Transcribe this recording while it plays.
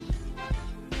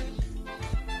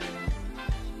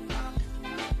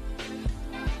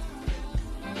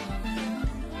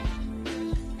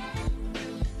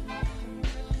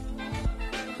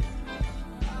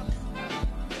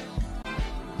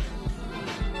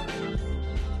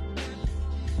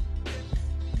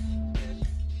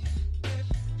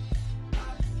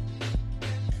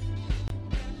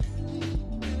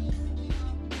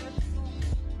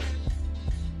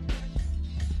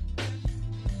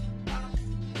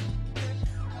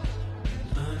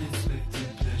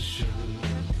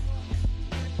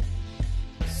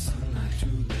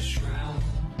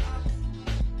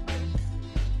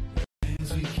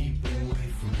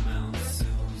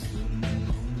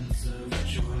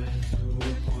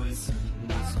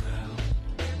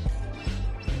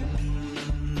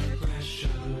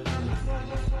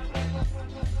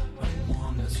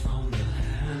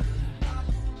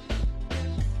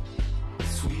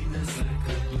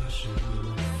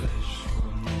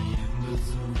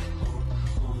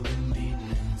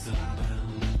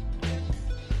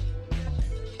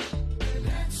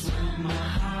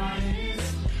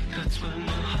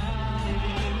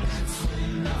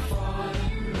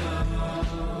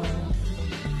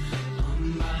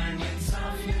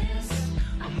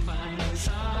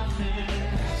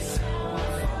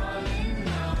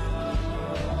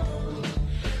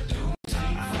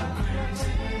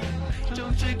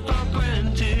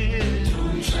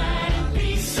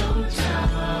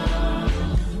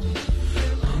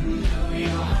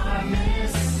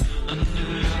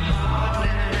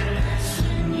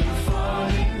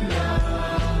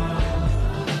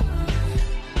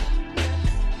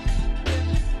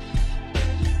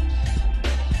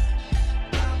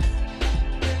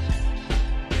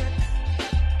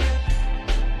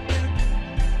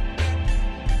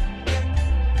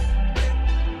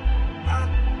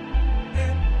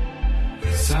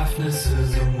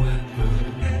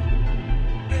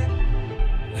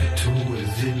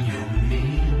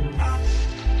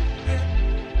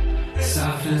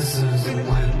softness is a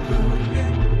weapon.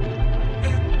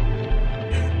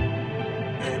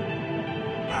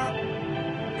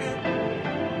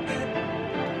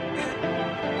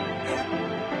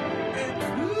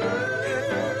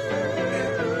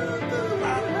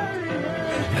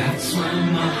 That's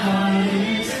when my heart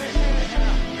is.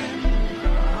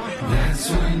 That's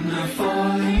when I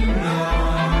fall in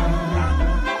love.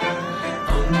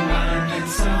 Unbounded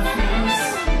softness.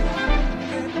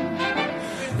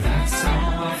 That's how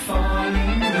I fall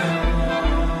in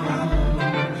love.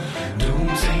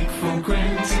 Don't take for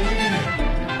granted.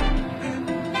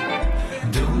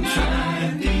 Don't try to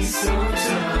be so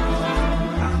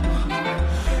tough.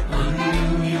 Undo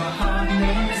your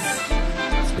hardness.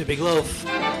 It's been big love.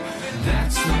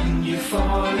 That's when you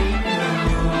fall in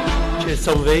love. Cheers,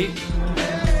 Tom V.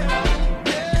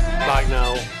 Back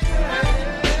now.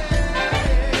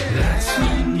 That's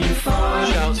when you fall.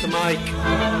 Shouts to Mike.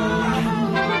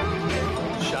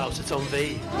 Shouts to Tom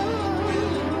V.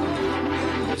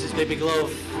 This is Big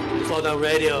Love. Slow Down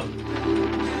Radio.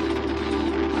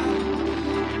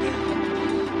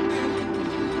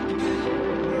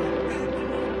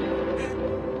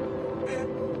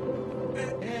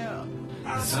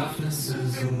 Softness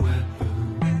is a weapon.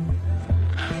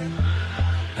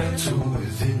 A tool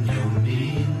within your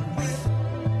means.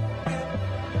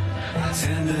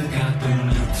 Tender got the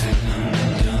melting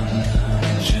undone.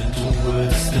 Gentle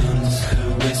words stuns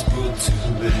caress brought to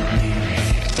their knees.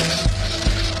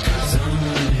 'Cause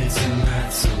unlimited that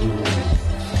soul.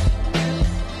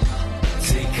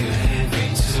 Take a heavy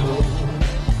toll.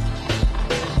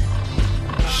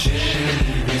 Share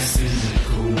every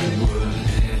cynical word.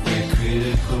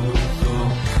 Critical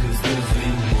thought, 'cause the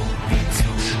thing won't be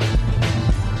told.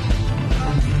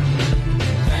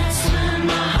 That's when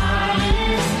my heart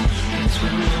is. That's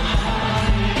when my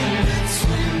heart is. That's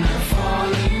when I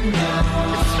fall in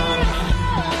love.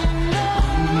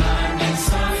 Unbounded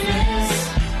softness.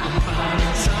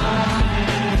 Unbounded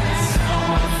softness. That's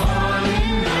how I fall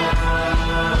in love.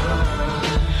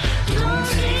 Don't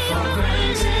take for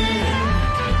granted.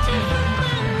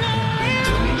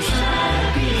 Don't try to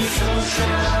be so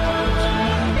strong.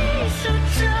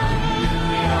 Undo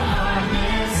your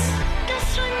hardness.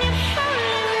 That's when you fall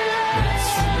in love. That's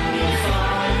when you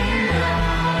fall in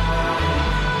love.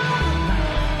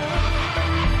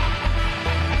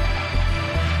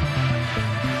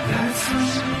 That's when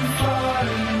you fall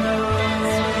in love.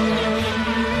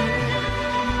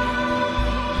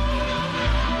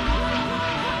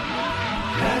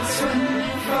 That's when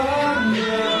you fall in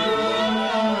love.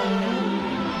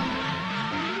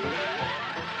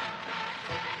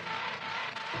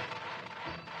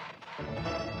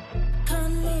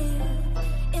 Can't live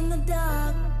in the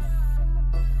dark,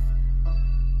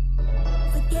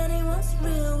 forgetting what's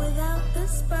real without the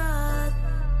spark.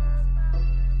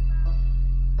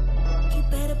 You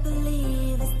better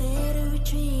believe it's there to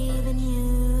retrieve in you.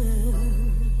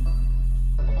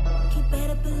 You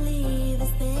better believe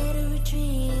it's there to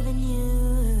retrieve in you.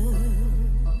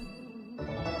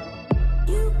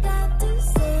 You got to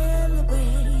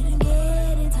celebrate and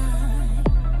get in time.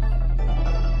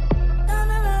 Not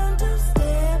around to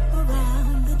step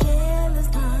around the jealous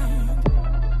kind.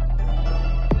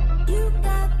 You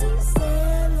got to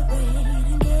celebrate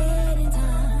and get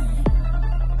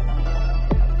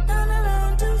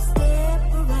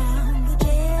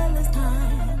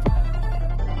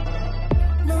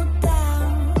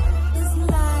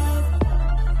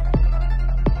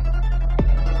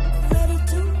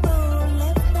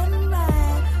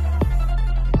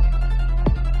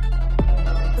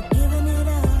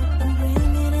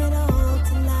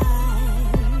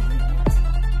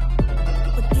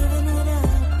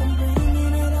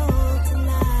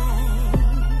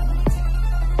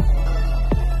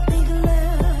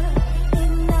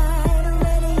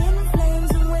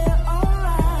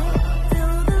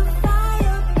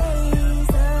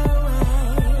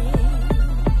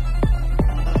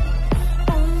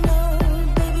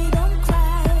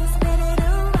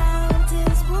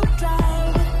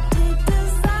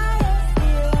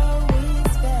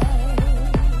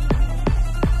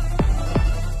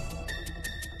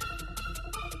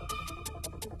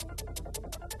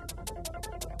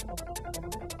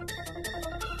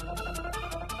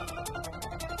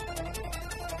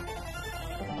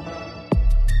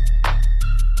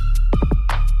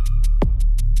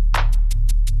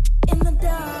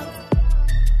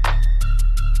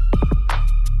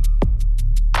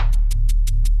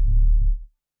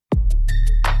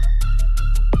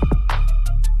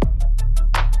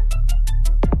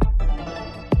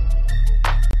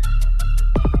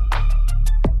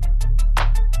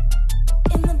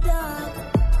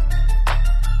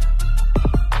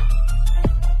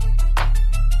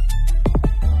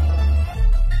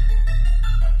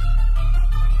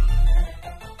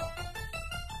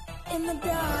in the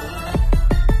dark.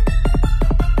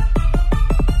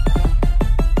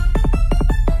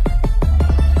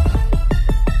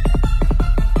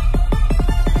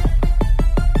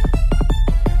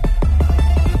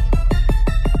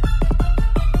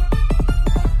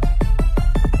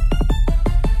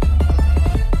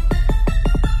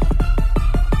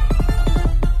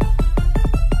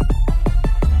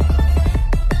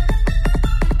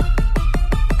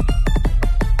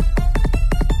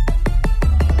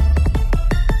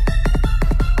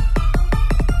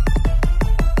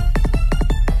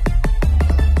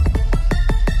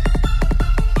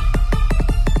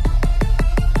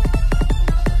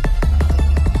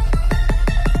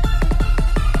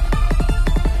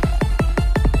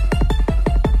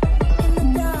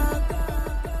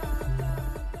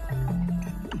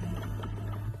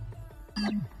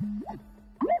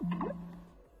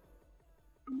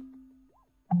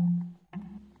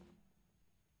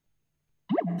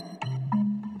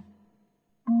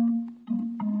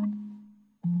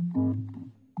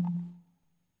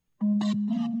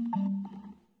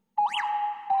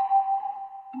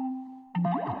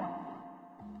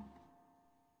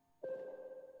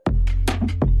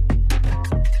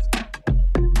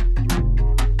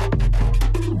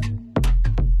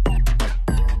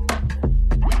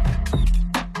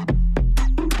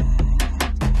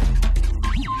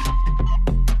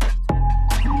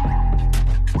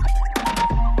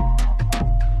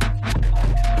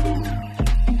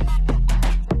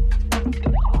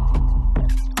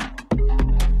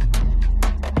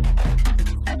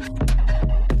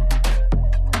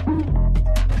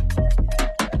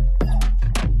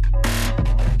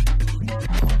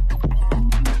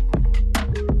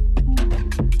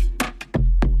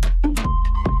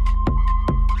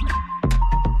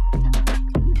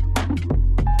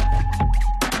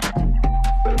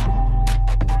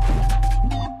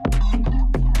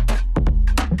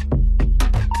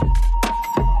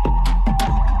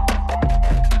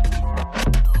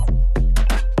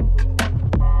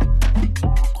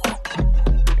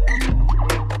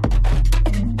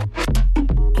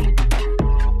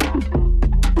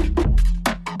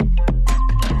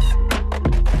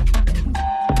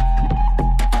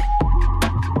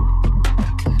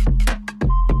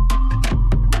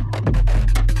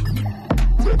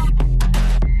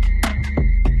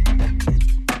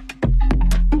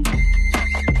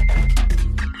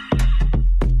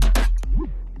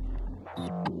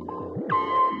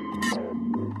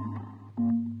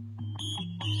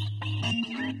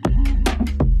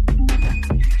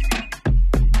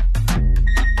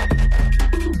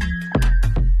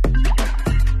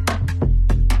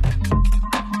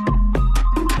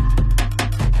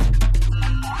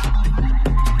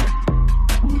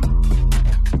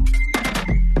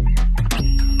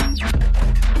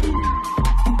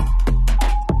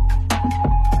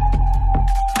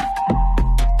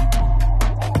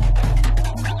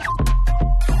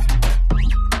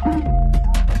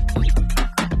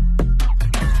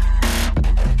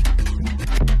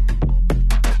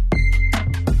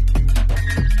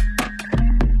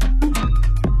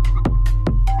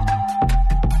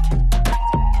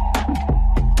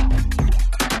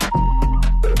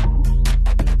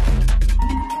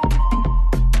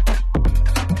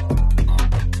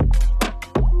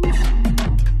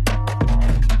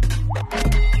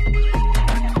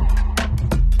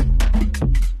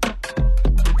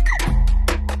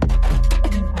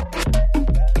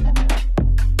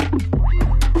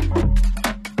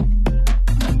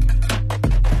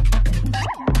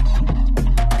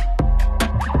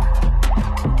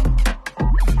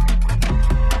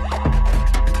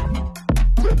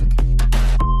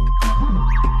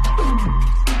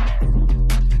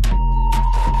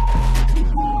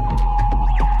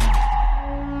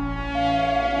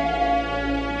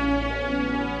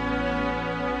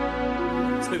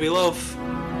 Baby Love.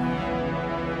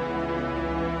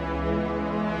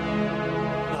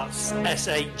 That's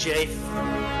S-H-J-F-U-O-U.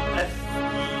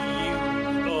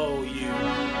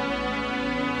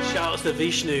 Shout out to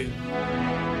Vishnu.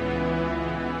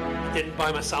 He didn't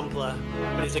buy my sampler,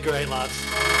 but he's a great lad.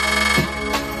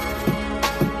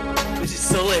 This is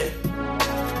Sully.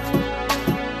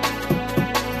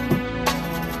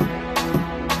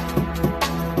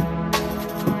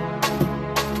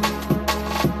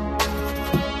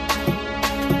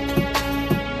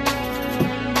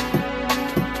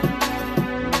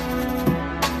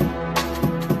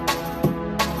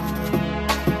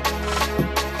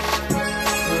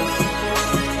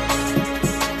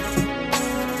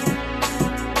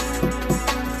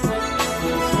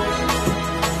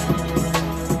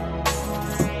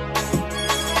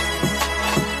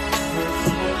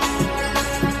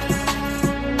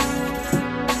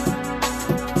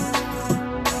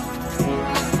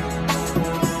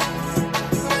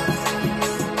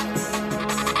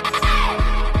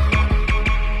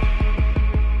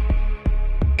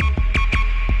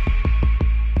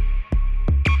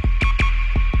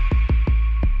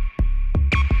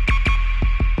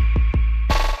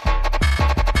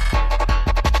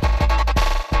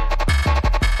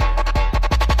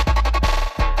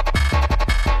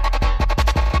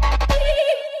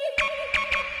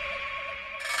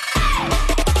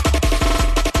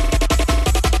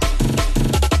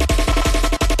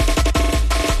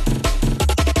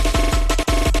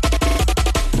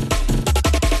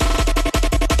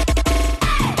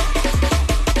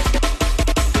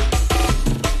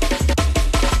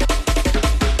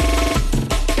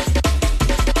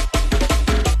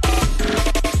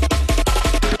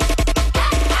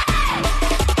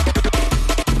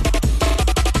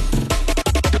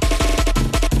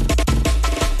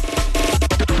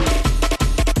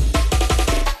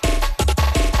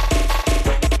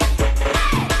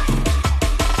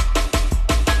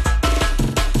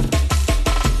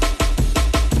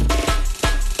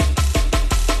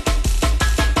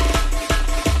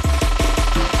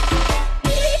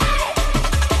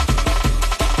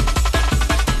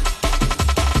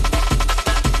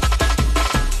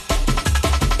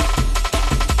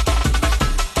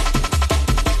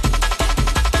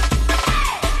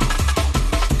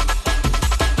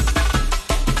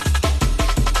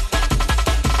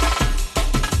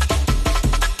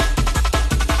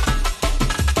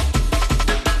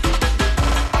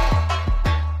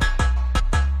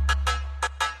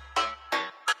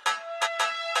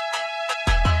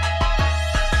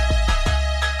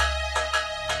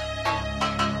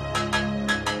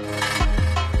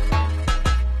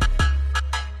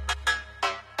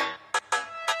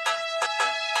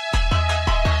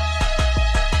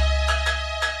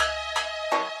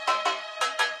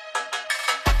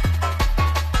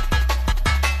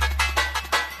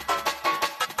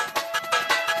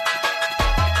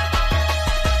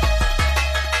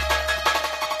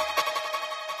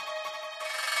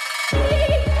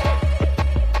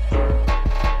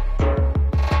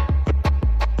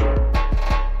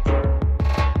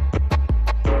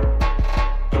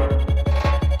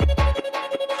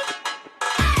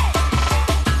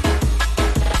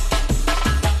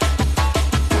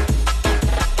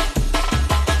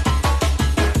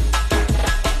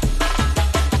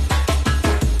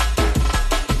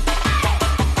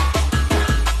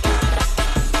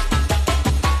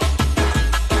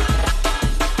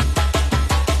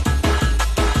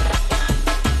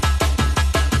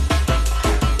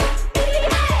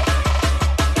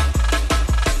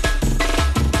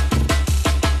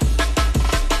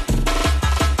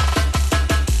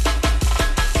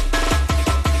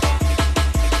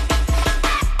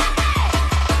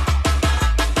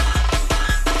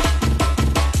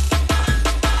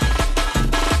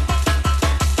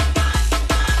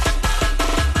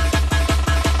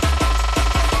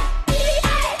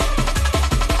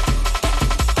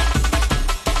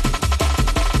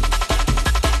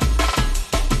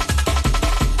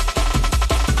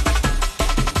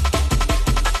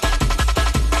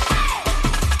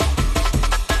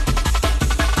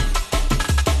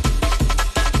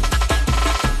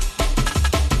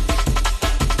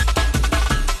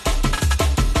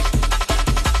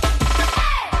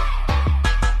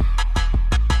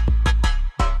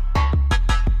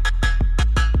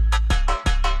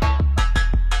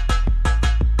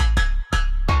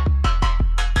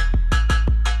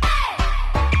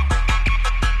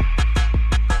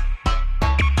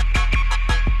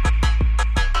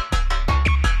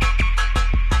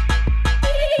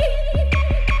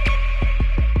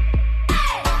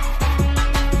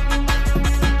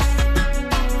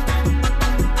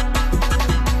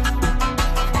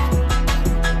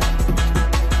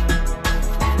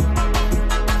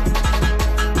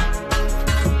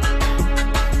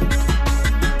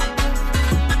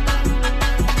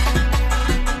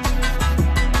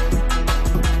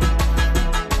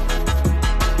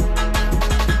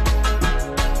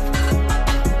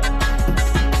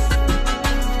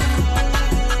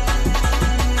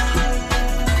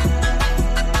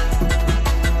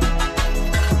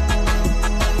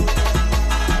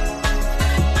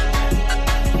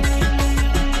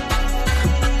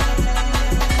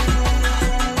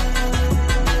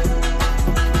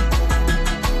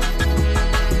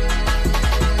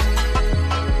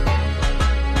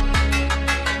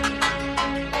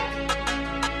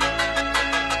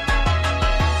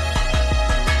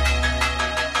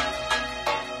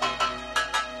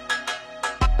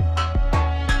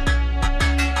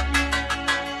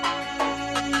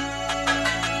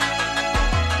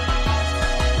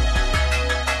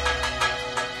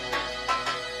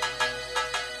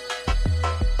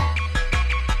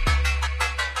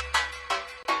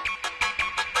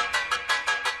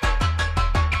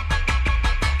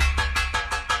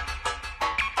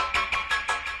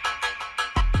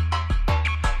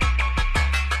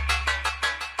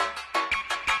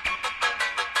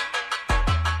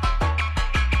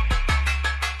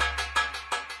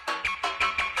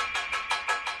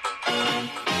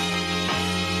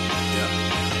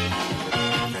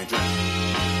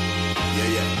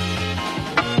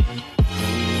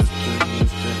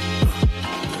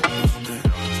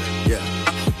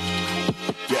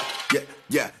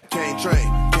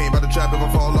 trap, if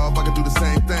I fall off, I can do the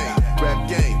same thing. Rap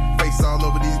game, face all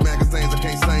over these magazines, I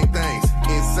can't slang things.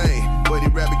 Insane, buddy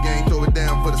rabbit game, throw it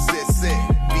down for the set.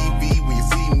 BB, when you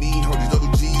see me, hold these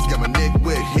double G's, got my neck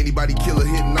wet. Anybody killer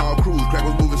hitting all crews. Crack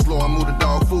was moving slow, I move the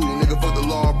dog food. Nigga for the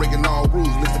law, breaking all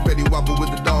rules. Mr. Petty Whopper with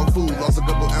the dog food. Lost a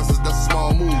couple ounces, that's a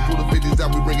small move. Pull the 50s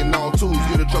out, we bringing all tools.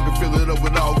 Get a truck and fill it up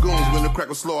with all goons. When the crack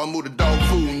was slow, I move the dog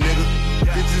food, nigga.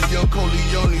 Bitches, young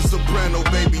Coleone, soprano,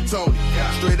 baby Tony.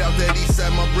 Straight out that east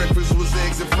side, my breakfast was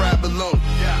eggs and fried bologna.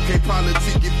 Can't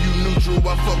politic if you neutral,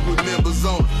 I fuck with members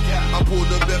on. I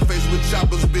pulled up that face with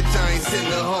choppers, bitch, I ain't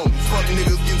sitting at home. Fuck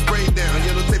niggas getting sprayed down,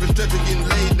 yellow tape and stretcher getting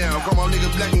laid down. Come on,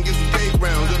 nigga black and get some cake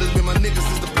rounds. Yo, this been my nigga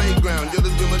since the playground. Yo,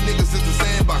 this been my nigga since the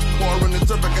sandbox. Before I run the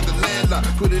turf, I got the landlock.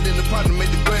 Put it in the pot and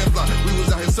made the grand block. We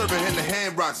was out here serving hand to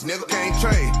hand rocks, nigga. Can't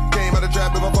trade, came out the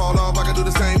trap, if I fall off, I can do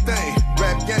the same thing.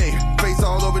 Rap game, face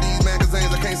all over these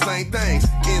magazines, I can't slang things.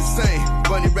 Insane,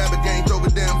 bunny rabbit game, throw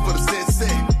it down for the set.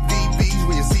 DBs,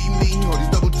 when you see me, all these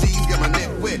double G's, got my neck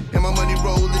wet. And my money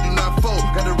roll, it do not fold.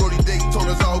 Got a rollie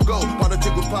Daytonas all go.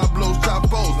 Politic with Pablo's chop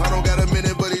foes. I don't got a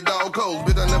minute, but he dog codes.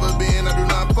 Bitch, I never been, I do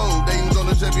not fold. They was on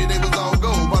the Chevy, they was all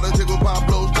gold. Politic with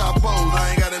Pablo's chop foes.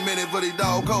 I ain't got a minute, but he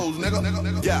dog codes, nigga.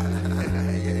 Yeah.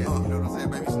 You know what I'm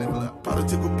saying, baby, sniffle up.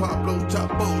 Politic with Pablo's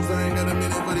chop foes. I ain't got a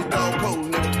minute, but he dog codes,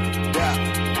 nigga. Yeah.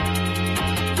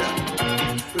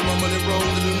 With my money roll,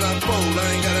 it do not fold.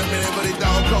 I ain't got a minute, but he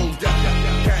dog codes. Yeah.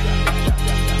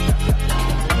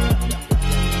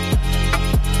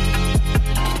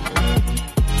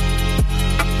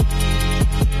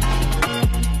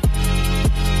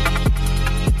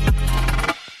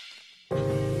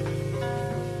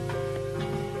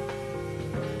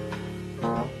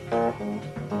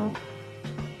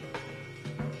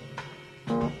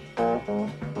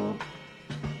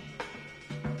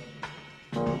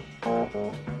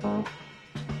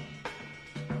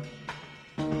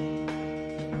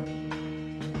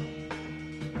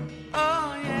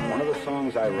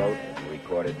 I wrote and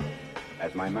recorded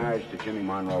as my marriage to Jimmy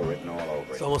Monroe written all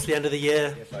over it. It's almost the end of the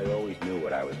year. Yes, I always knew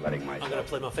what I was letting myself. I'm going to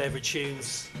play my favourite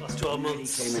tunes last 12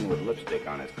 months. He came in with lipstick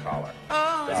on his collar.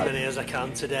 As many as I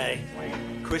can today.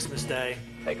 Christmas Day,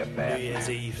 Take a bath. New Year's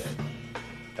Eve.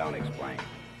 Don't explain.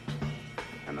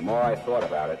 And the more I thought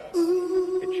about it,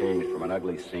 it changed from an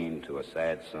ugly scene to a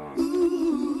sad song.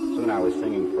 Soon I was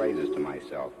singing phrases to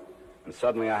myself, and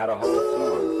suddenly I had a whole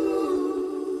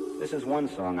song. This is one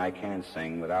song I can't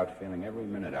sing without feeling every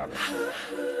minute of it.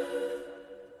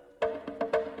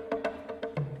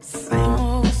 Same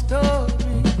old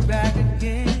story back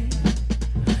again.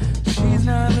 She's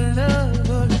not a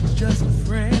lover, she's just a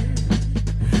friend.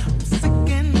 I'm sick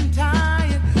and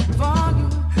tired of all you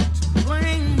to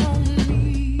blame on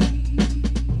me.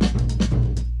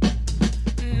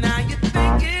 Now you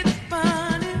think it's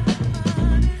funny.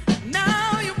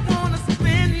 Now you wanna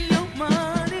spend your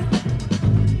money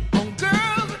on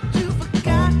girls that you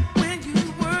forgot when you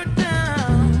were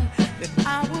down, that I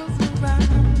was around.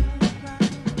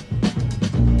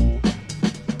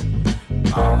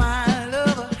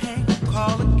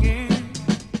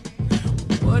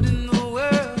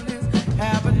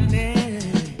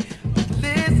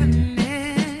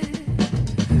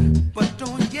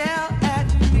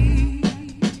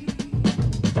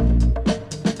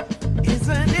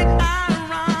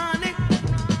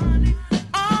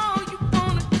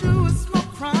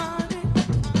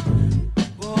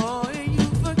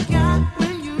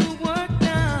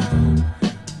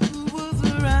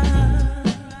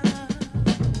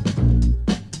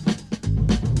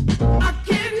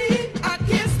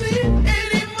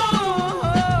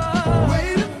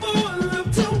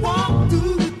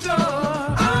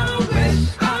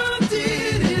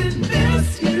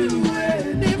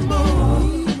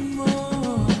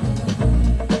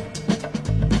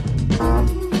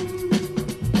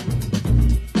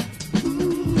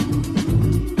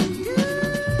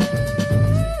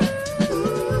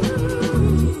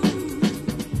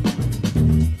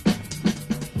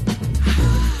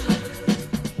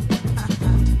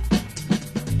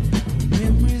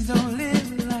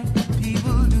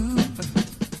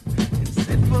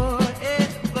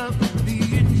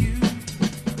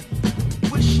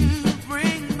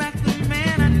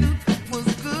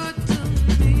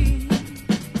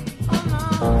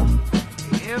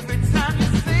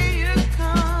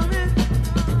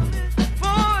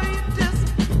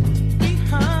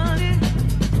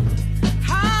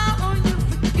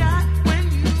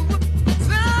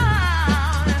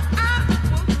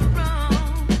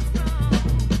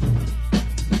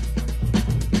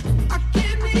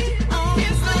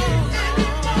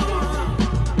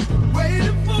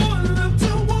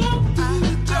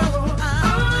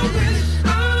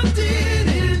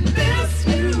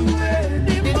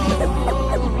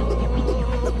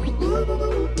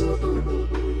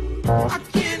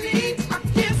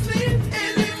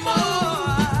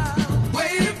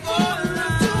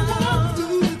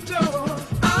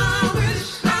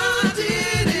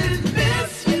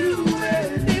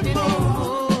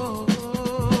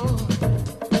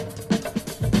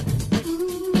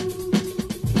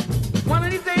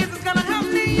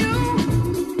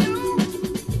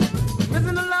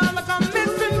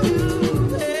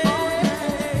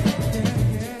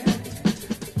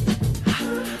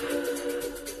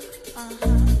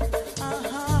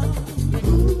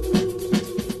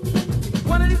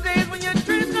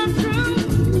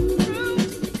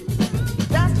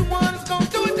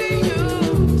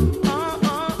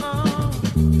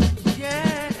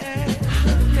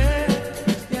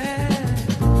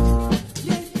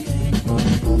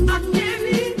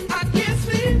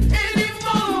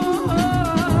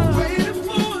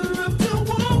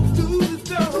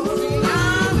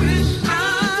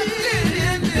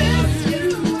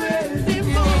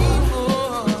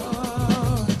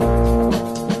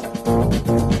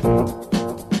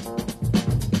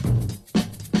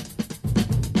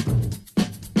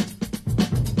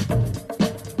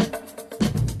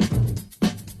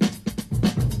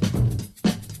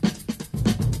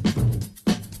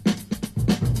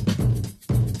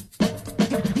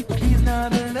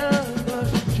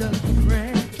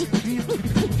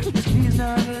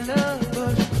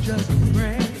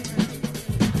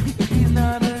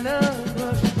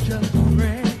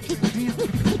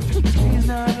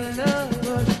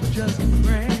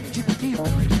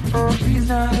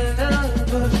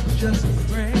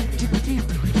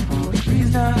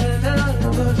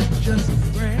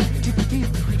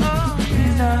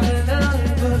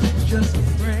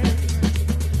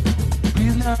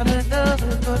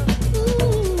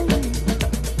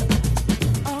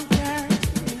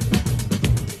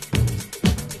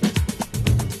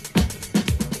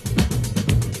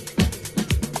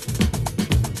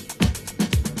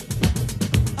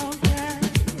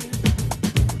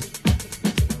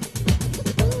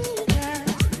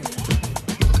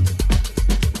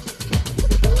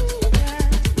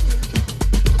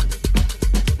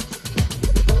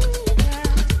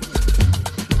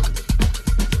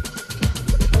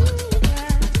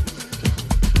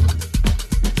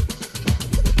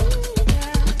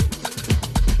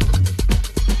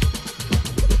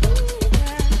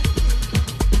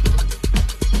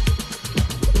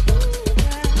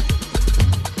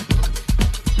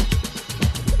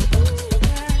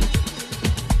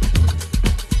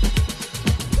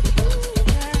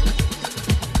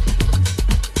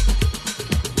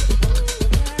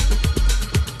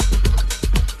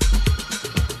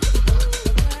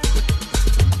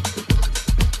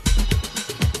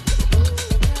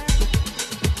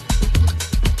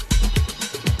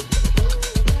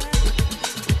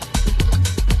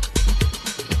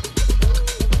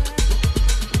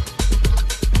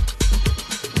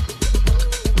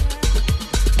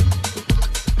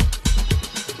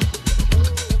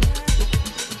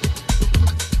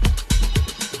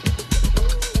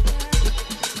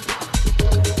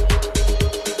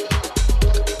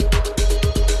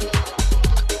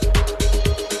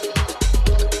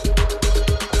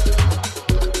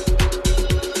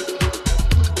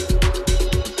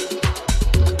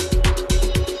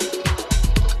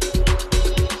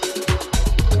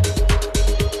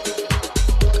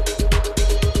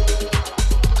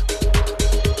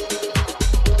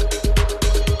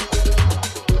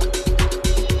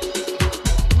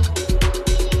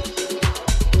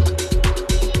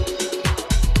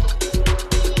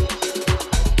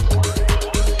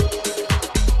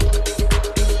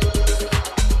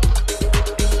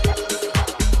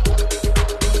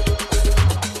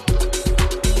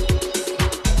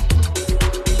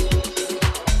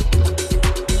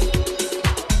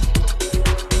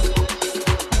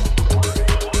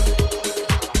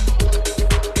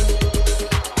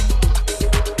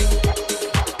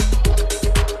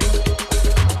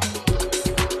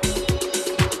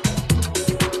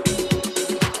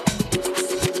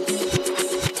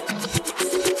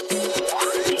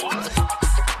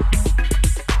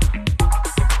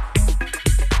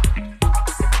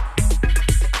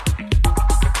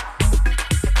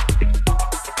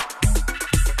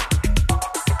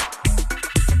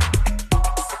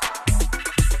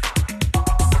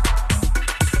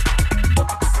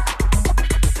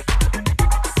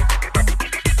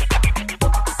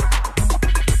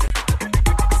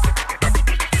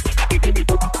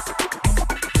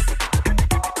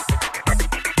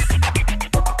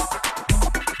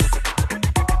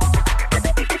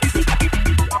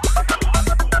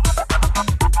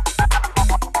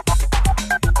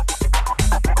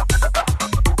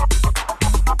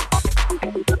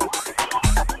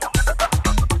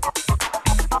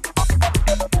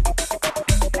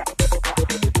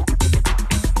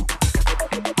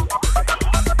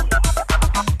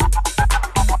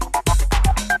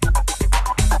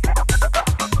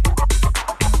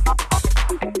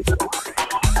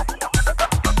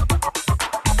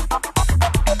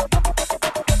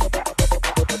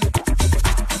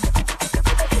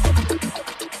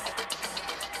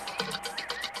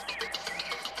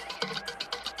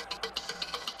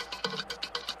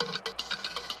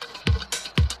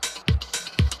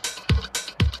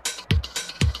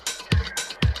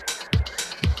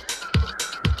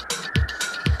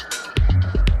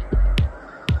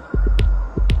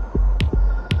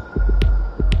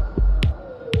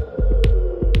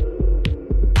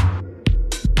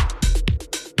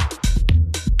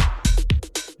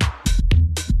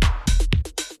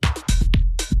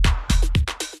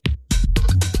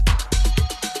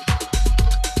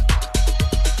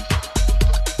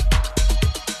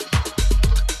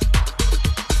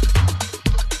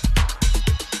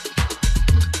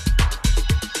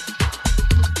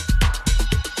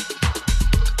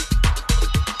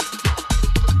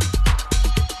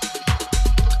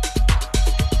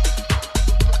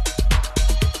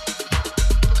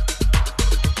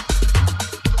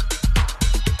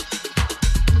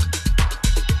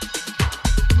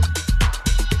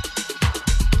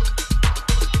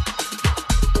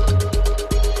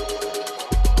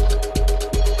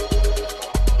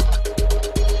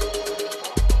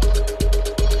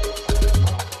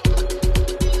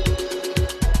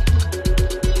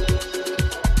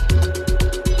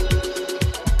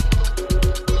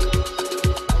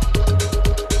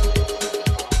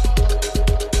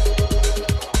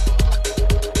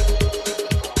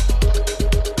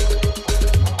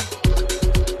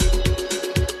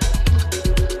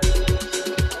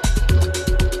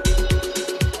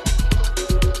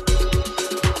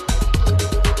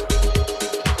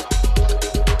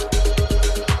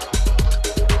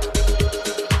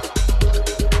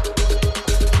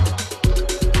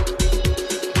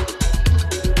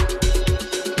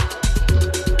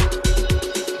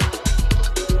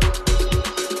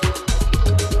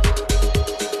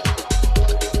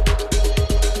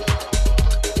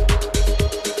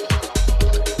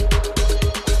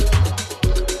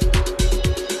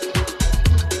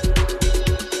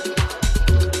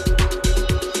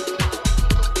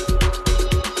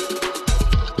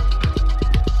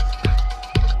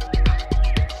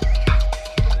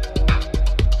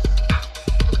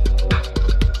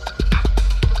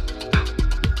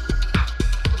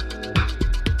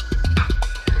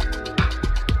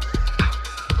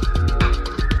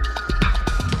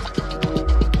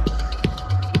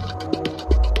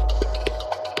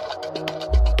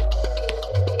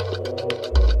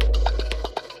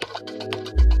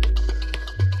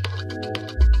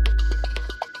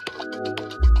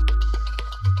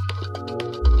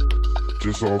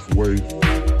 just off wave,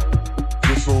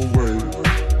 just on wave,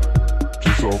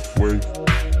 just off wave,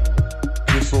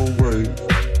 just on wave,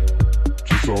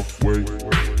 just off wave,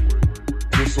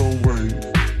 just on wave,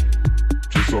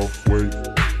 just off wave.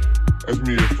 Ask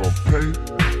me if I'm paid,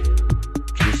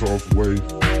 just off wave,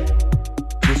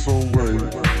 just on wave,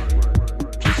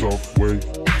 just off wave,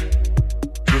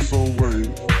 just on wave,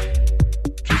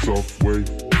 just off wave,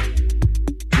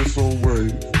 just on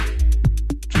wave,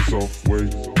 just off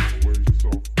wave.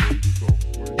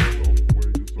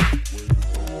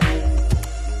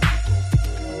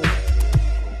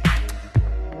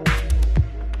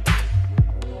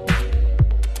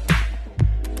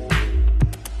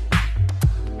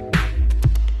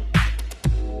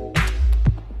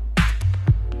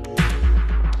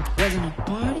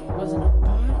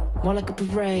 More like a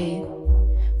parade.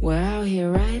 We're out here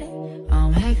riding.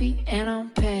 I'm heavy and I'm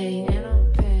paid.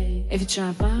 If you try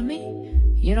to find me,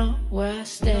 you know where I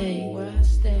stay.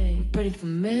 I'm pretty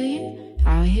familiar.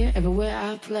 Out here everywhere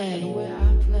I play.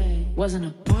 Wasn't a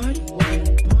party.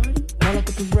 More like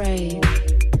a parade.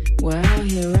 We're out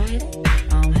here riding.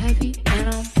 I'm heavy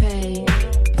and I'm paid.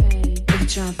 If you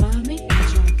try to find me,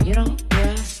 you know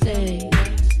where I stay.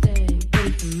 Pretty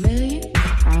familiar.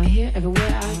 Out here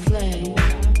everywhere I play.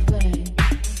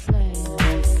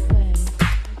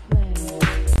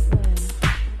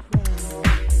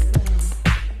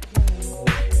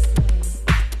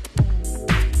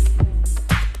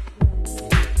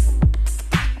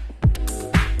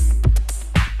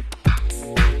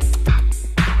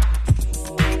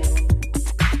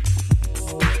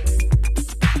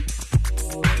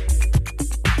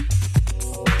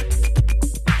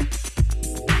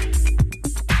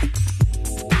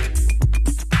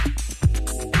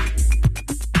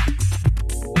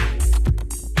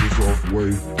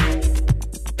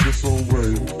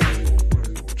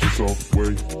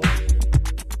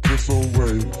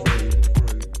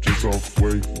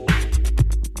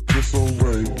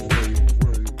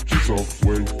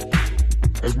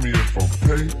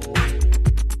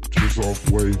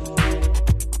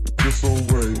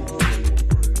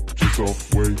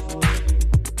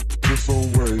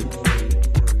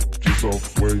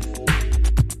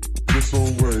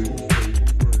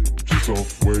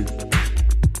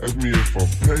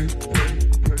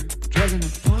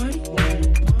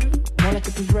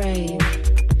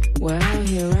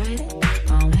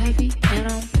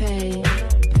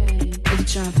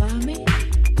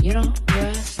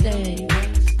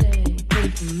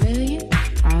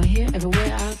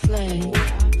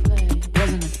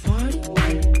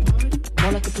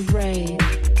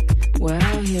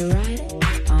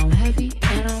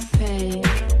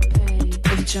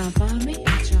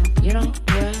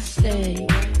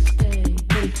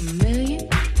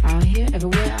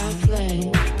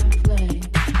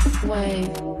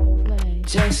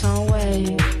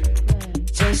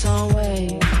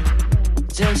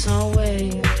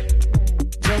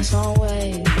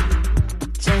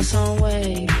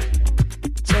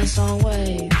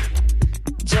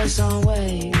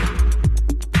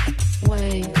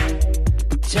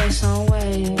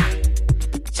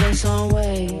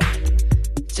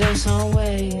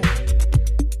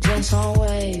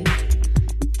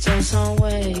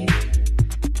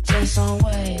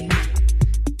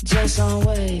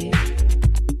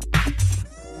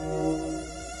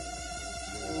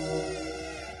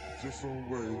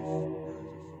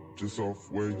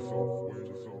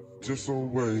 Just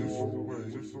on wave.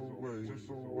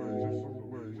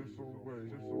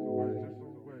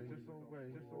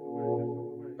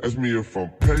 Ask me if I'm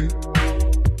paid.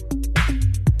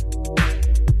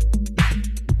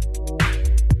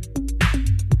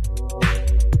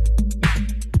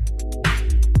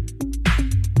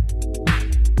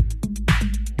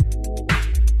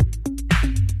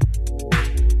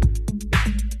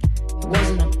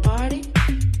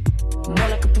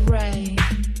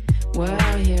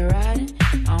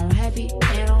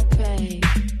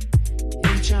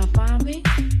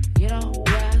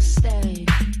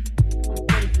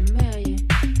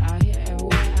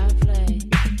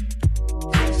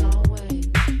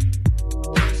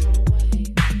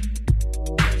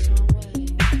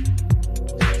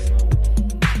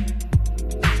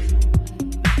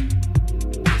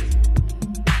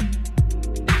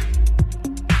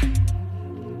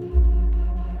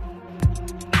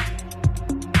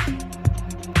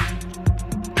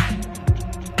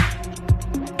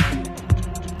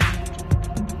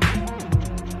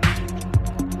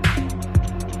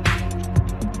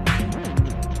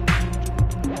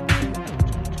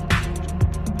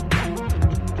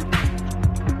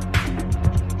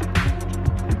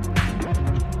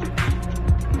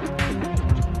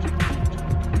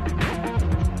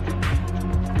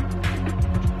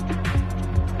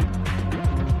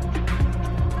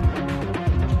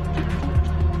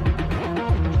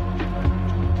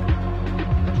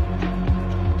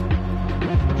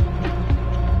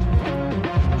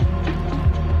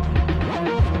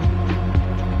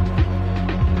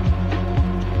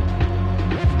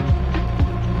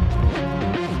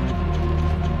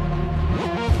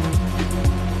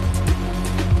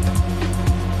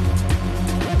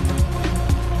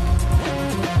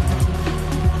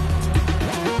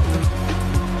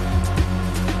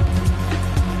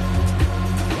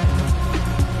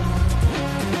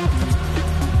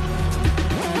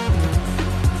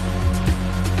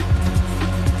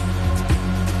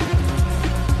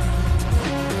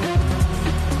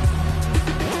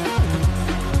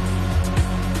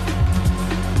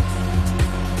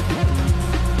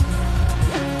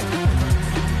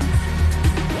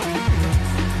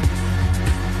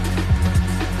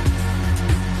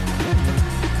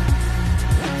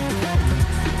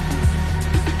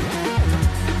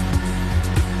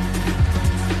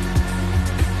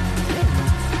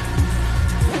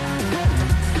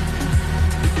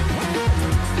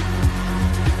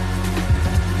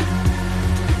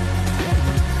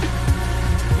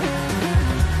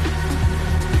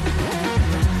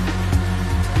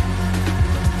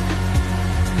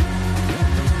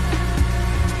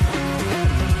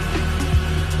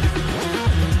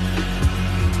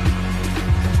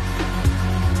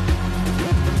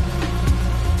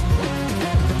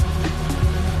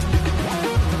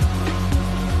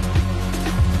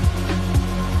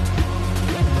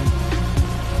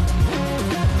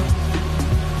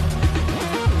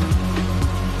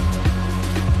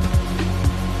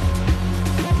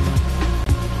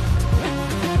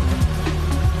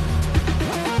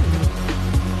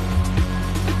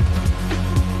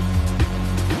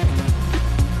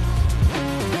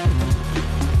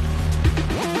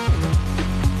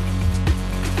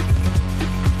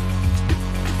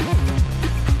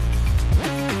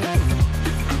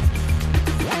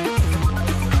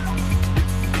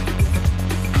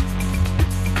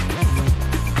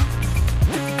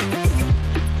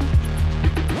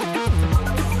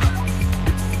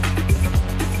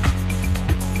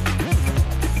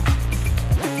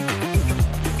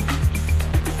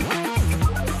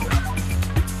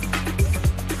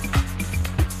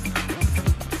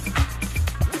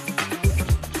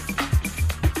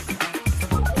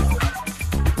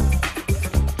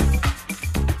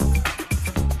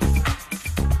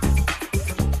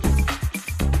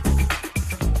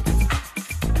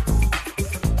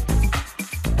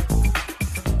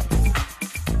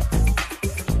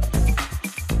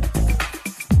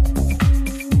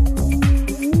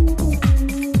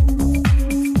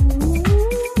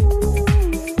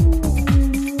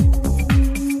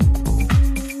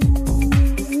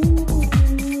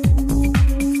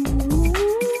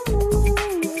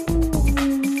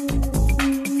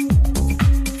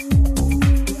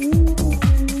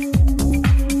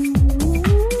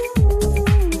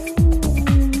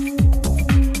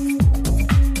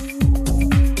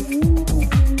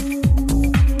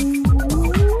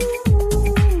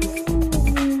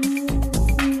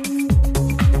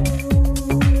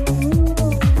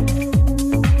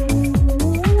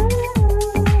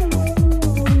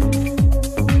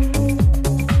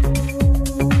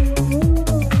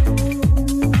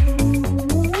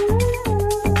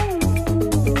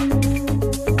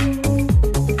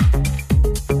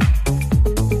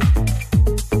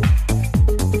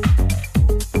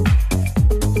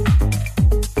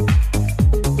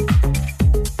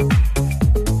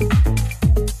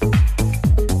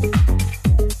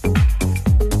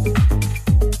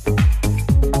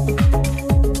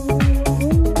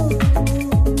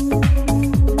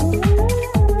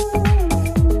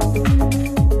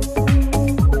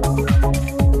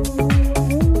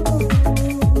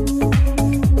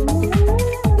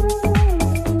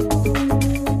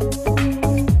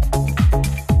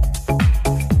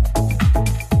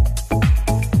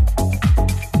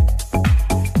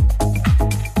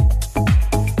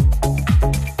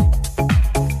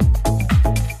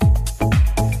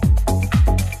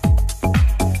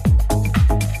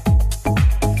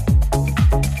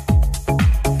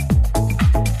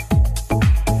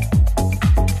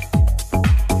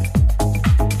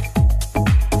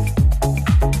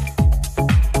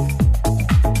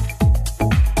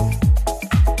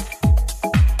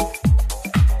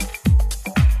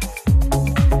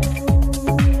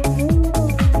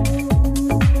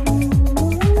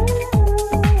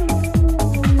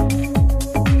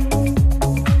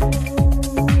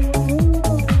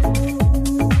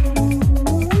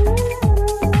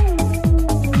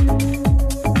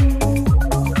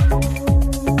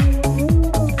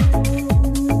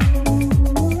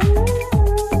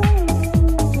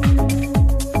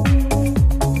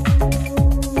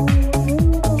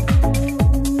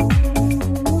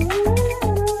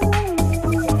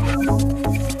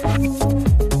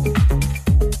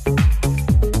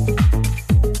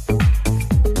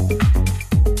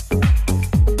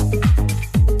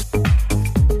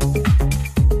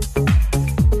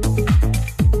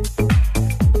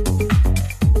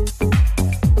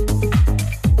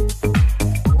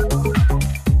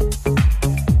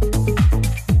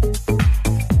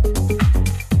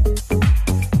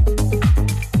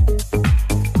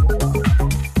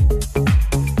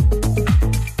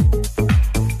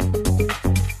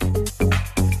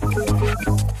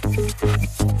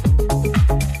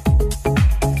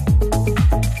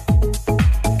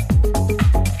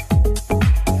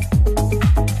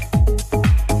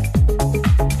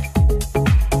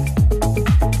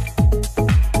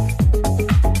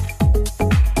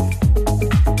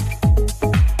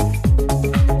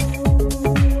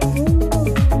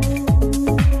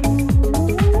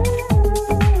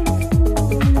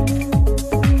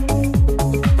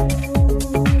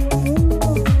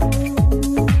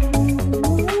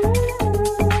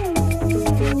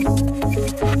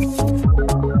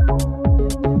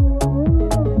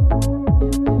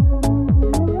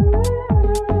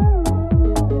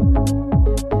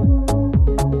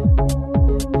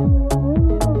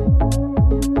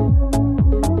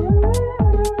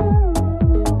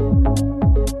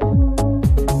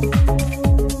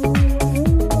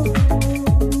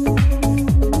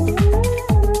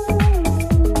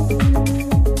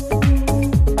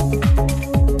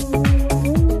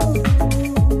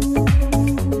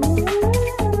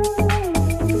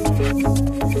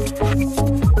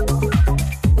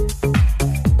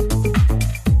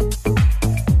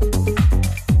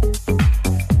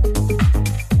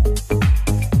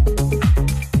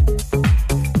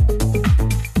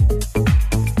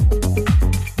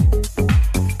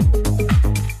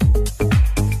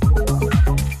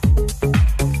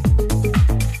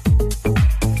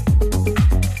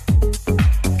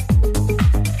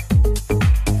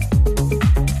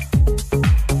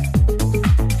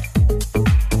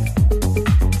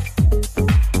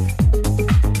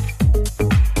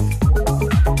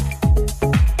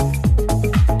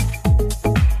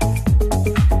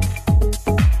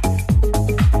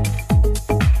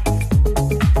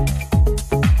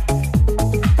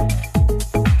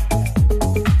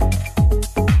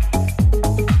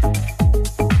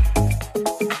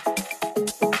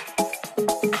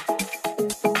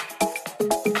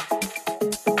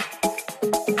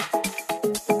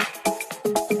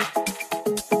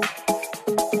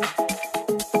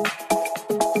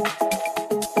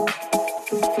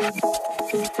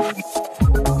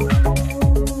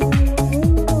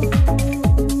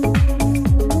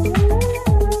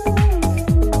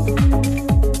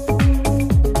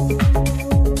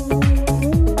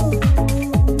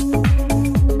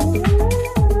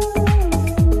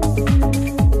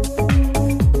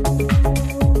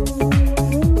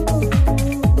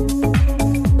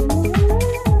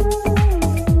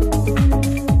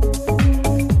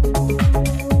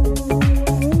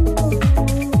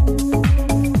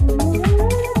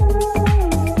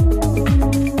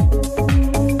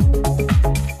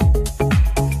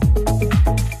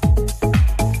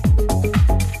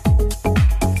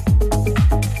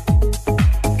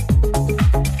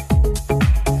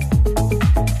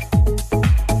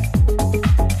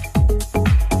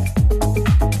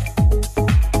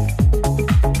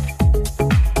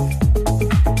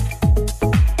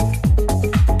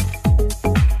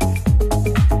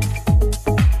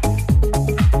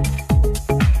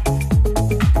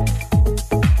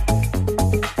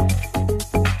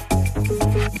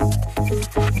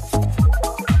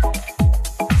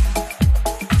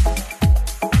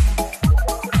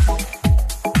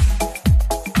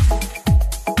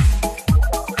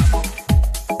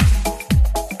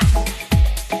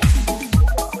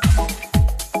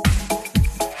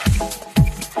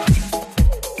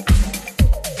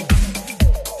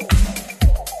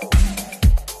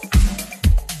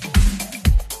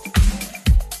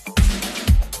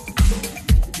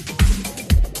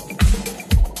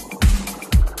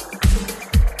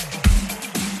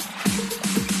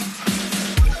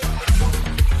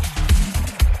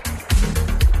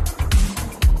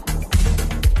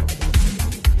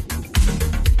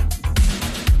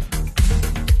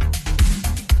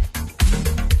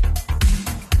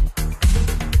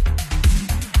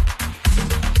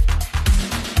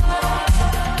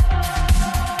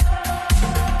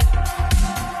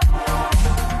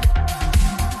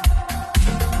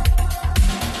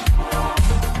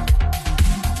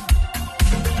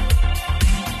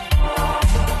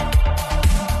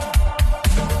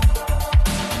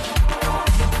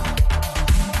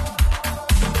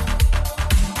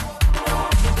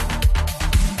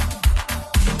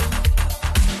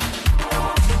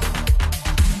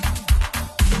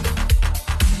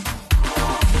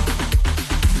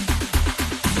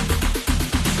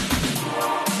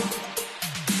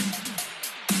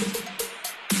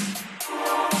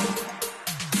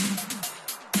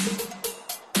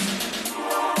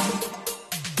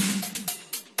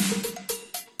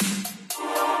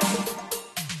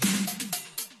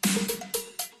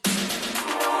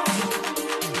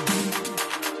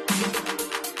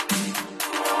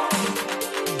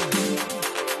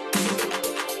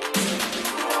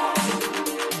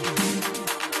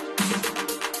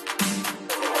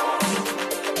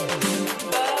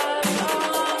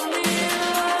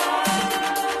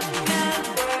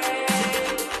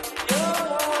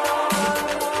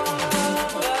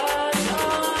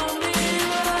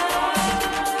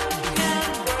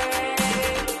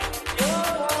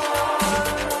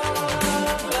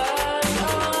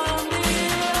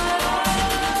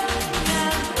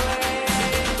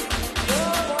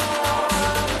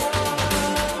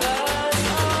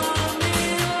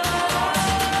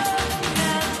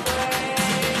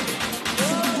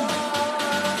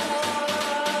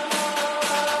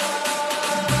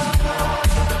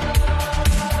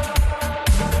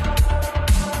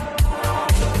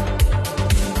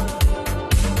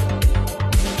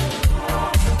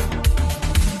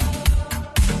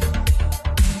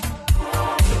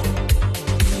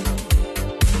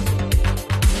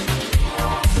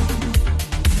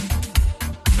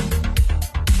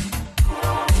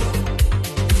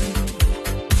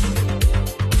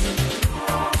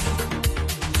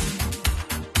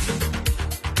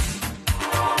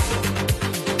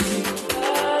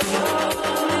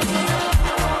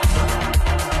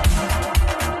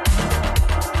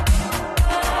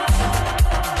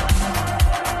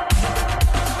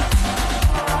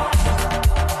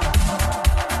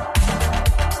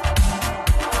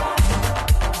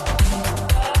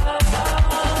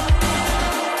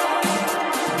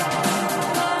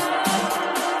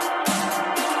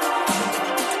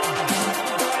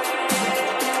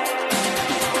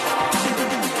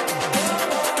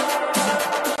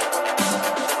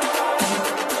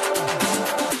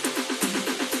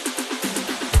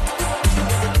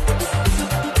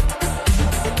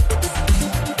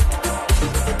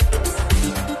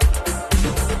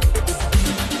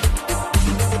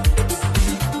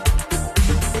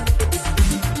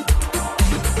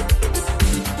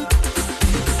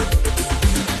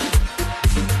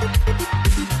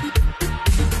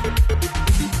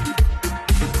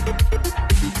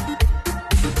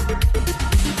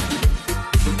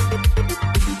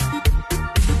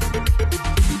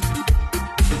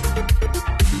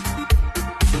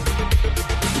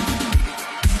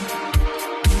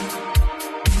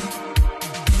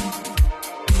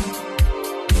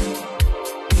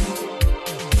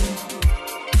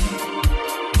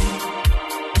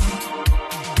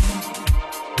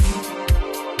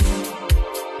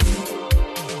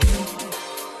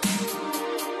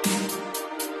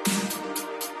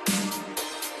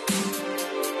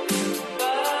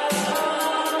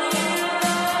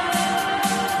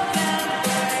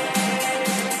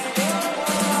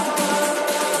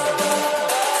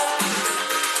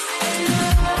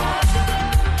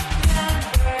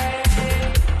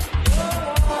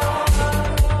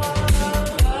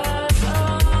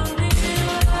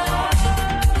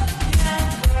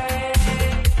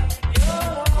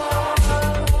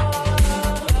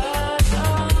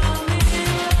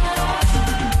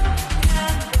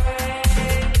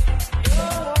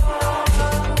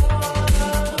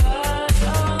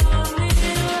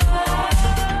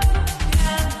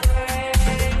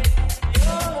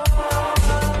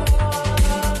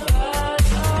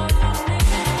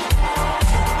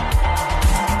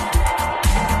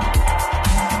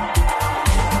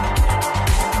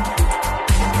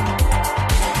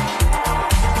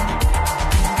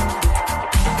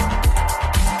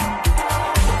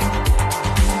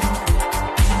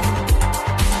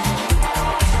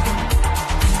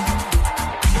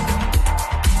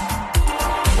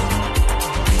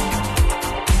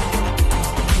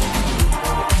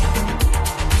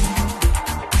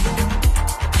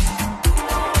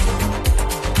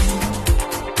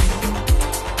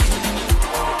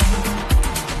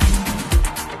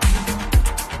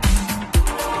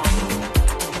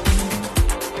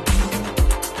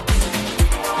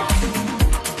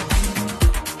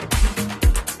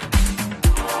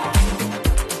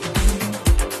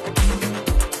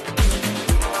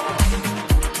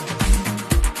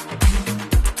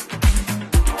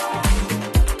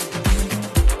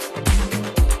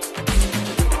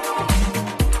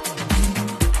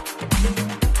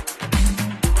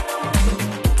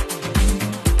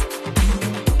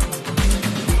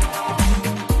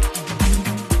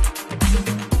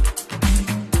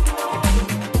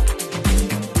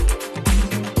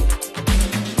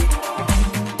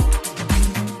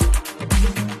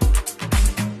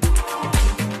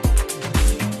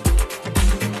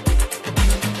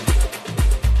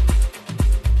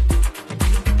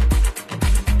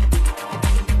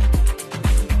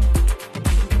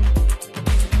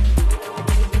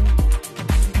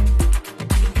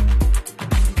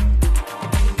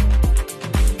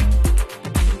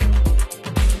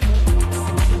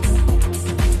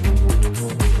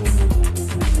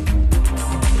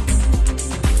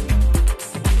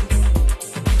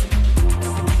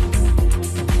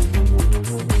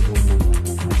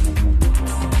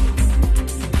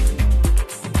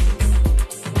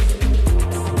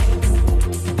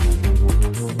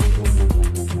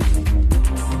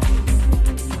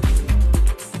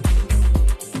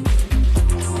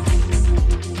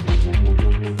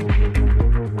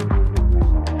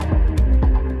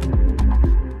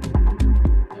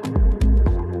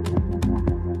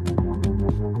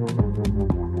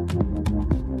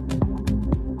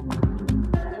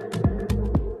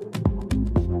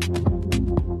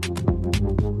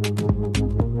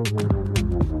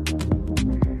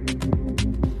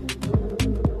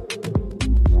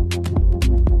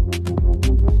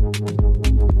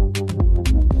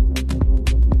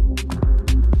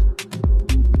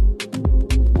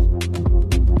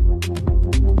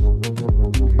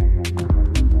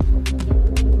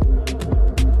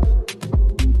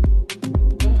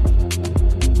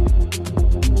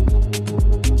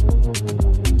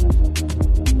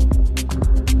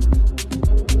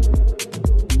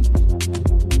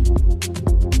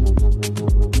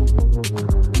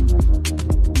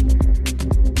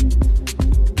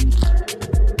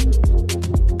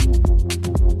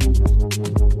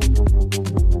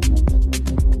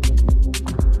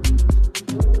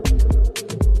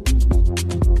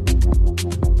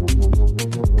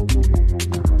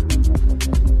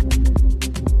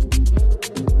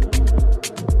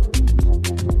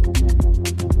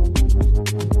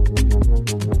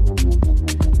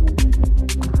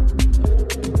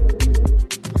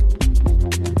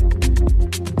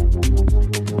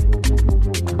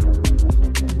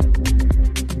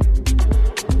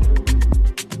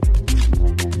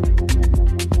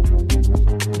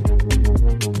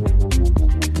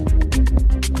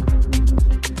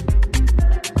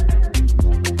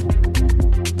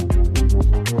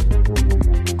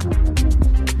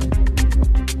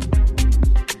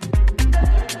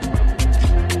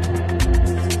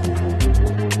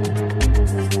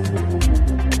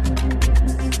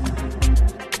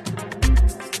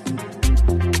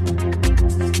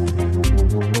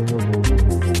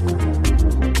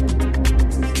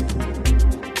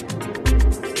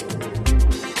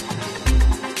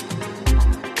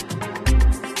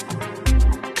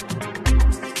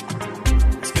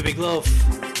 Big love.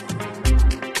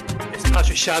 It's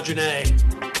Patrick Chardonnay.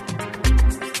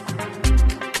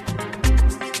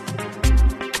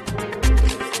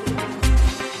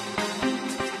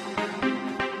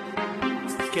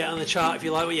 Get on the chart if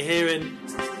you like what you're hearing.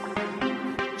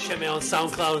 Check me out on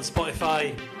SoundCloud and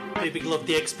Spotify. Big Love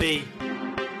DXB.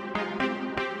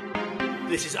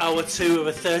 This is hour 2 of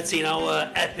a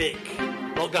 13-hour epic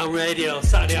lockdown radio,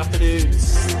 Saturday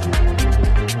afternoons.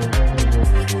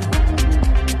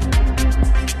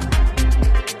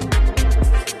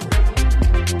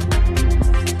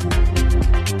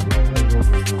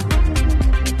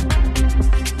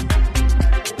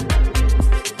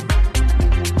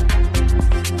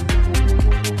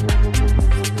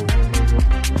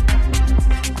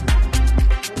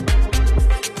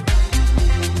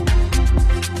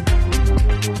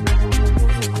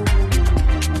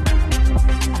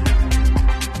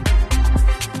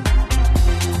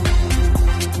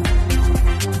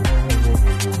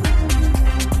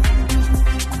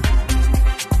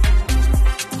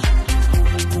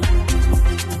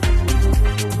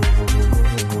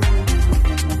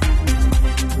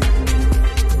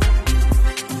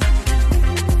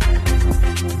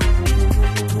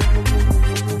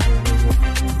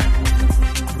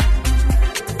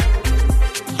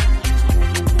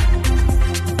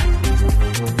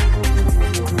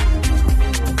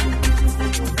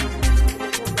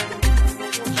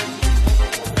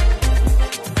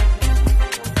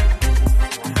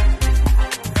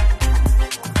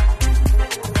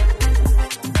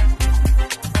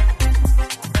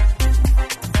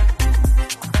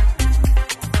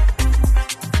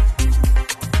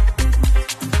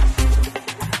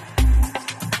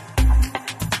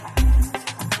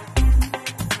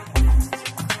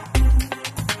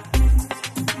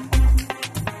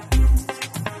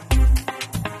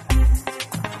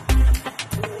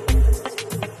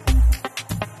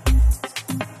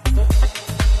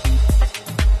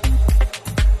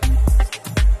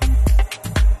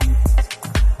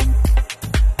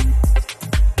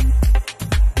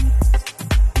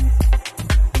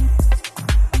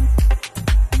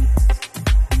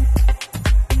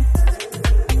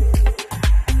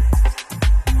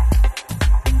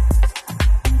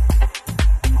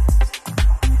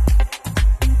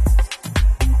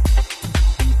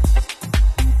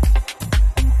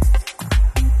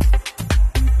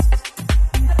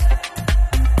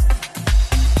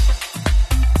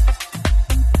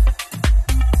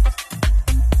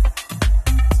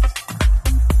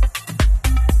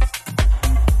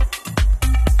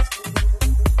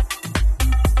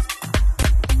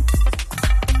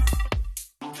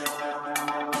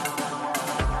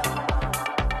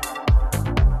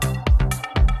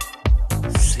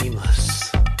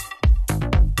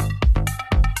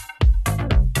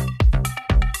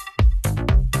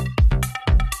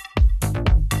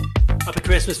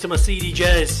 Christmas to my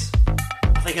CDJs.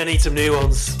 I think I need some new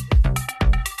ones.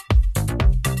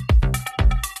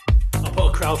 I'll put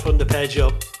a crowdfunder page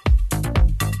up.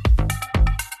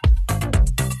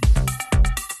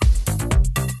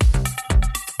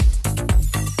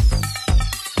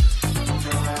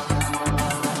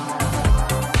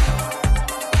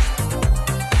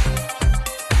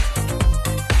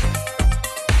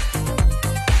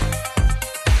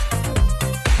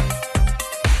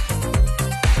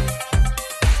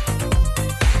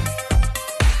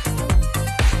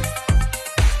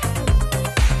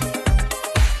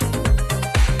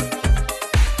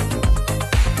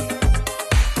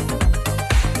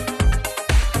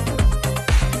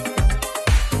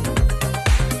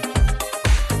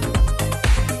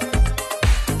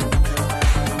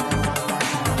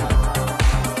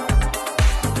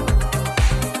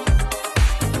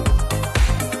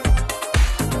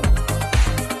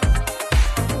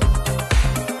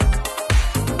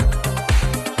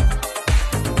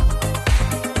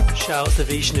 Shouts to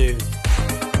Vishnu.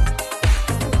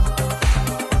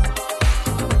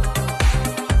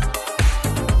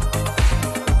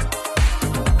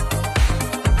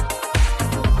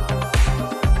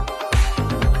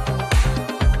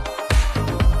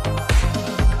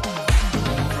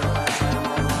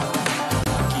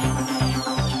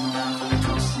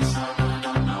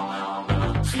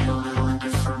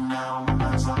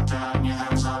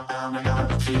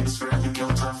 It's for the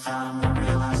guilt I found. I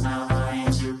realize now that I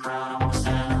ain't too proud. I'm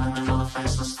standing under the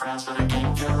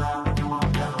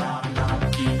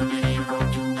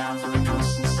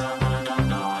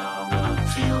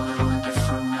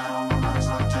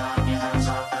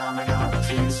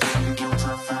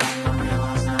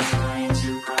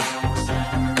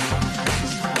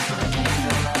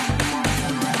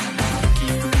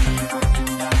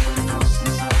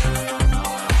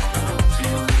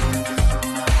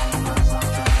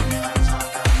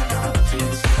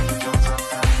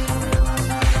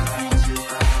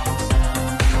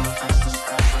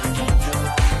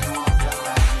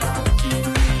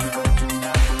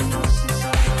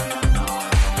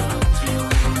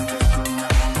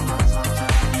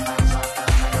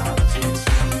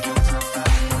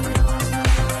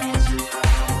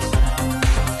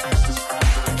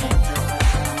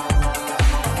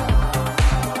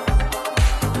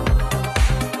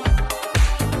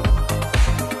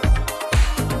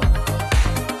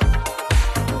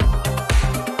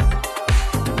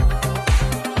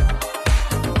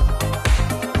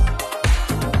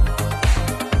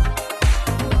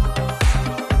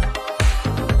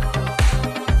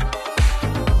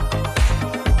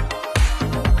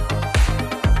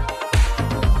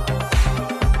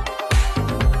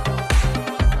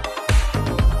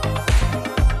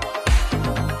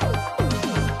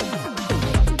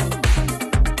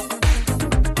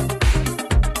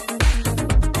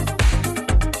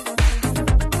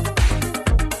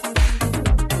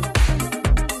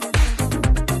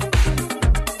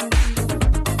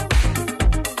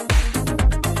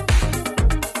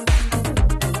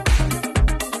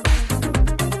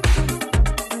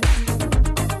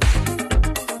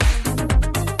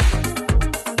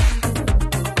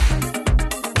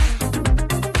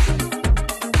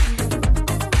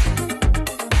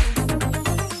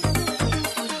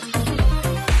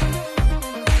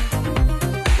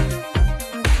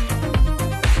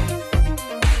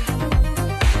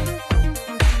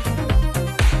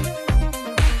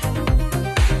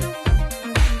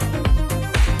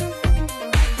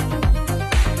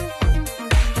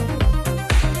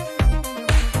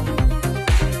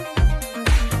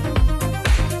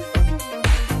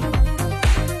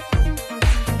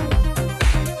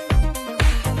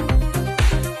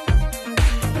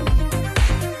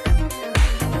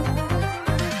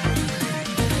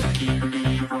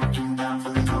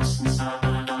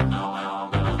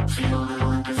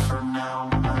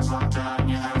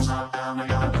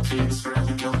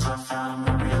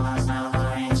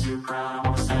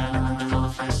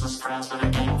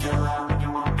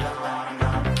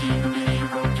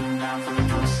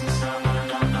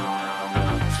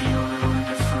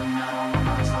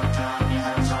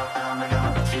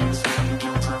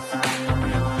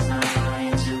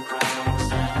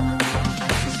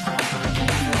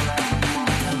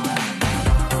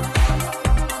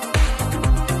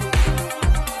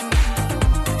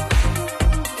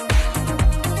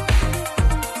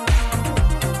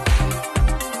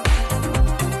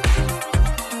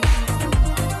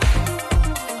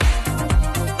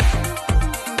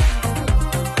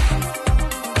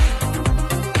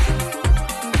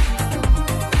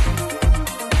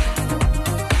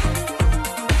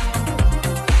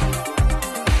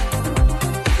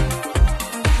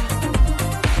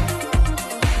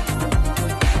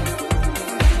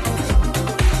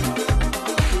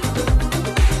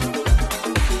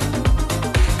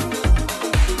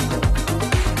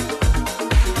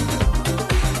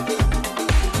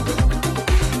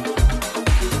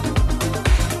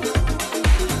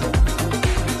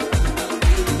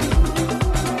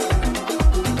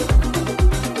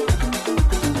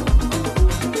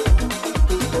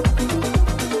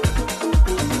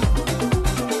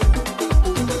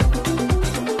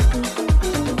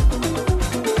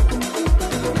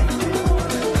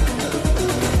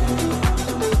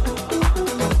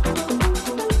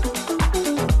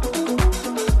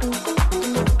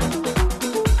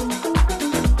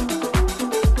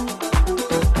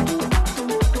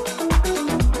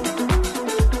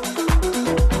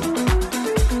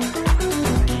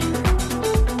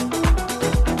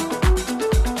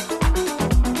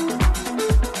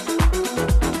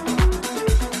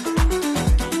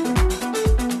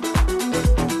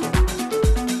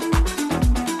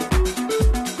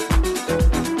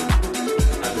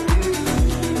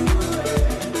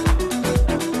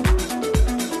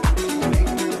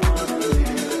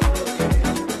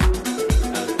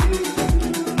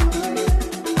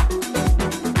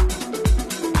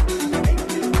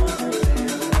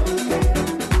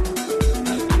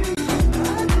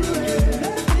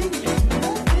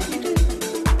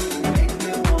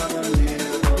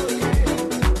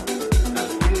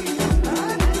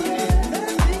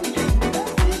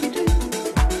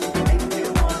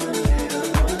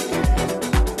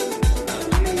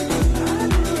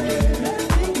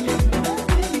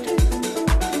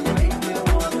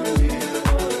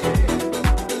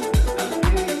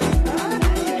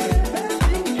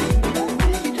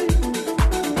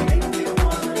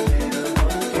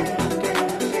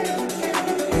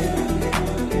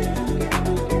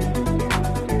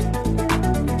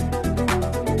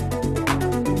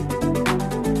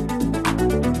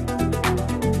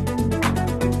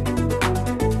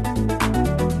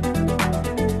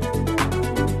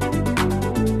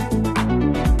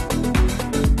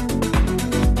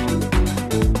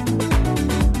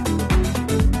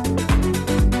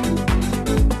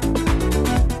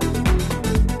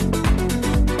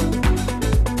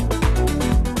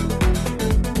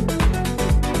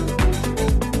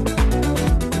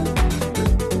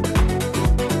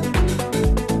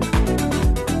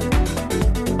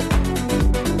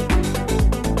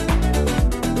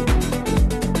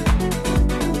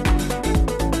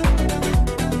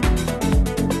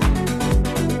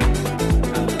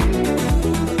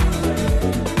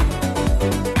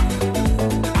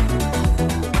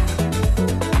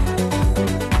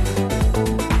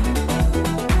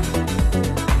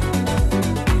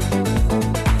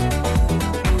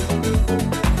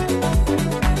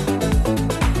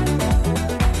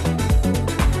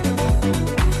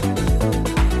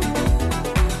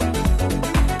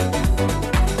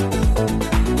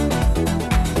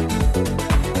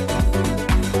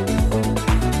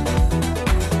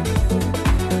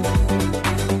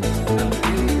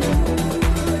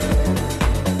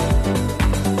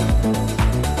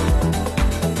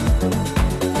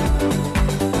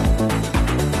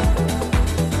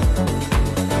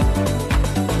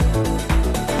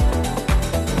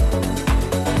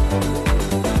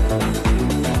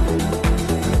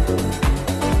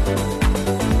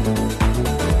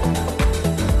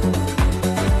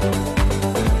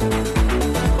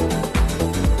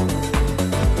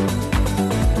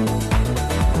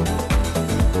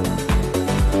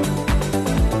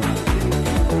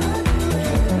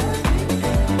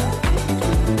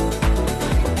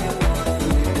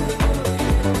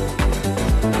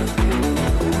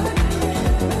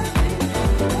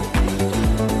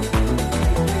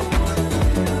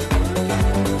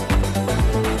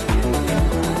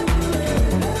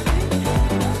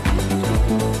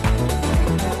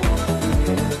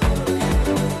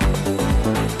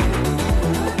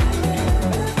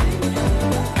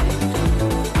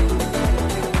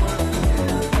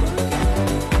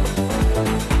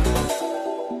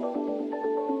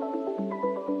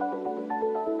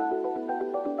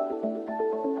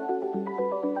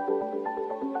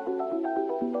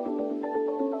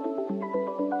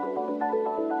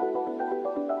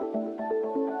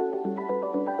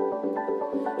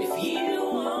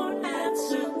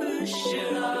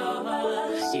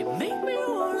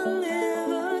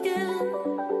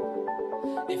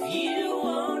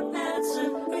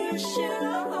You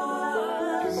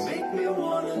make me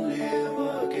wanna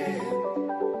live again.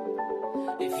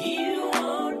 If you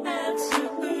won't answer,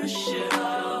 who should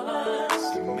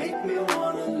ask? You make me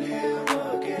wanna live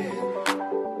again.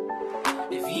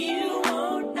 If you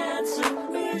won't answer,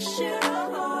 who should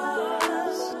ask?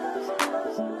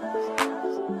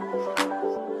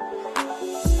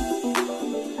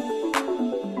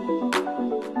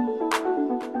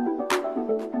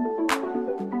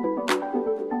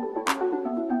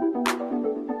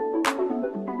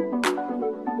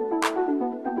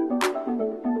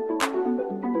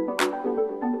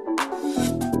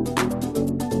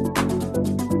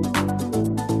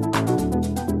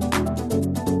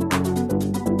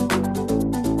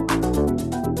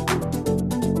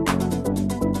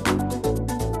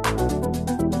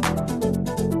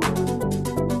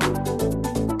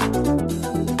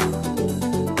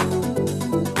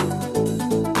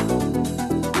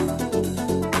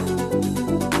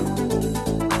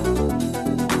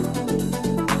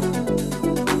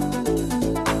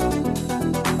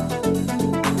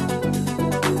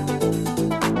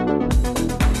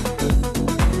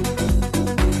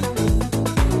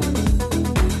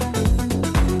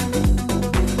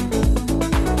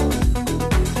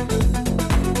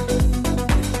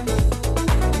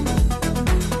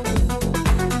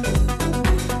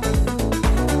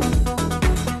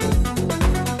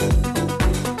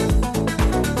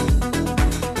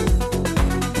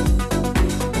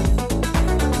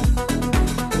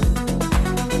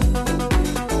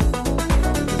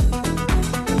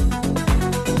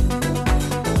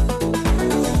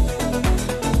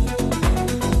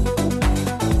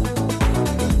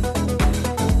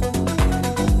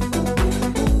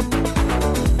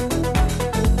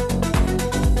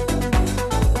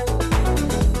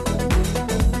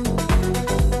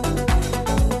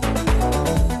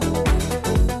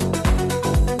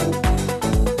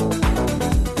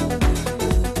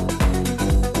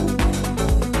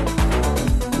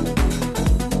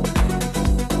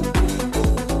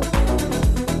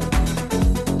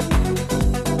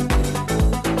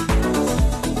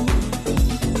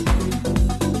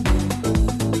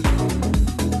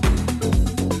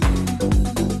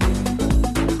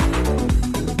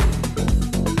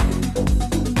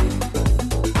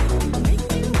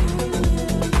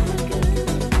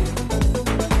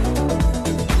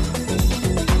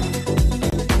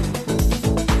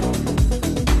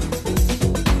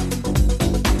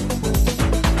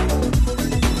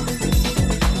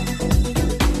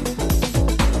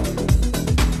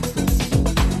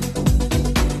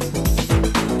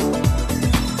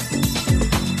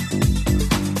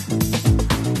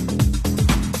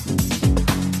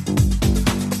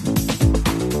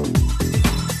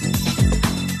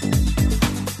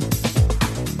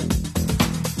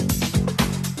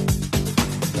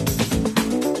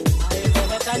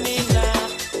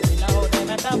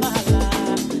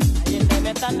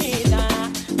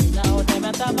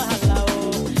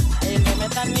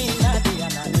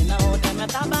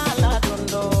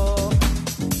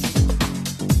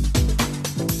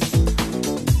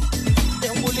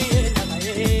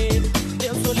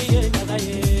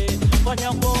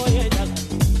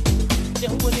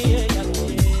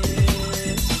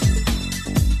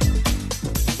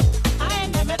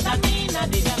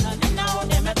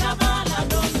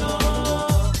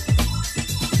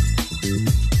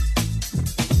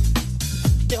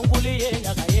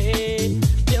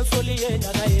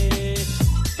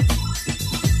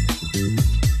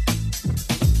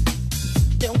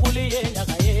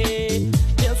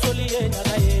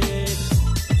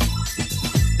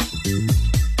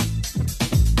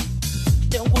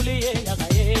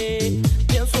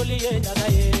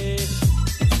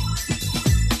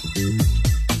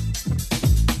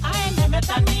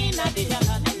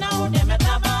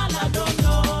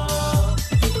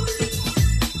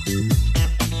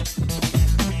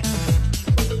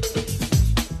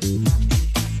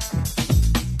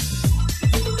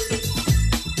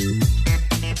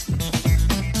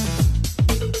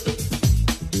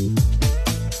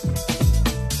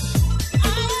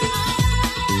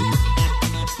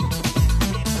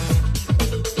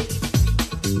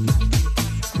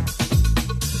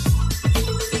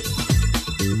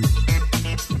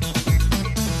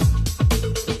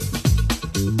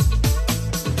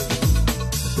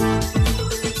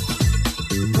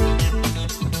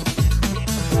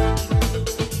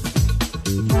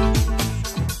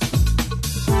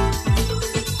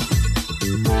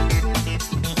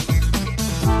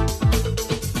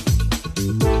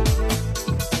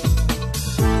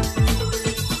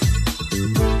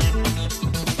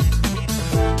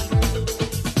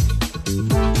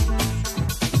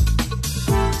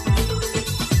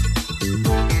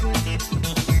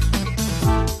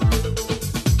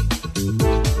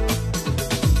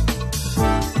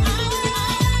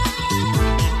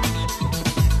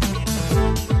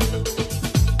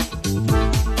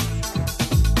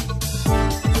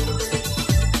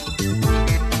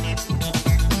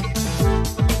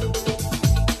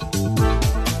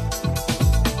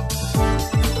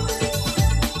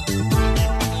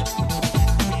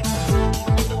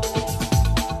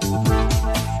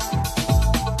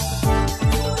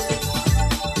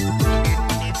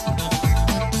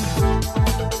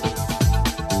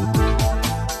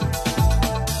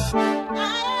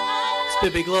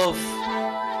 Big Love.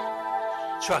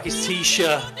 Track is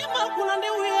Tisha.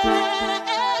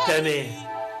 Demi.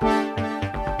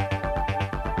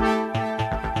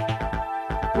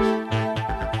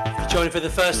 If you're joining for the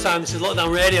first time, this is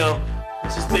Lockdown Radio.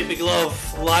 This is Big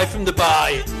Love, live from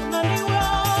Dubai.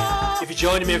 If you're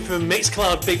joining me from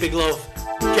Mixcloud, Big Love,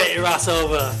 get your ass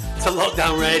over to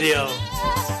Lockdown Radio.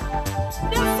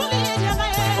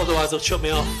 Otherwise they'll shut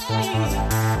me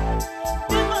off.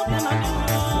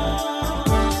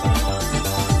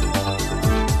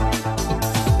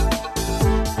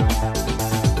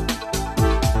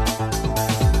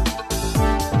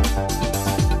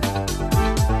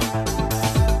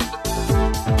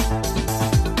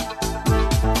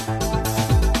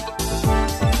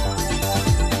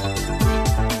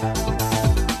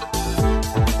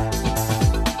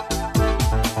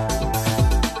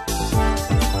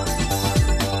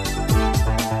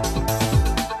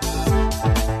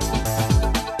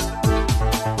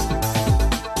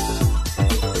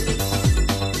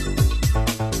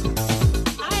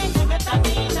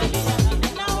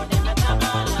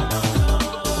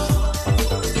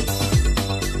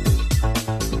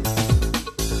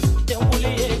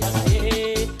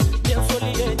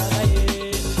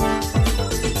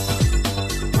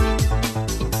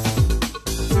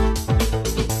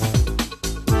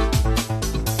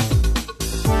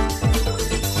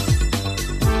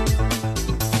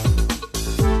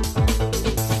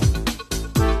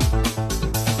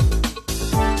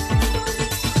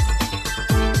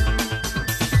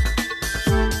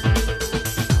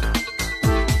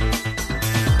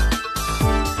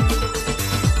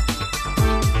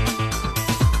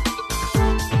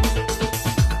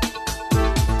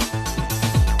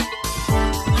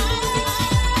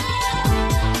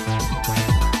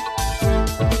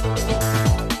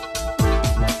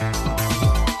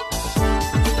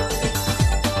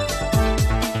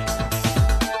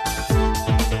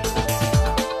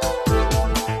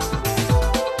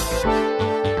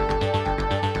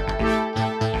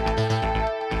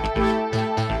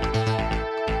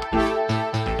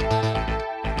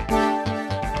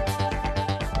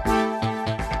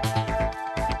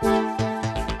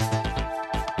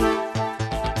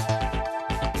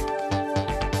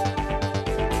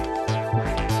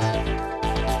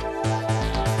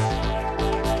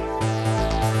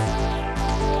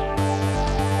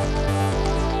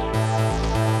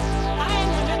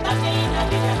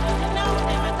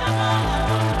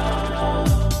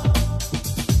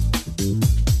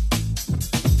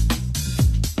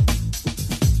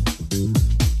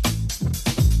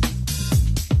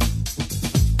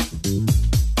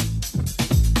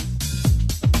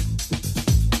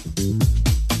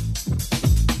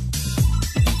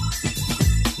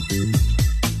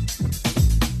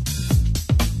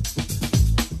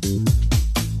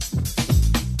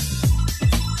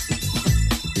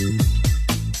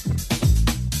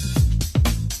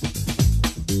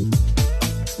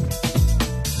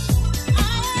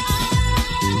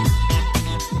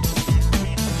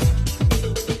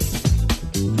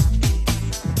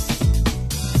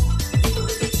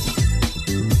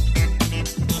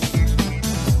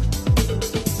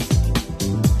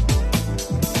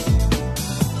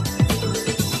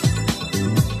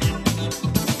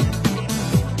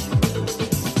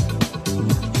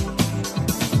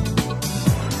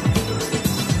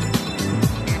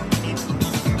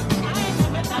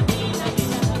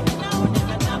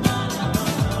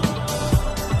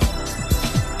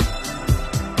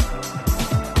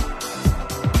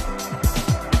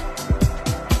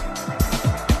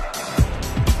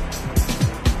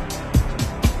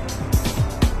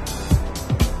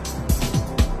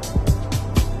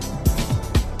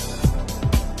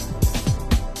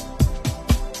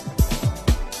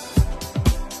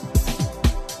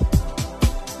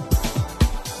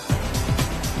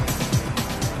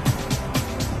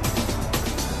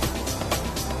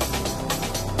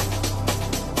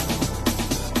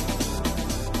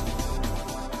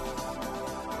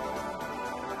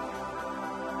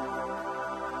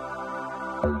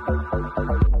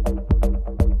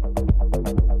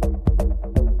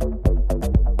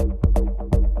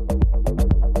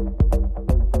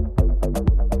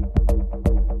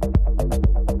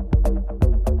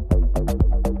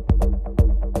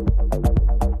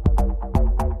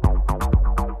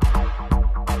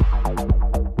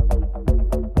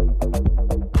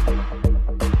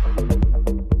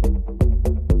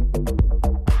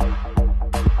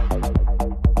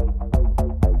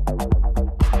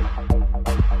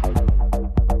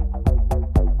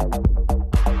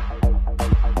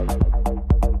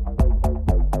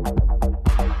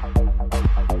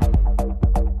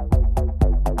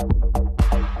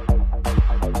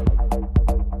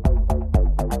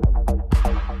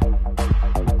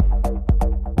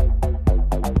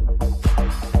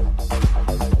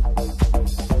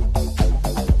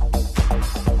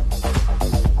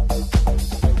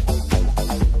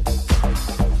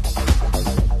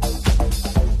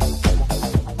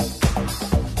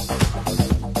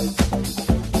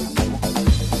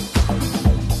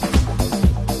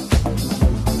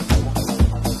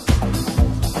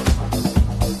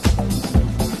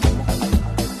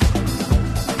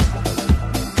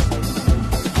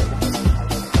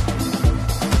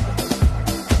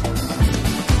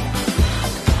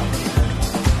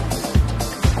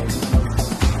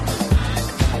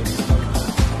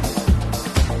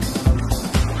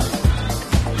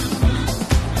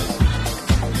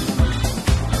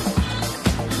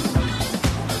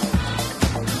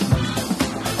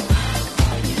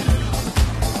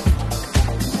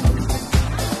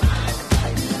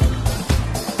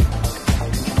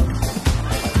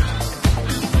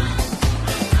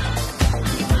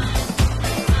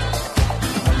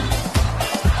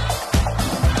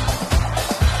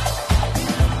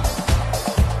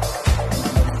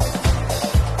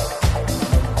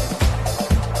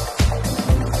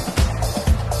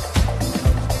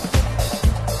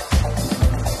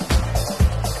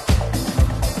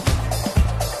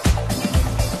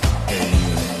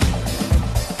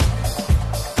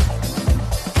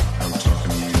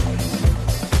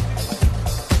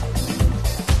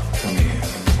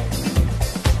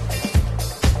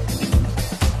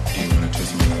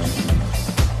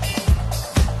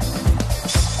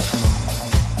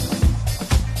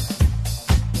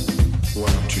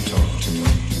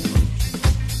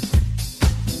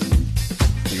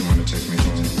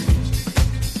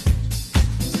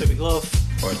 Baby Glove.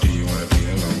 Or do you want to be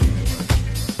alone?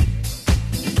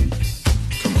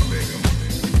 Come on, baby.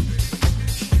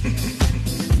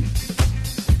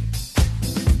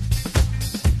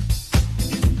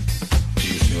 Do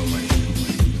you feel my heat?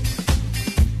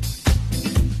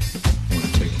 Want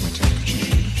to take my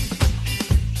temperature?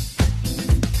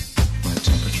 My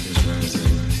temperature is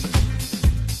rising.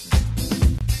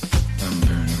 I'm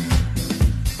burning.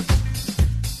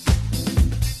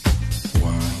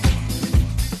 Why?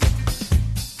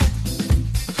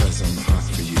 'Cause I'm hot.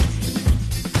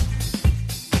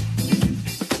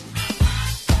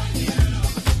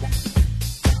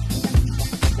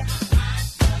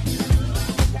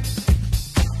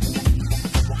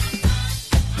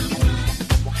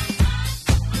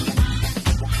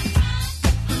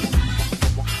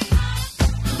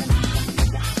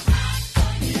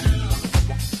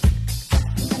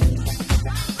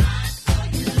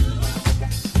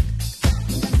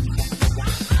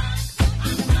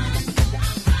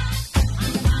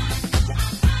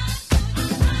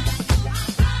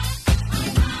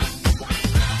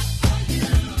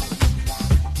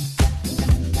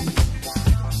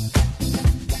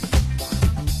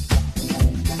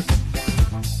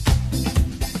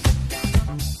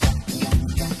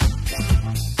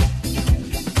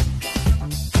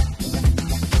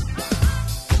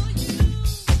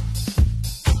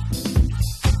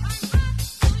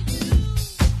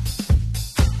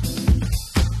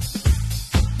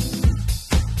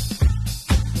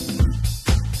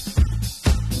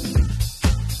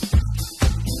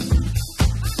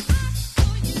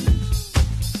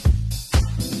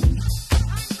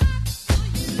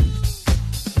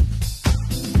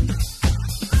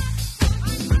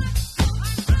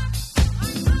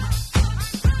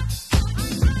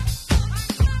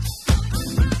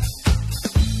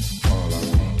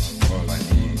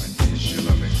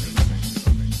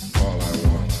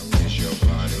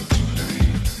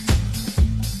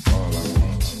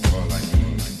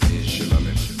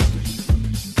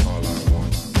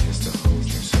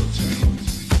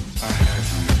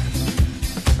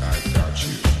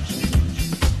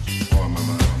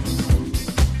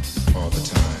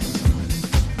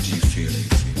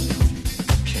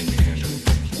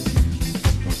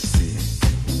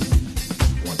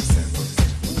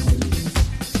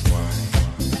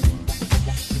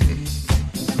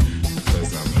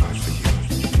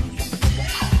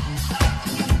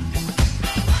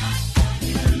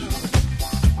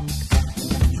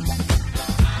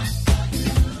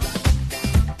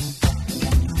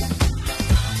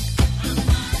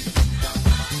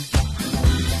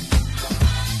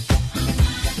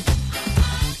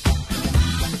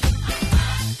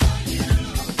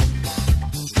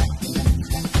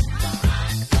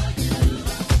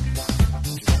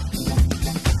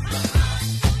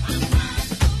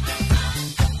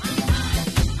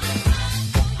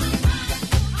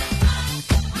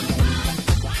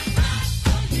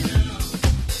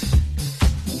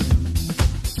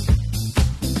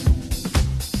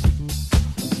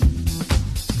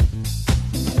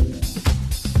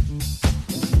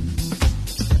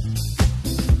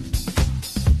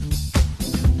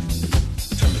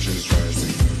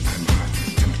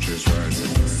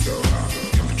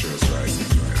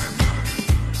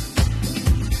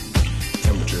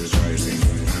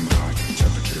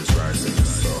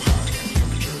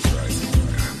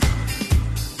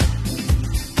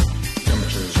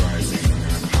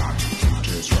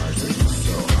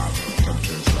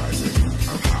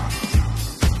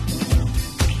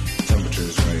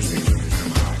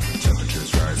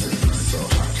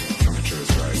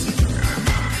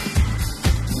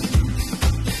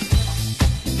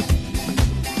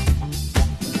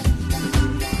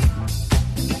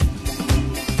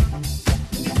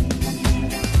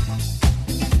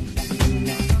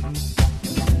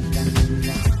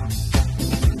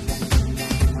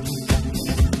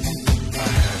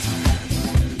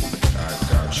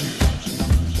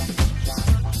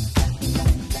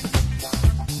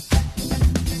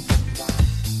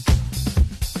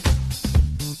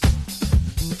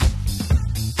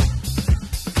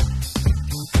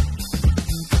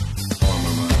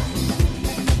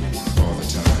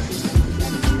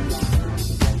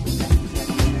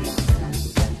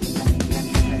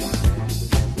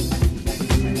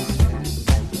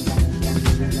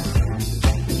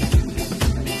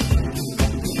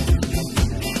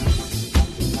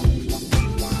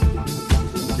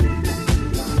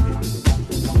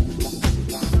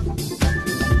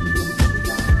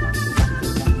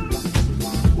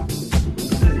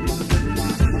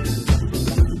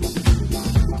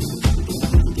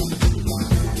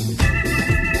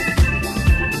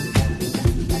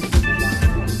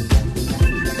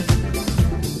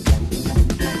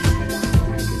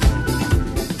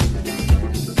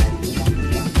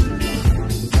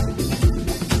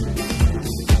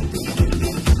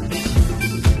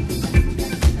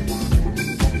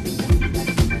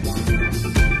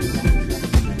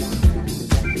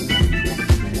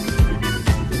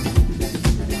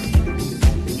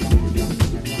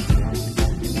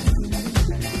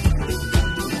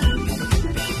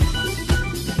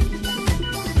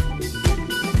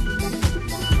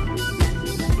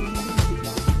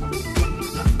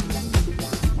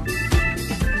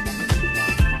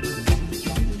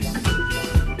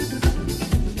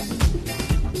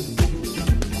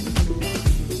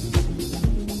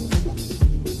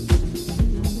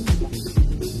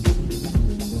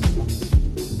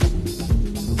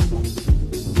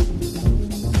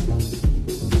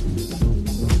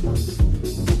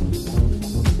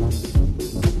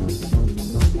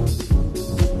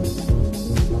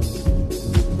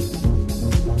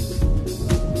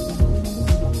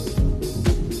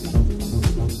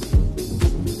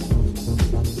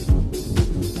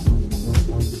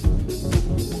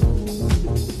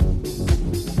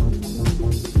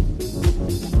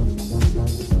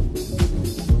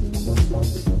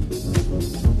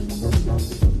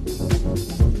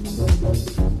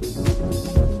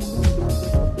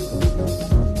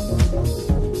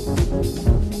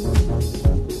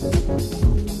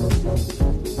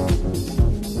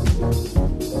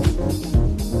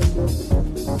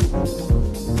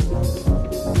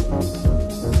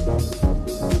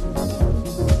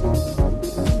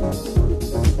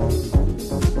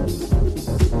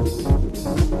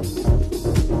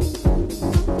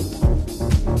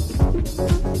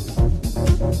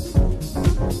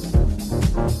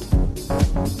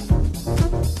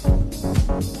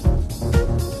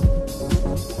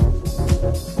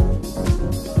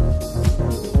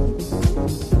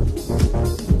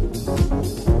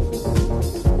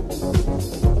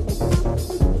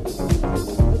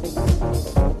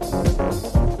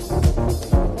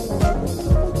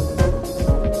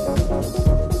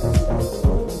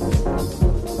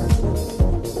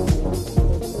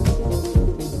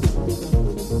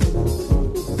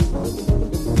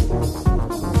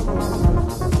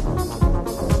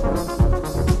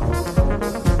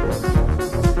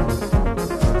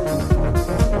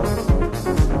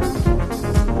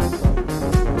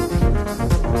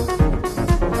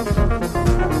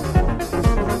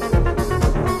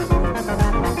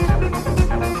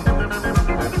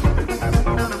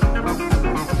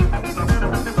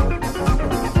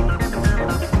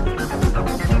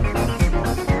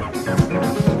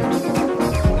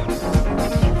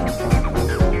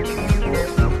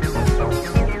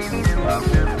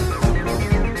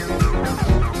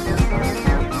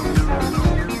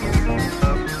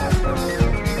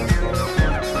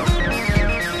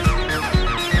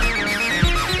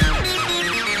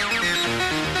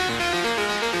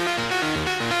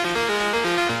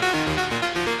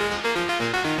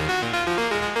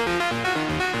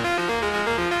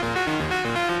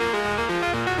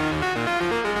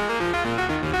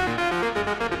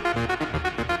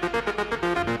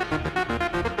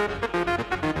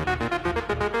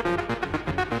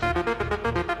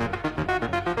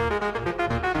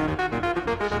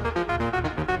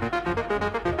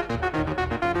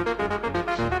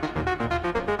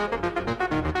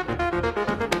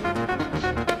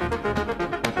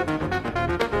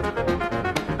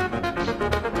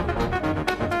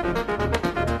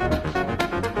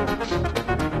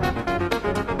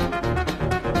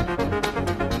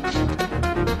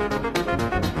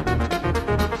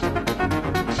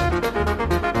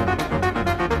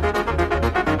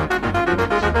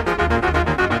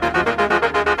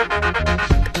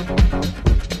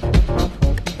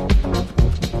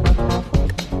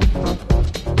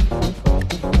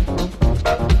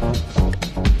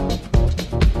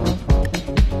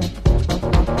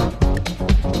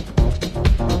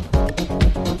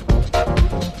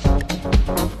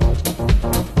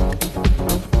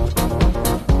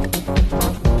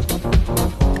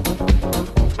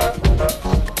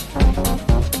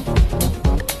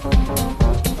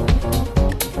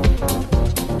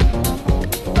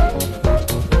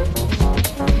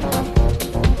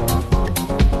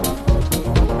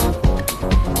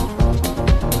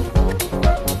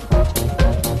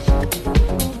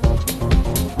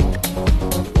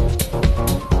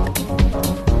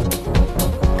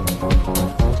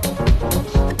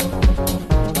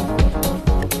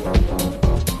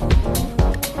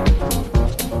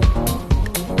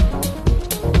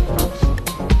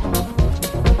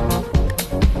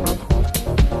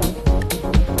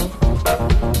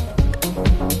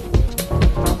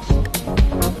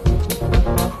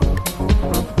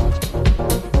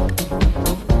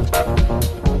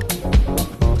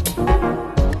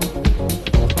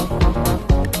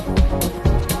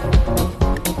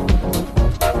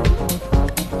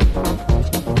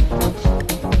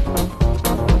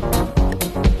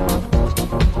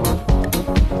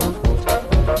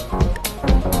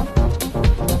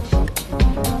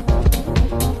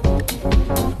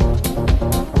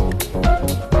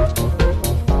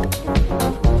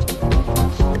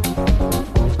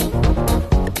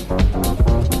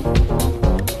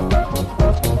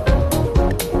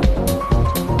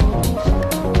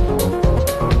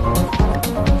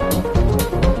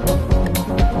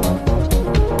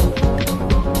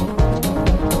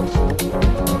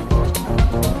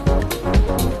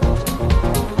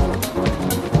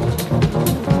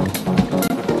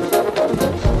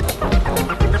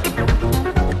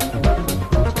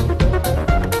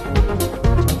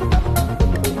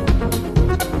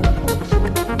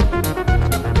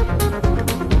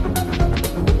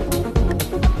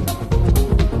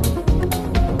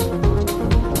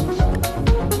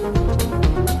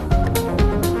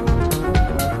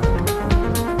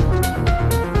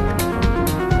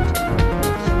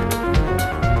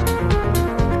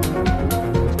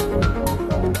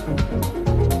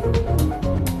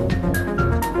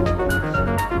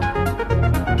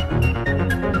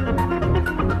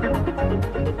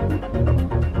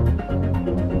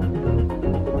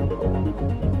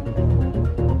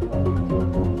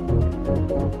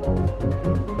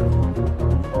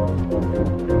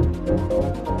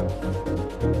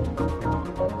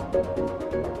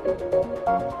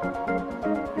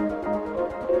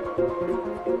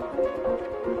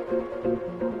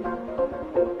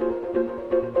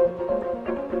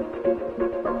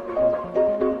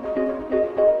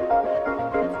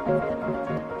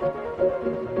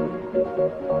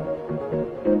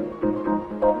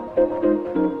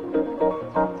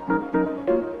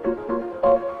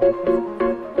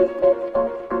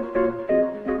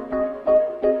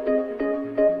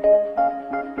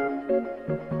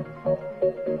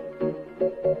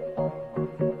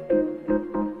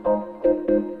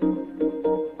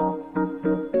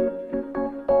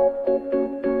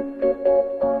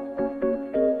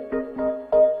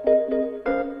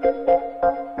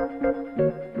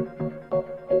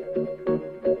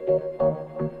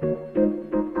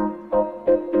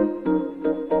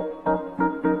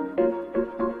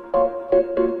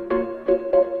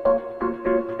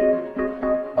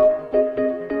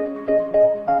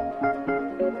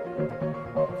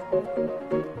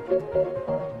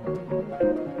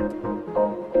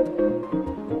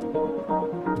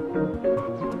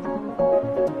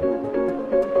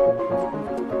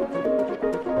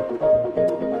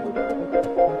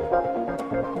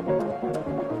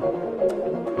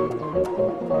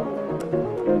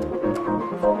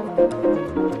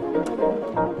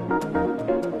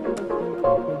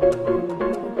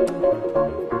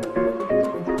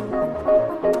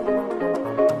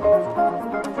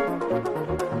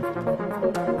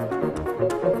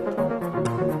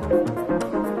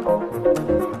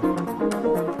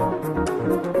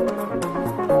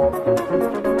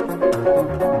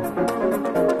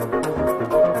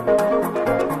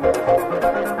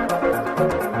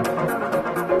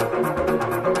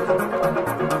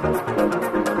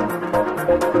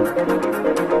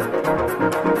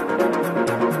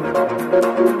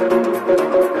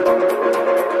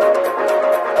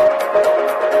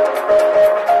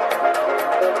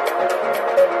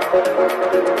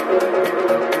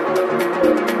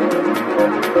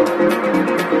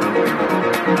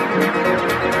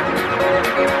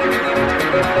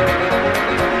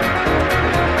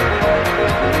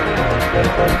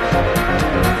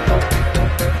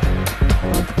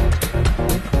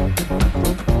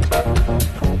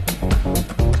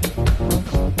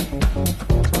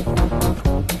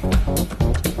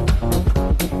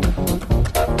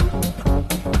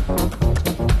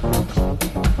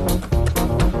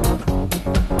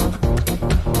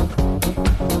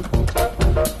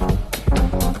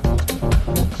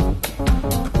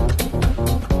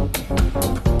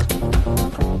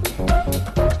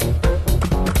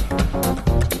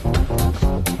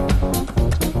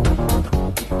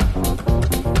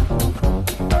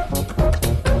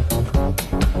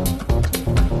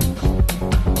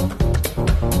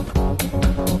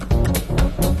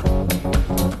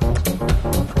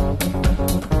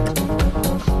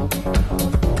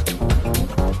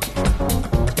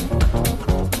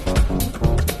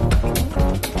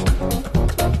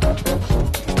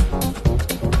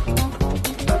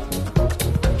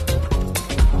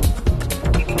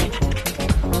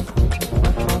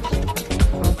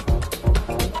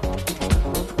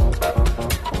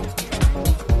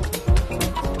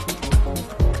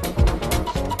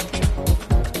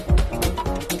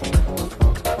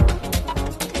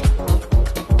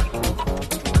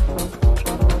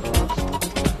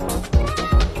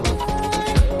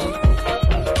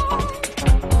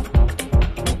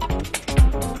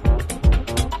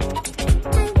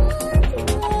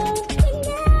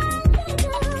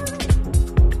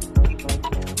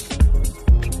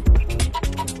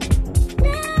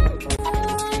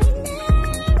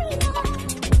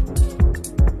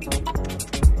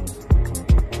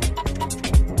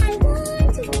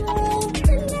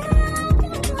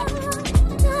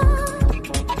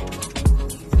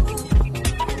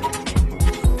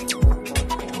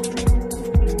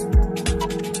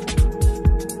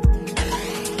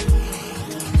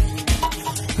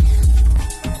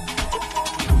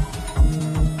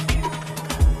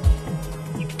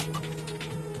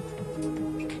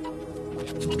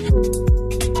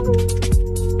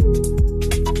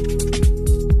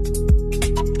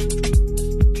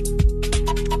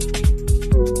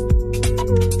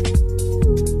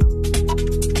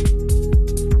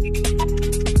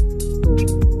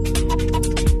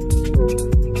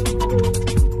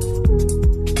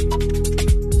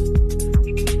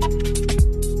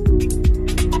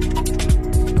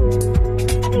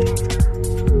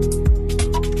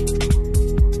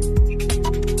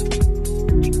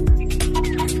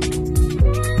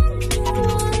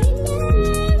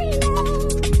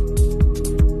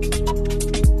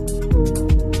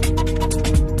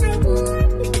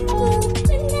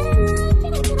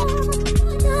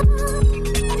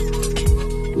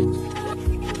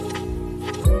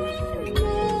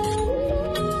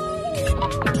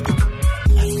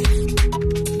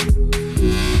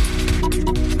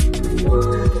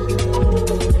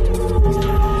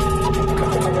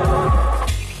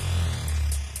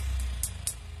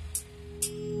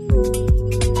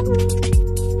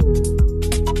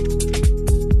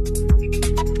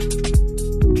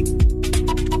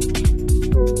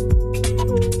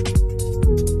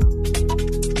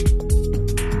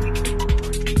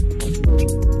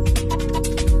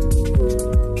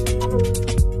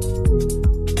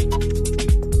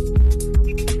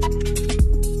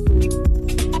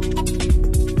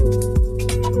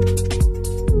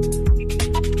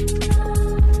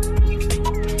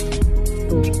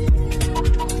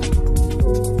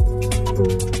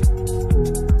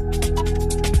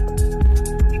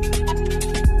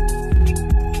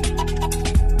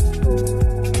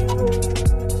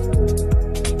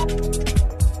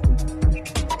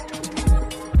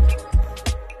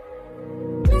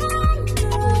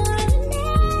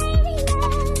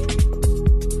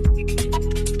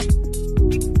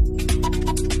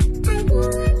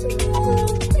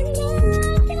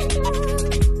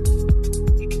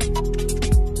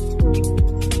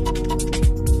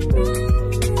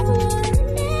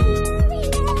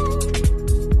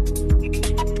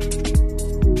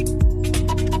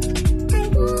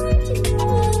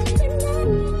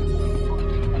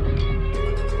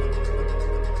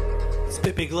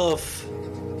 Big Love.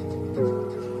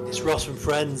 It's Ross from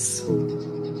Friends.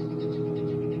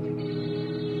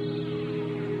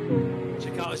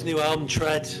 Check out his new album,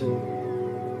 Tread.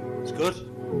 It's good.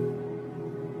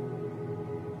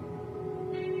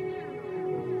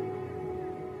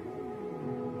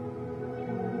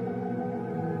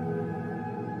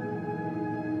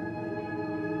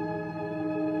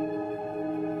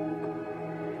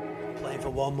 Playing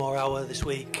for one more hour this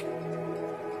week.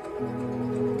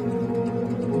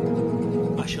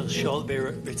 I shall shortly be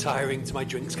retiring to my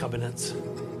drinks cabinet.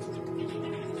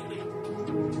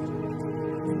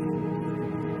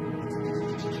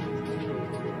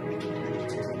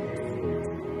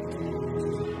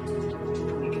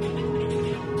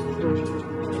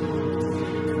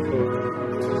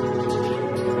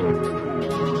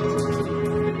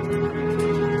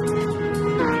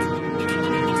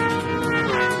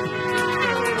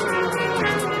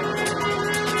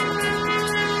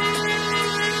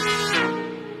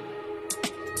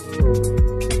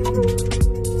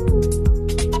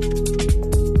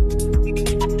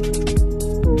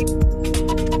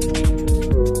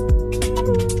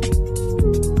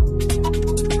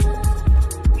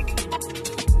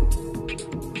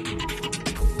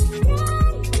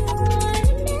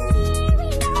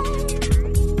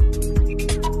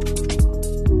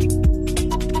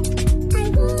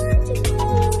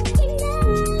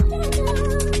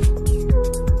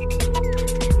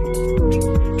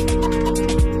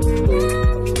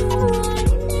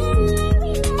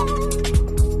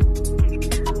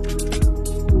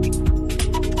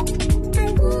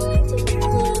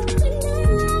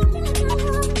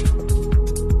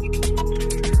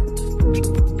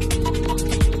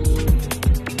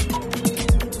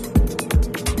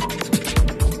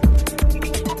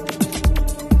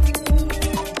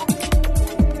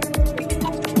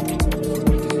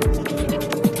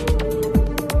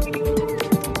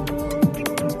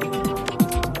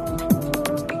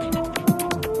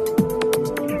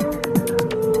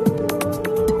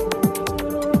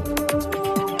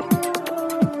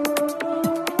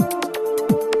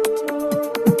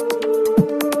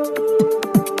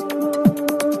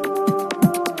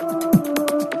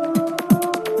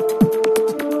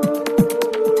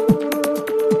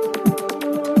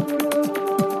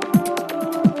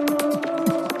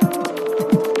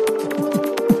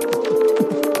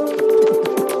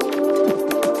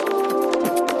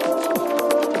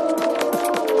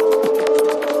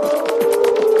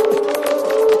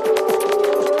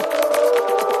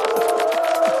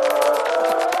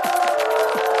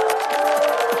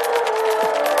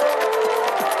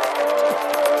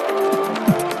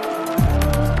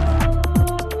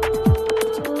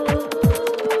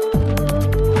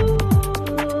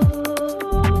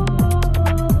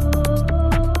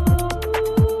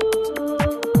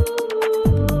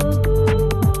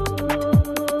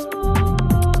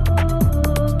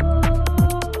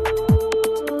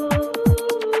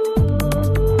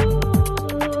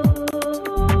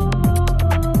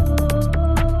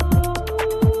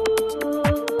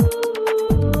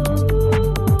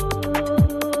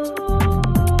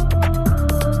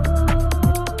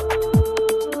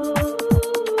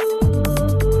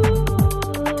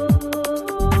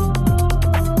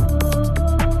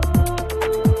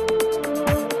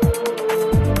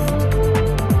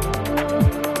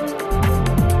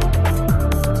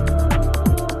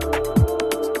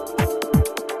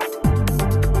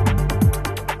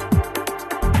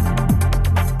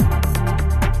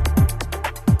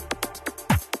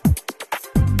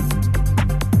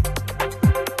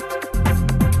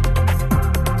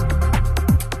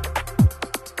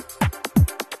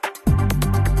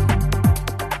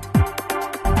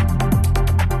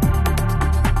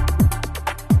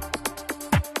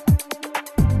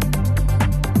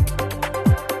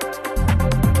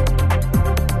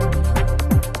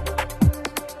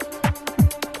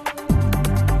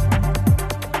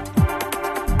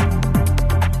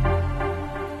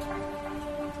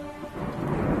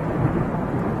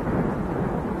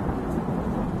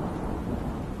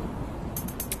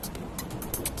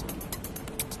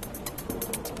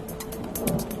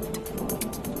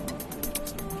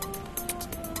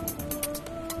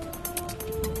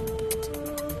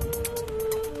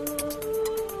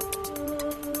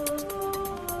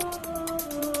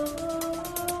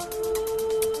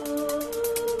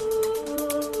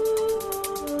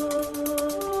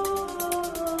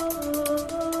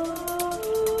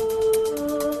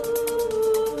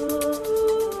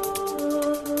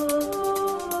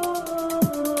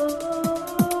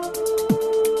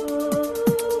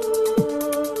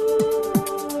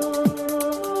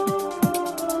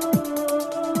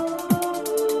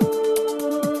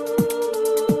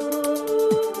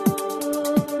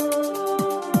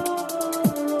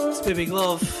 Big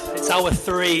Love. It's hour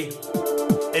 3.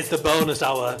 It's the bonus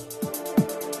hour.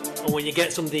 And when you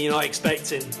get something you're not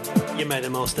expecting, you make the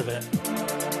most of it.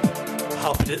 I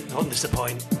hope it don't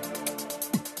disappoint.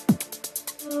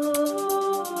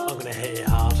 I'm gonna hit it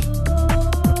hard.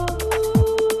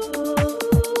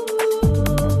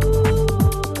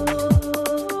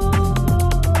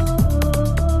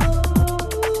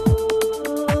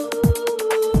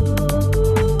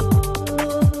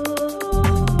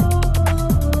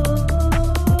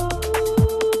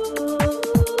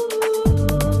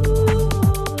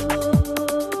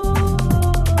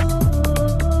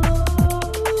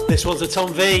 This one's a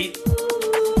Tom V.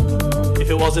 If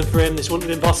it wasn't for him, this wouldn't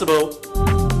have been possible.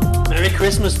 Merry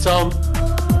Christmas, Tom.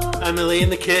 Emily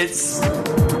and the kids.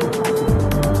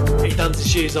 Get your dancing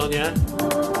shoes on, yeah?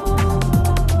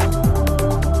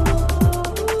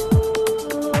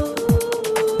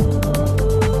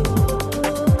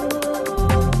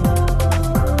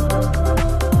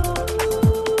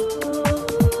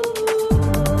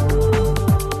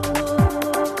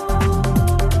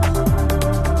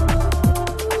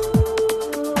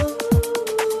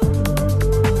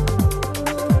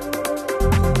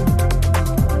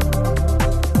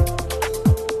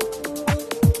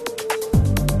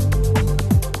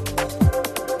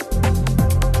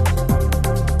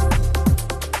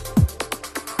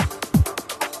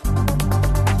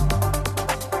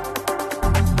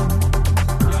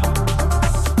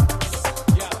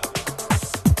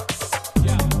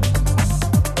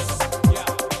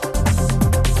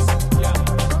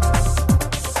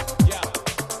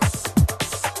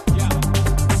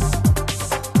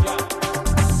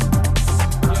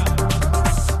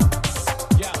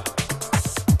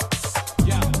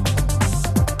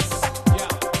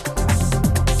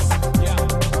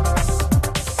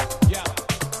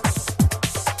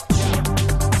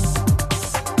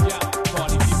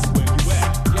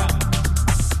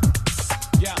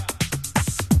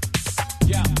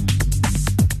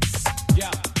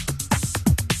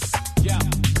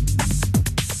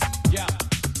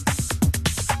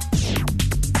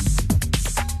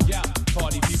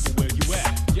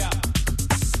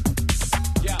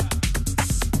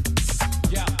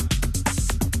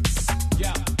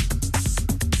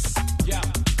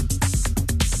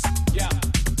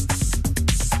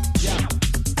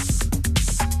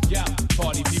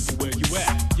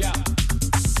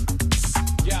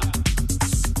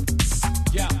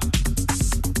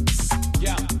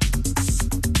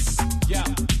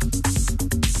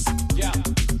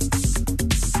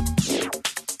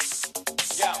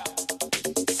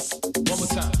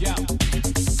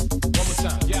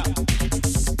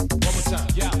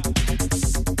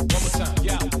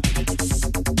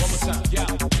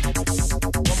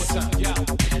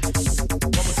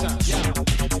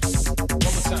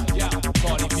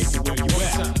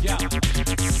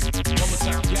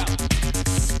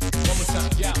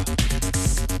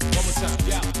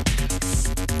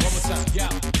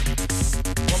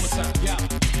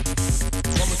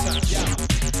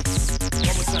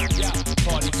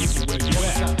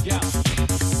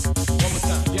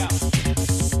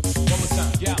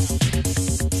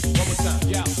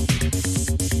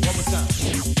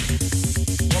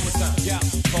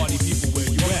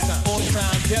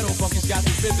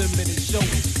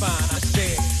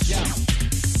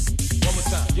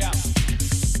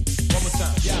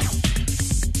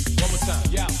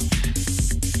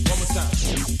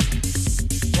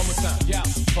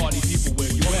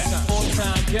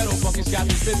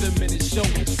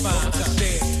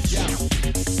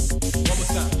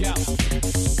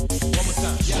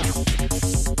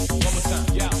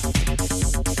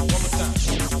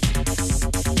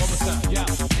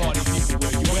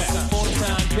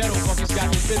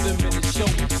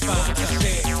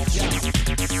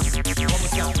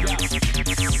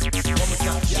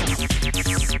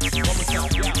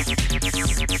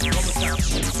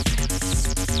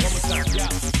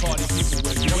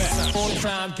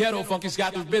 Ghetto Funky's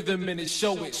got the rhythm and it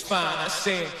show it's fine. I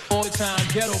said all the time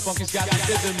Ghetto Funky's got the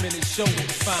rhythm and it show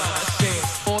it's fine. I said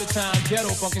all the time Ghetto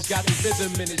Funky's got the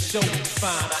rhythm and it show it's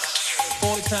fine.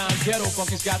 All the time Ghetto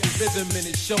Funky's got the rhythm and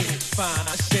it show it's fine.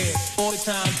 I said all the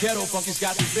time Ghetto Funky's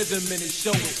got the rhythm and it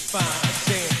show it's fine. I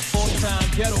said all the time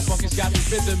Ghetto Funky's got the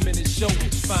rhythm and it show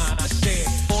it's fine. I said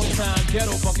all the time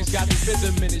Ghetto Funky's got the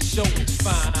rhythm and it show it's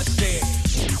fine. I said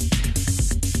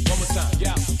one more time,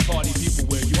 yeah, party people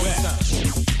where you at?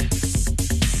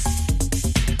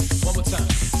 One more time,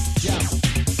 yeah.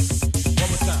 One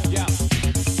more time, yeah.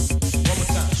 One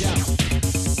more time, yeah.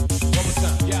 One more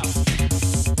time, yeah.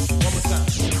 One more time.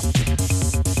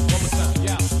 One more time,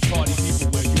 yeah. Party people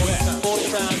where you at? All the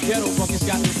time, Ghetto Funky's funky's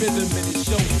got the rhythm and it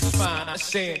shows fine. I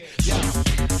said, yeah.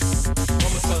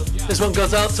 This one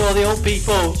goes out to all the old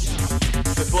people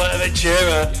with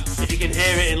Fuerteventura, if you can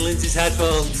hear it in Lindsay's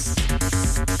headphones.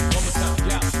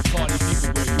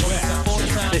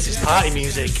 This is party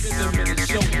music.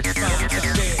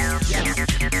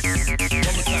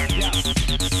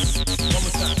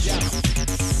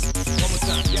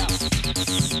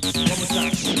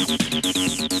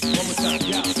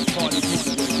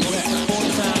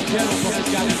 Ghetto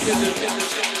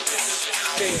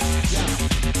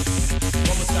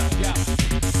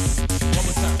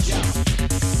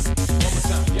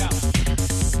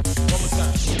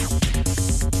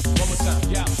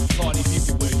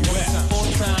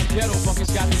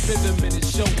funky's got the rhythm and it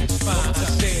show it's fine. I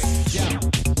said, yeah.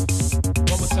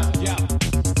 One more time, yeah. One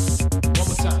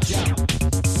more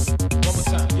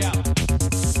time, yeah. One more time, yeah.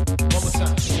 One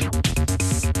more time.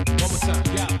 One more time,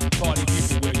 yeah. Party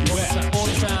people where you at? All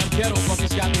the time, ghetto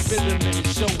funky's got the rhythm and it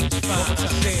show it's fine. I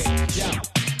said, yeah.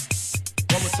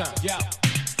 One more time, yeah.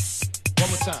 One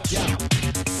more time, yeah.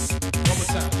 One more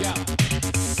time, yeah.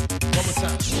 One more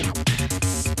time.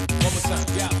 One more time,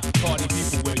 yeah. Party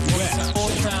people where you at? All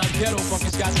the time, ghetto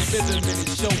funky's got the rhythm and it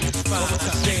show it's fine. I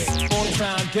said, all the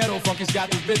time, ghetto funky's got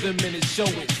the rhythm and it show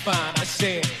it's fine. I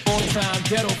said, all the time,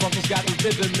 ghetto funky's got the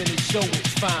rhythm and it show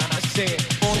it's fine. I said,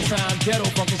 all the time, ghetto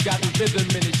funky's got the rhythm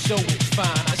and it show it's fine.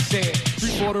 I said, 3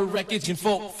 for the wreckage and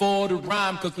 4 for the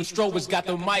rhyme, cause when Strober's got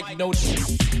the mic, no.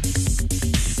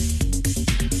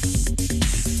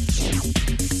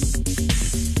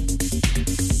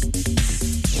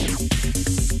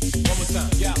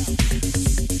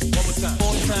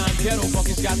 Ghetto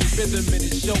funky's got the rhythm and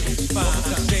it show it's fine.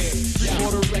 I said, 3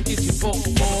 for the records, you 4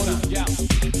 for the, yeah.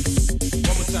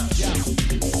 One more time, yeah.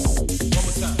 One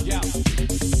more time, yeah.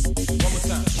 One more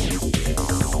time.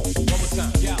 One more time,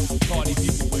 yeah. Party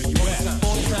people where you at?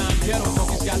 All the time, ghetto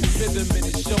funky's got the rhythm and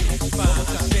it show it's fine.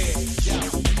 I said, yeah.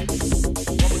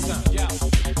 One more time, yeah.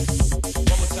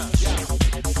 One more time, yeah.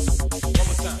 One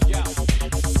more time, yeah.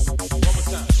 One more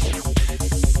time.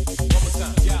 One more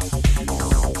time, yeah.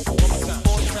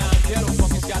 Ghetto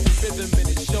funky's got the rhythm and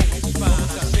it show it's fine. I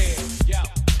said, yeah.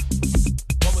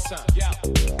 One more time, yeah.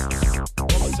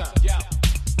 One more time, yeah.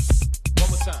 One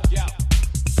more time, yeah.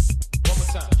 One more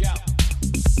time, yeah.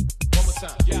 One more time, yeah. One more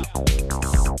time, yeah. One more time, yeah.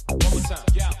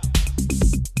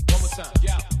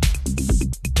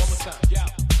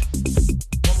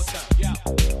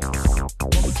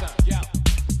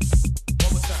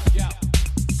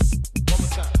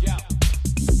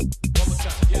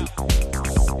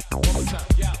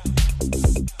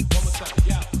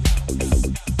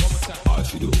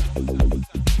 more time, yeah. One more time, yeah. One more time, yeah.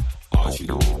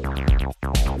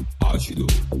 One more time, yeah.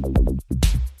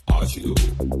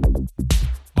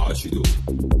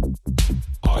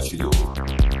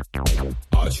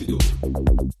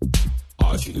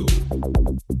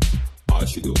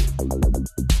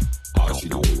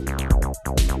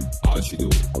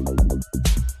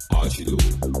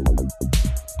 One more time, yeah. One more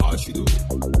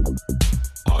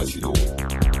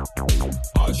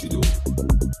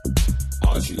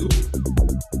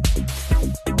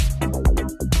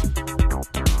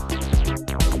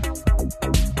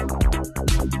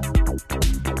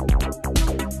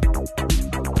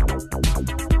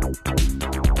time, yeah.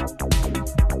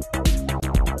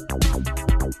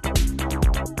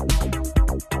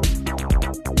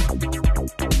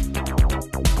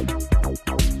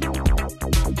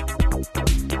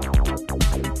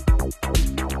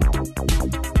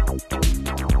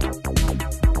 more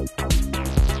time, yeah.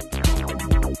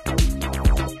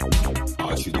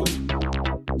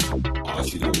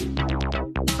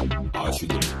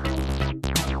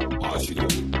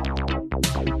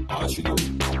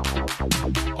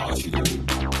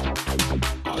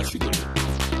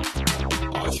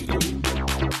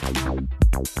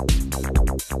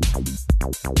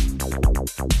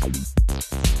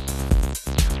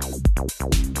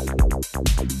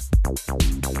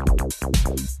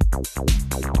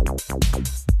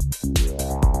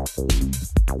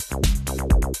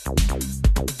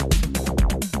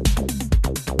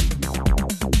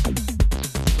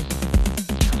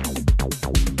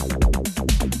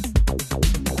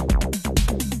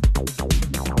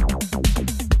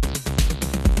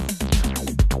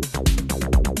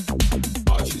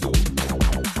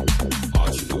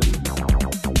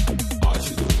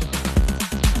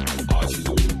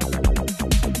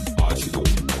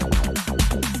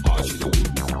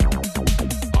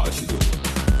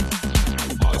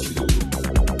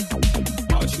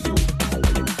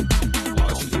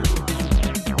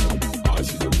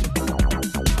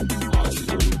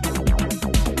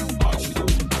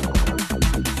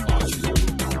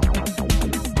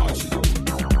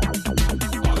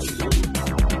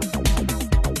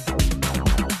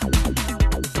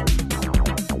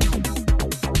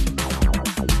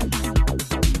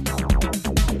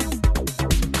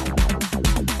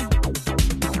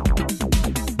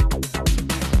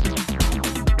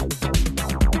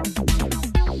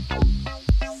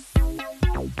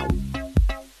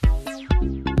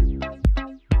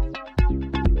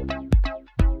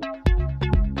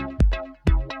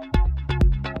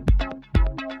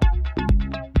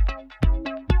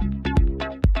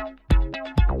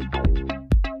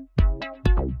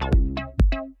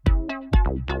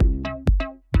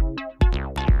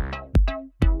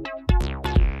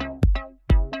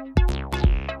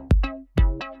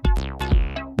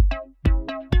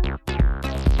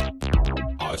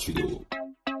 ácido,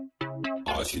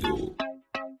 ácido,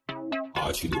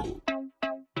 ácido,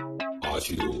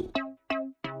 ácido.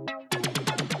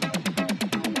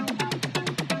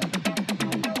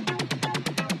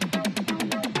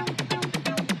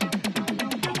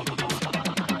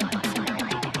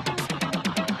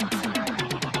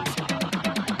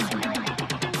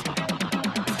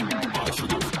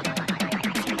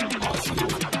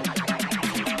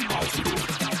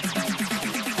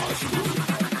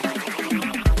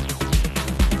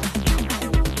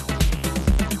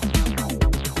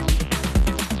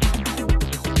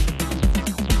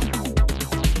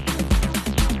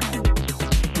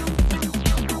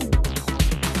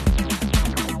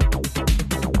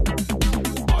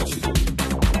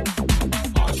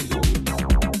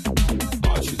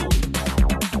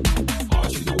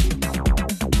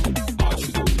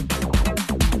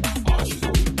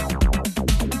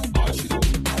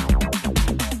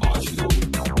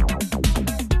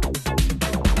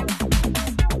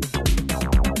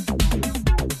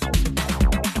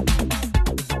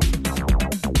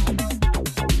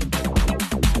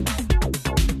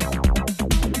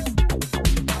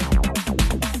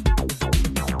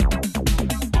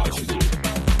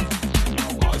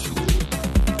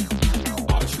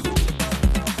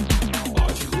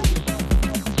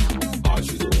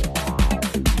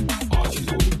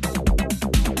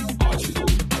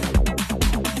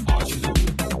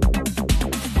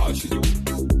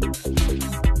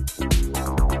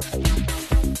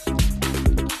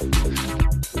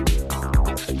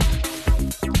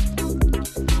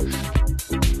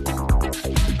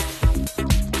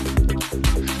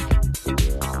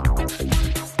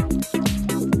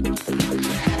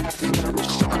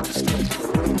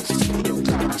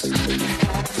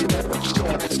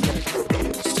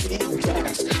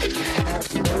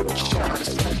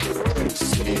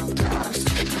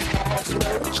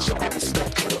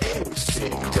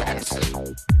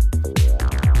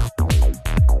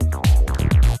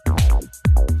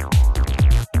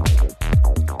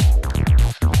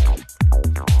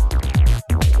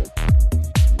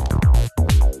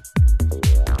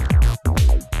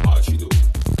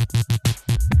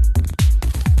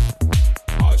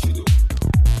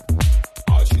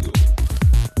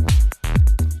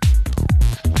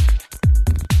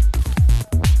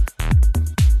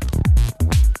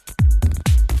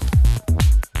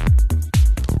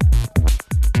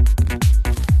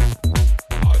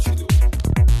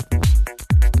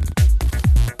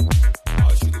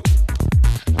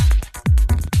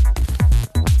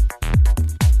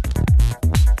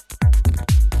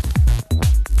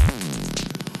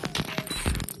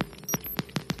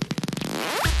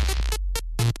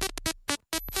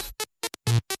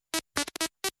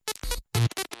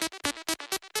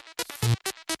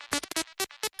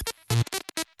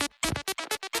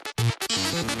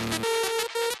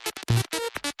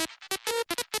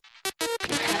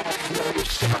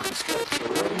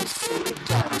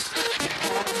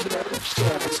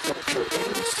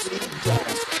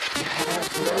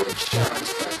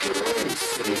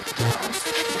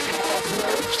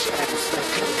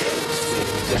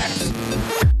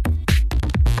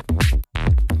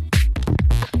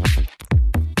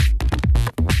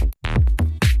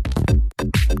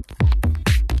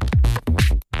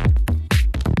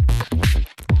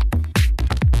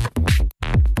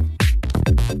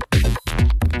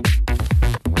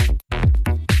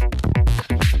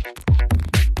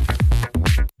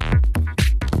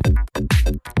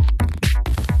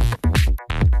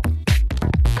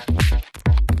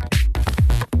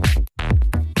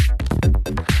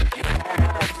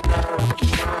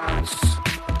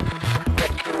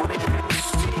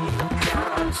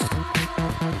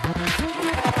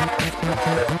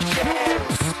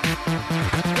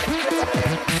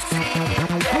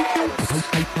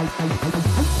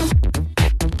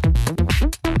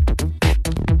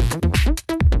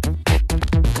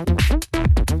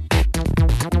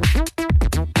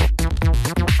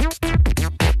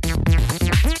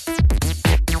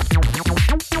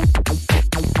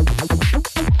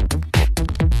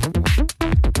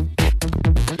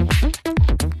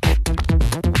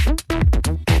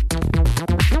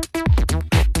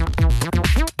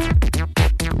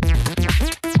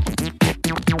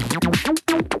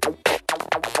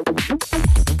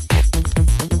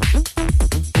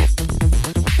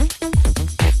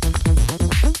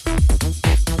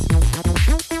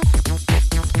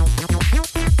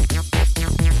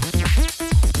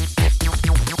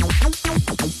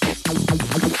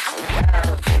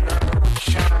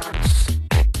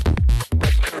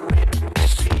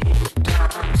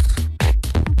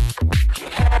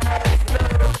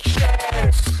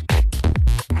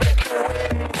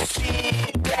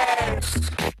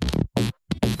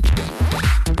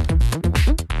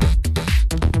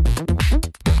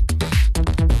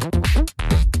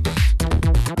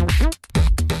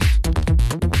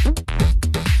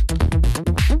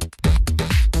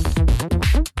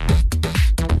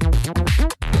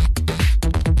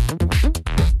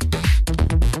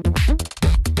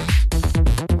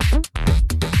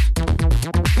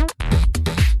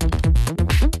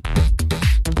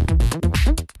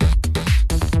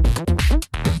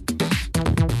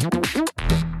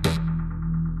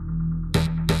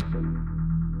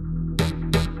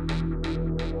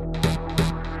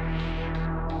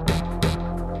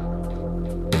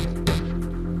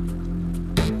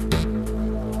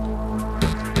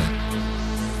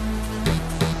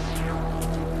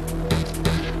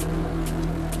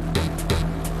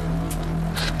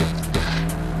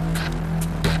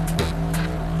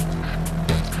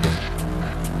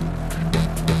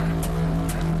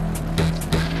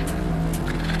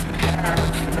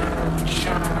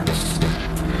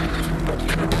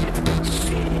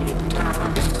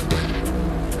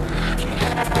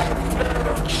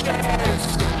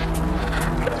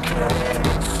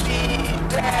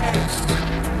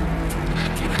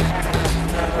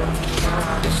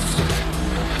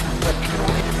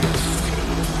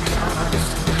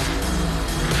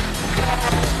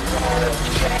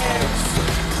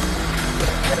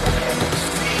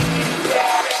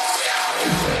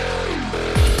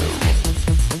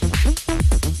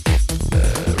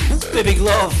 Big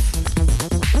Love,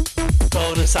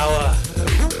 bonus hour,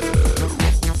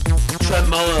 Trent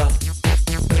Muller.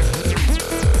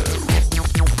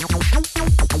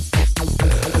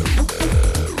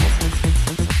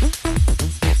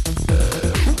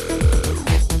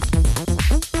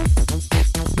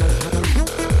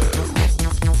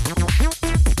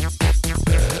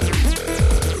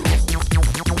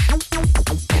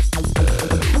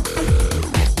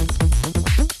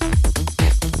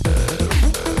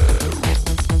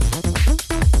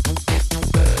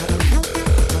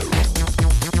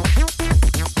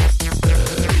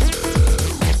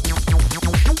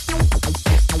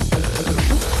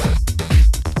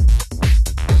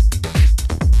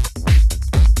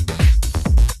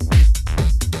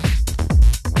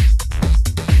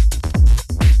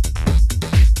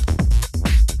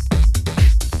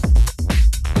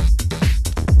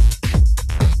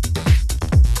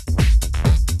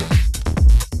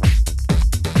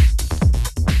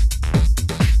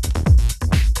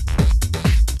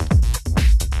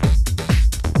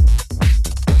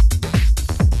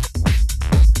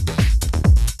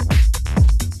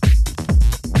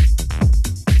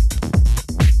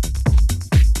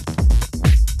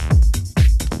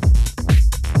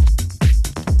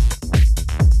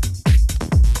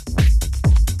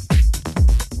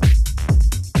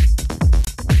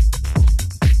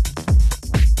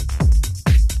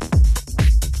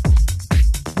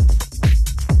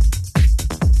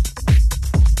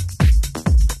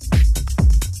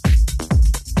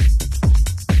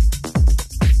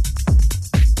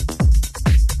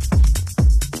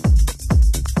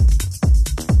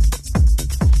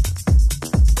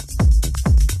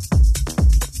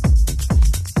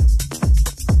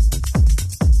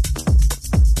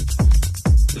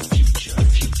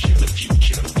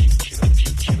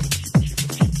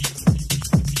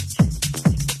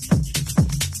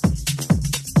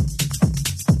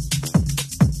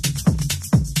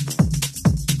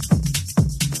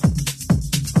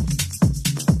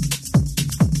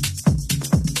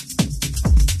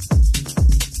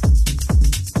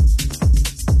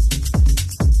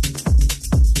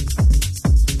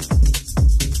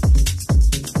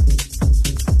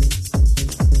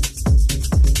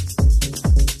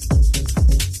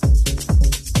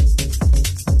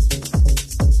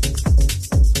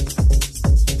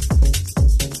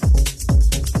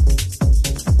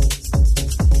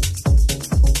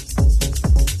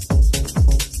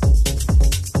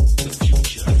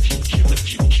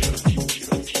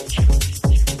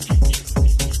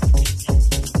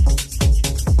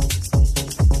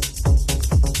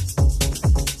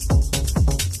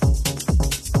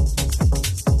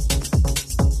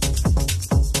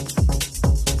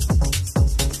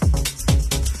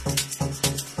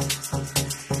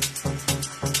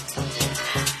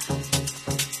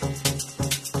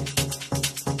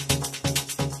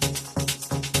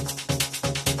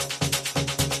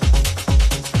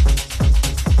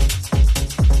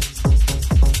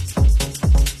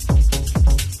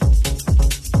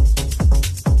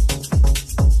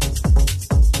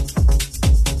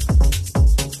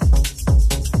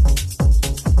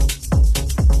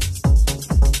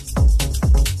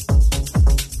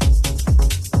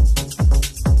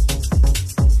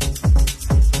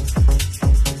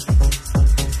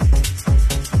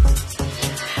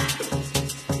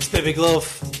 Big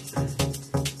Love.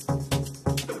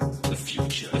 The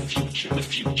future, the future, the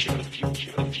future, the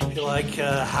future, the future. If you like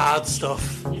hard stuff,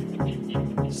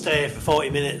 stay here for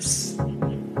 40 minutes.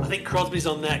 I think Crosby's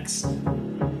on next.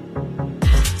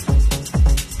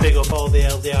 Big up all the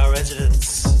LDR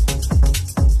residents.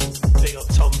 Big up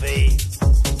Tom V.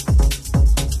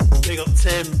 Big up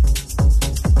Tim.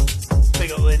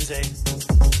 Big up Lindsay.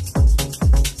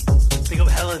 Big up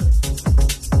Helen.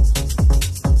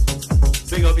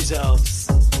 Big up yourselves.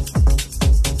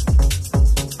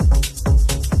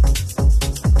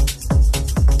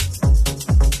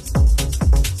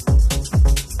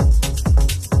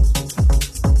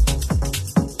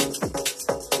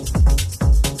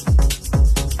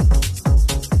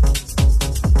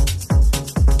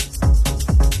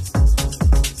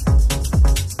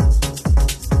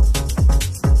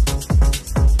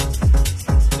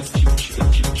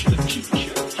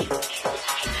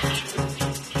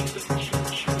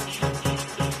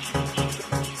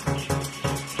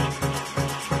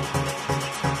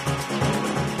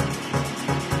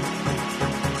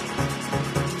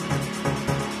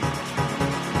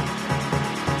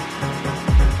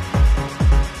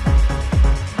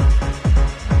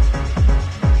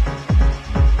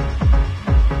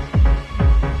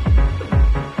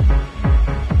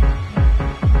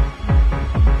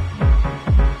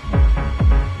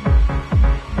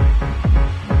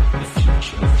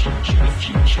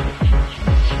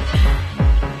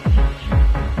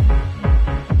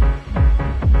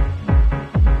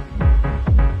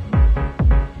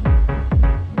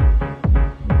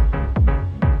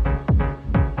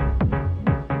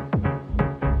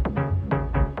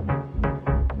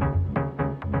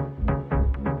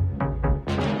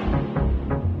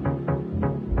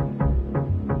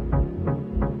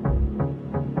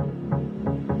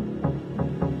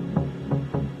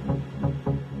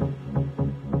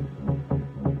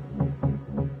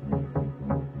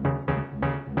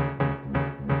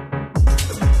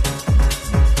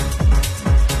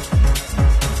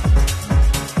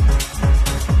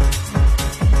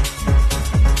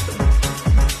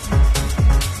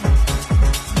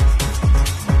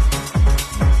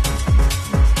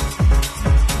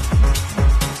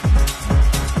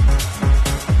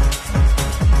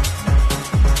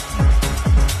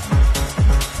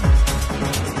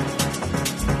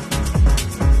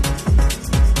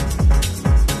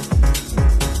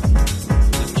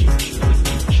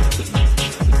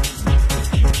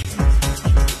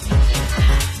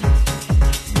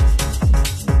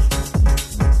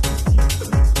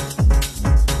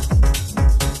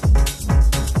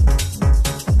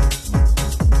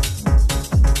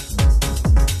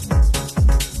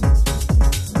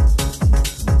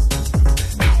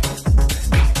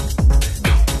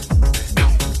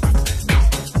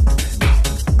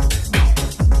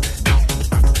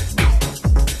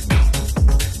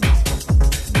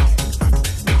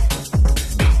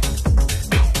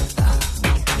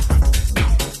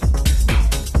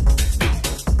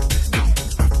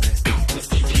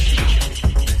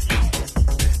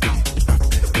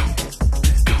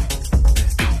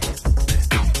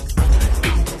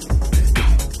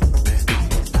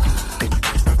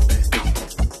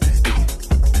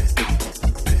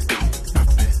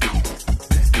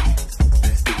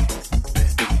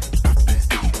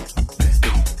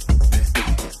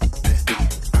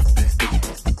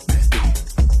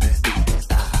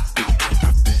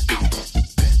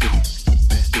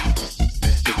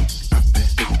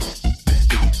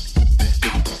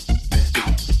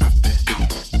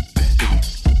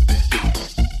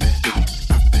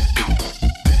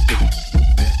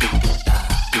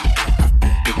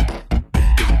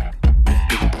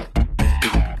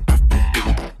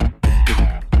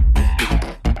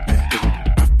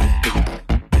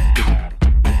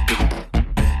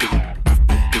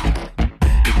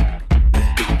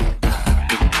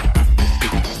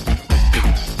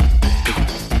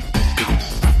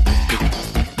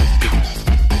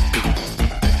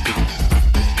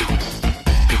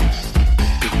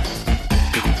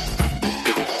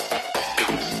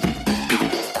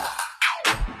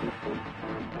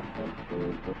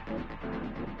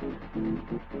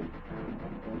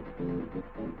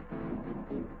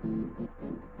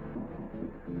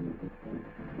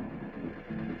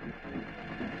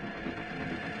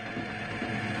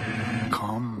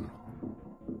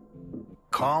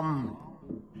 Komm,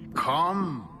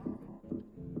 komm.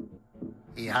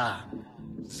 Ja,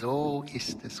 so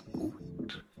ist es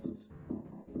gut.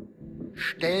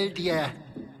 Stell dir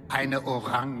eine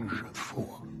Orange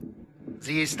vor.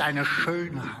 Sie ist eine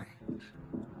Schönheit.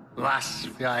 Was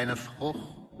für eine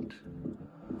Frucht.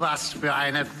 Was für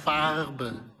eine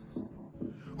Farbe.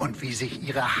 Und wie sich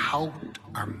ihre Haut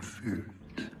anfühlt.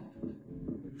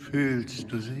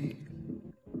 Fühlst du sie?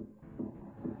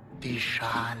 Die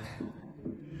Schale.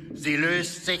 Sie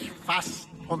löst sich fast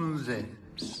von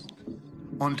selbst.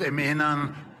 Und im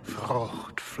Innern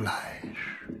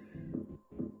Fruchtfleisch.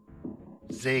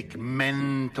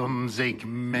 Segment um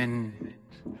Segment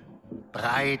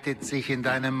breitet sich in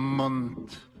deinem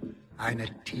Mund eine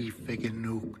tiefe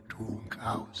Genugtuung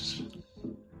aus.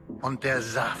 Und der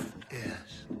Saft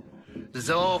erst,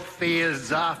 so viel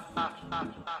Saft,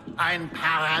 ein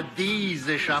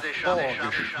paradiesischer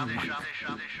Vorgeschmack,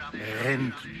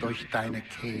 rinnt durch deine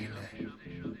Kehle,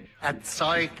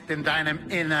 erzeugt in deinem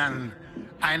Innern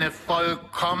eine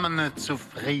vollkommene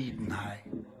Zufriedenheit.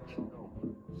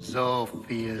 So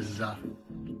viel Saft,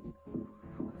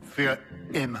 für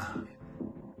immer.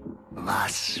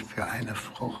 Was für eine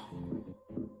Frucht.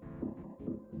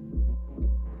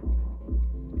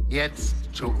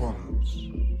 Jetzt zu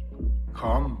uns.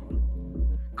 Komm,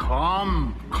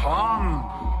 komm, komm.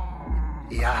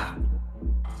 Ja,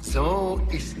 so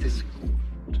ist es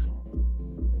gut.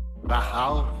 Wach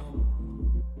auf.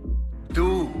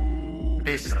 Du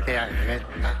bist der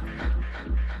Retter.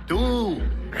 Du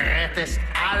rettest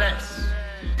alles.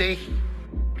 Dich,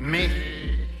 mich,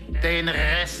 den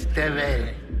Rest der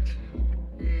Welt.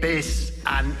 Bis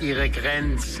an ihre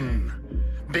Grenzen.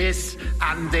 Bis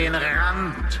an den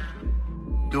Rand.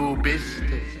 Du bist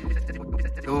es.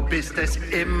 Du bist es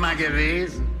immer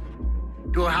gewesen.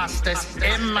 Du hast es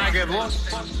immer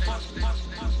gewusst.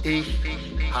 Ich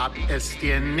hab es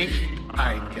dir nicht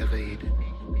eingeredet.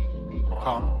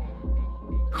 Komm,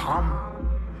 komm.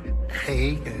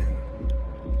 Regeln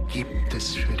gibt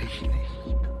es für dich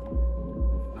nicht.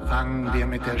 Fangen wir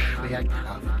mit der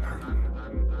Schwerkraft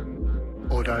an.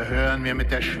 Oder hören wir mit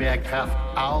der Schwerkraft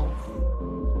auf?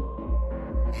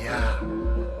 Ja,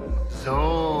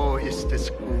 so ist es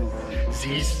gut.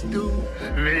 Siehst du?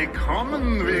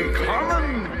 Willkommen,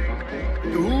 willkommen.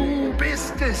 Du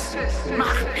bist es.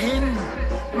 Mach hin,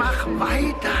 mach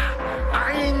weiter.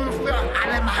 Ein für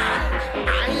allemal.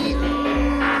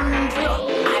 Ein für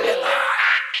allemal.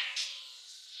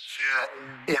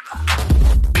 Für immer.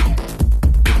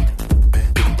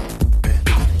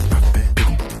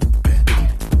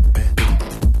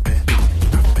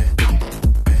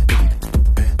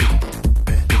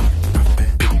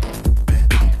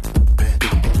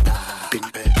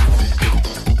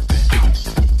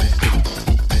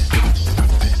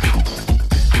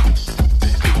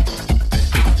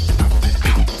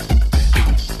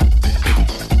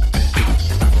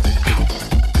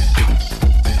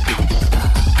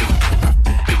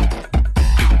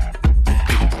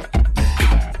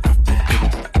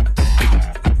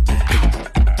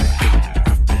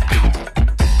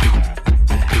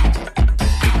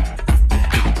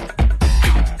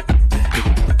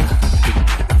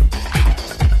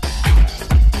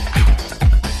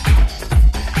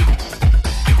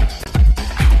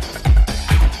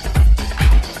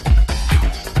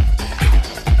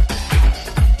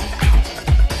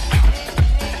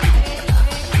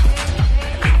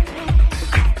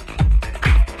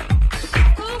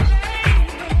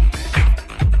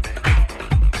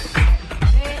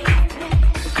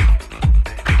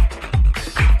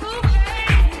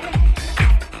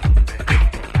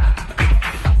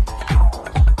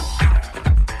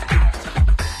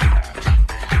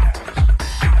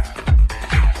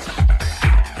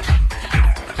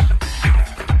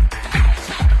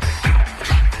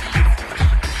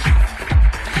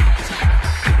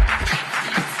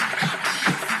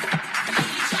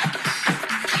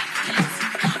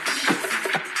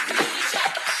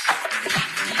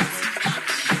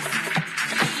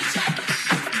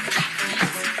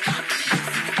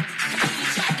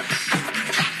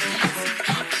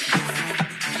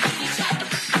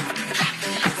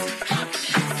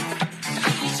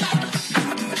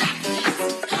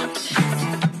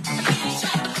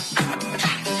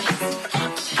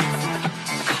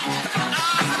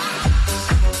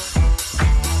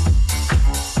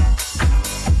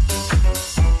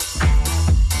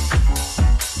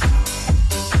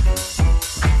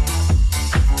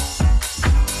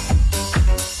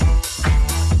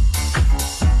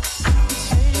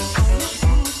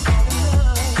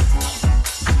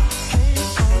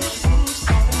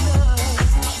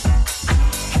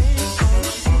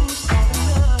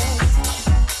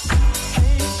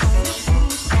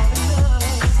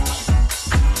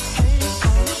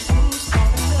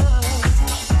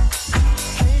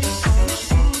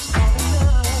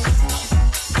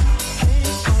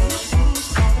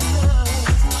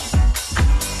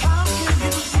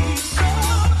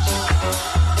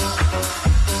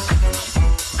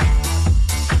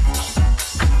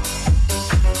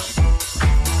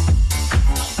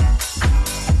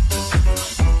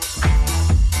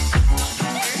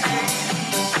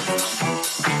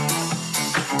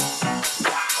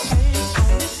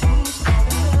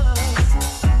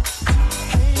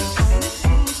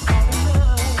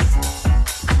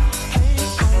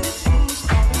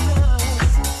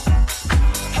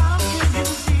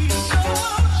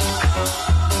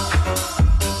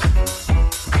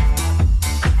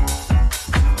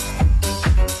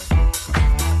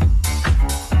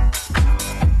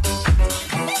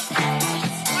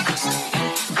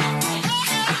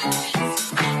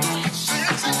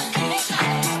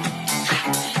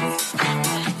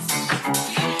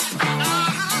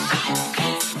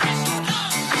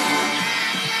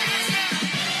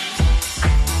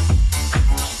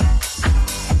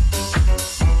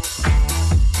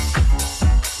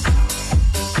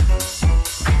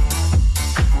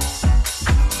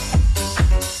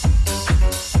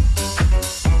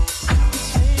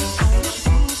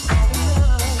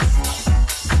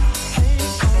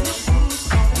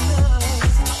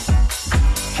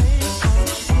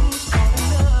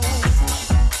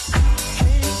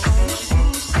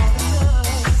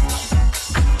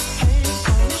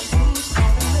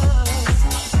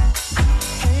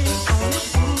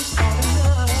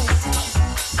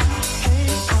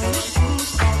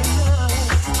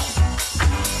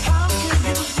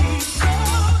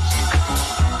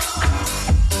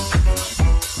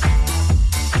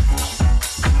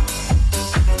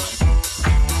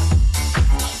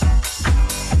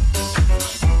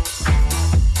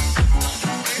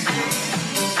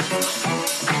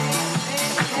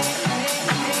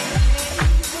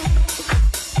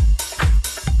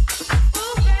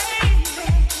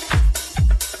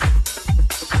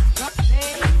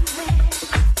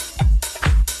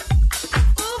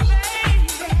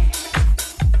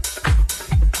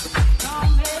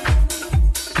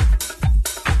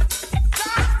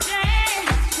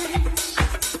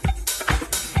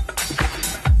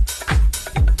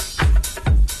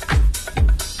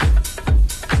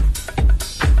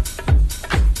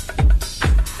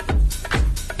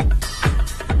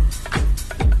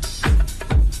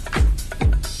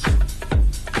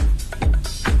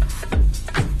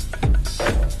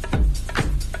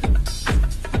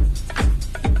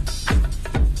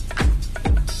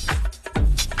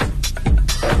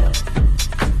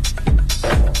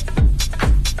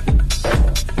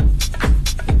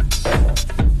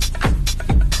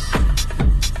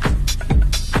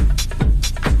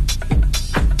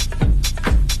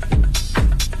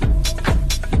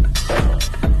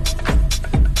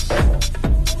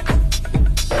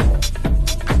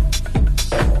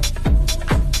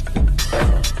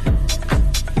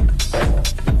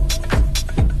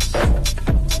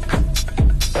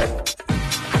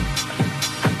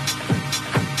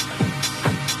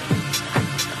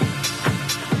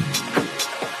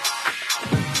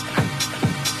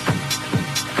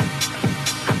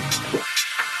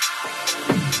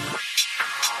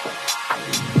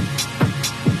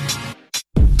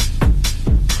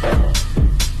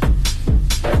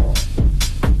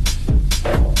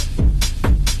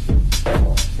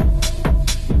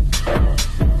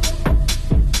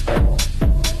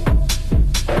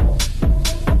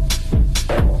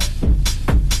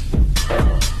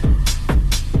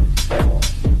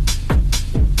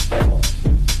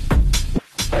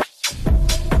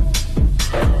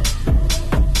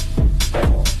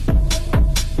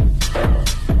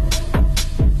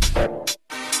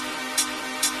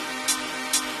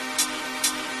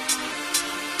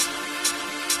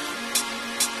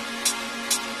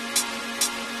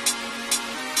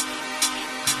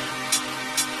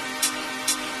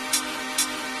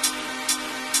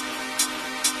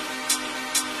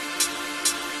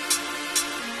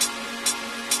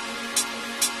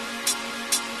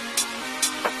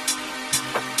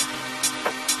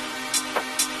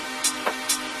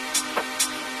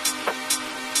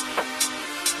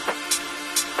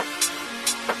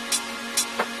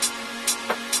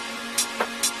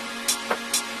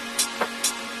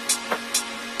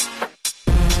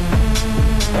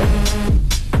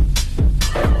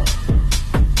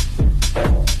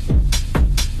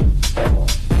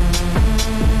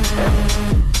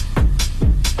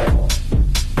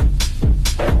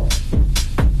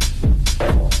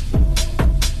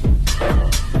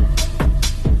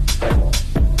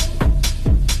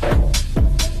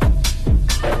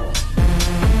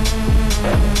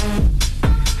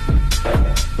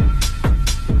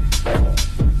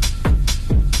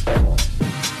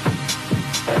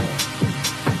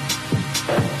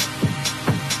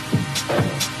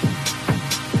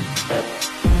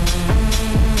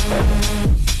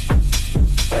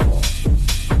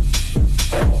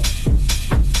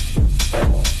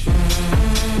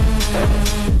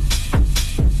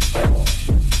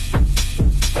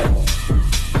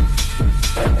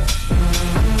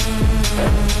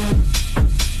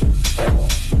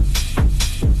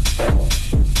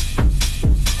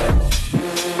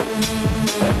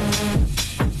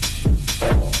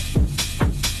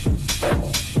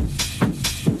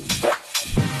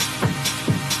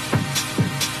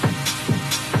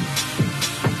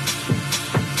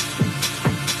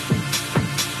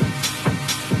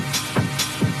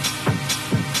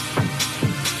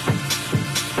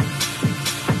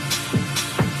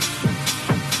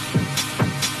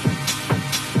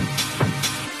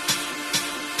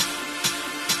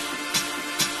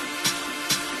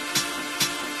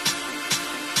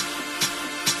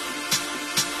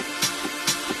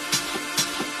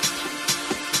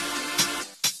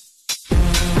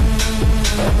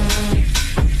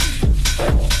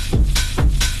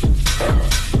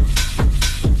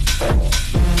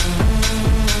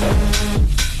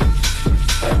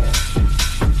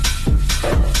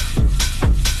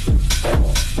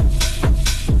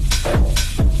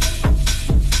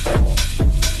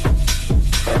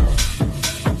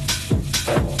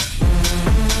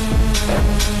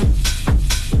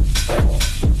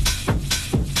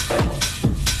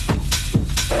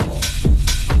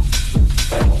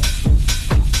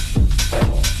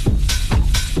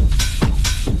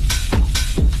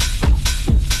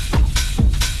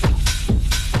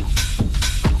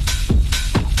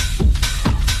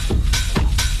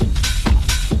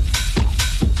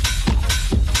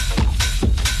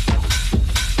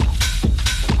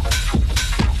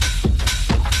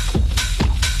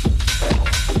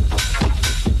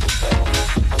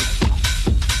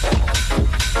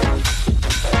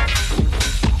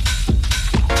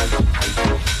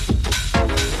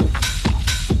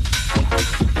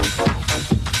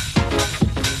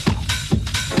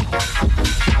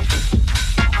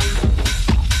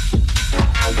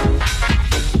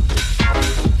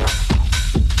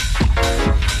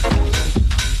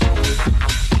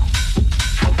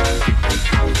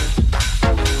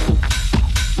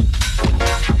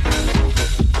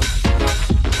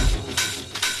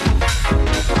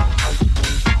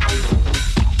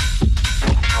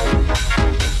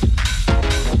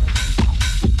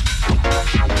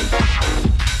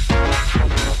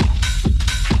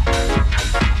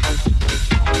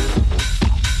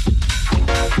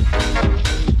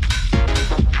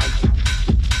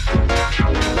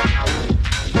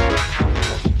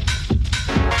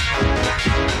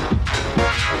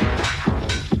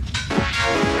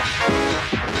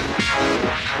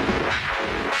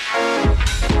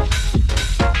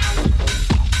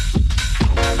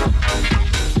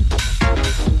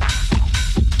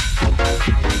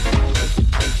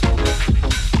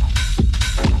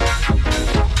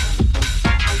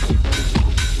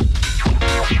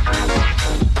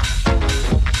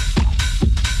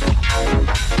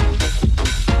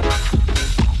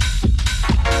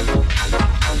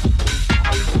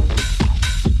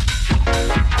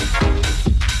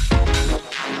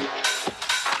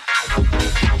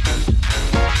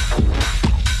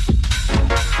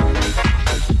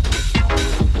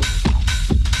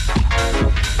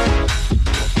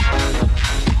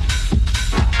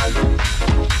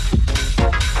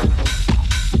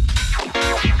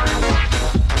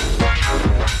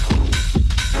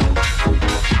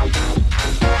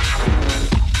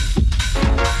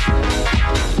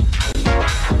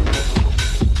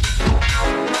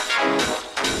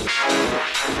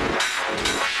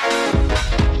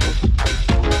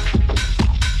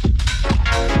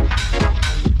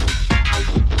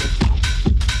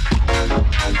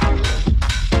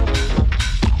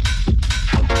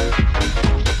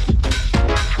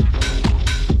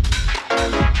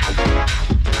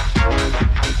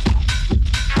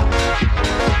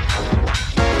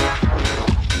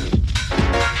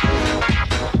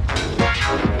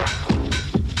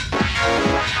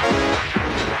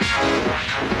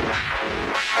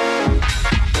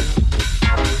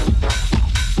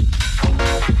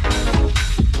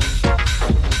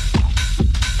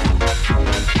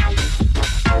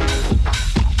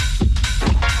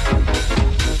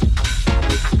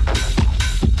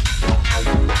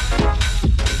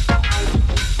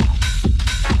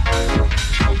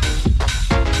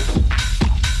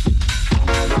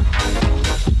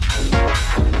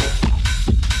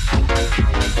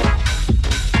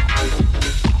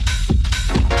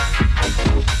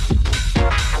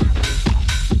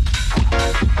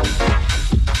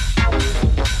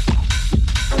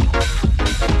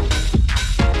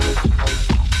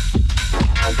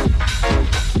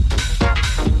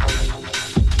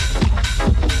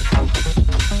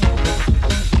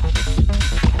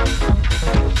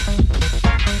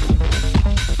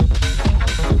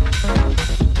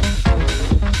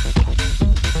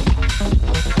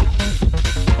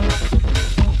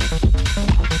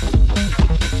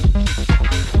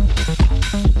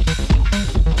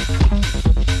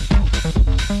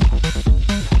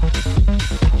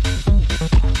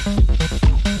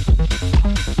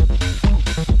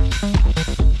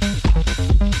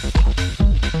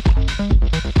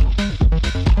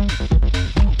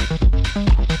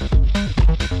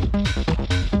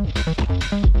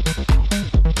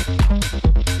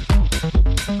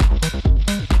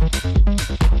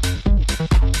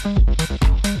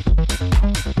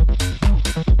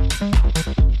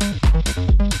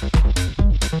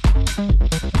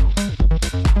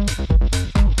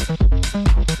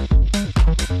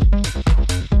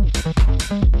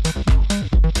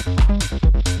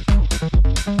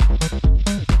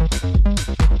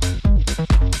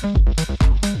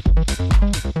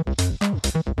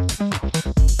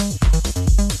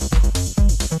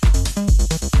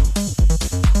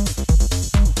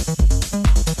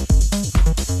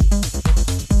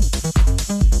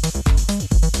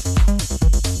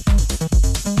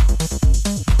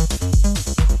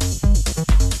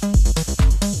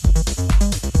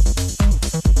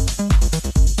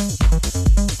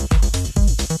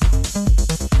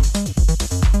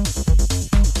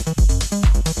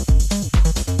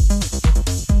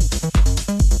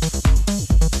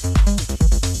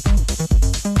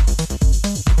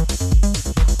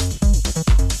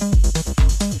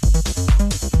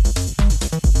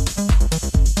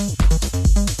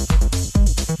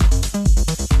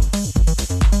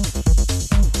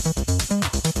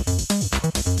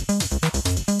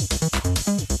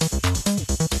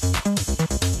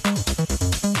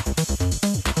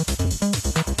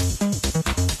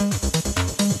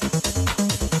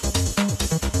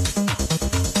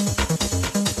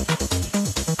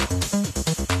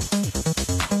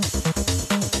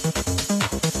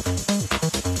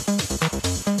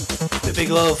 Big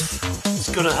Love.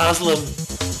 It's Gunnar Haslam.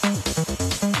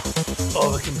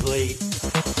 Over Complete.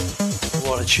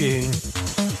 What a tune.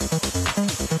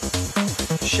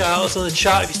 Shout outs on the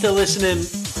chat if you're still listening.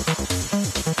 It's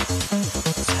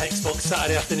Hexbox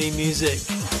Saturday afternoon music. It's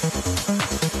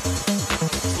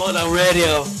Lockdown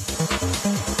Radio.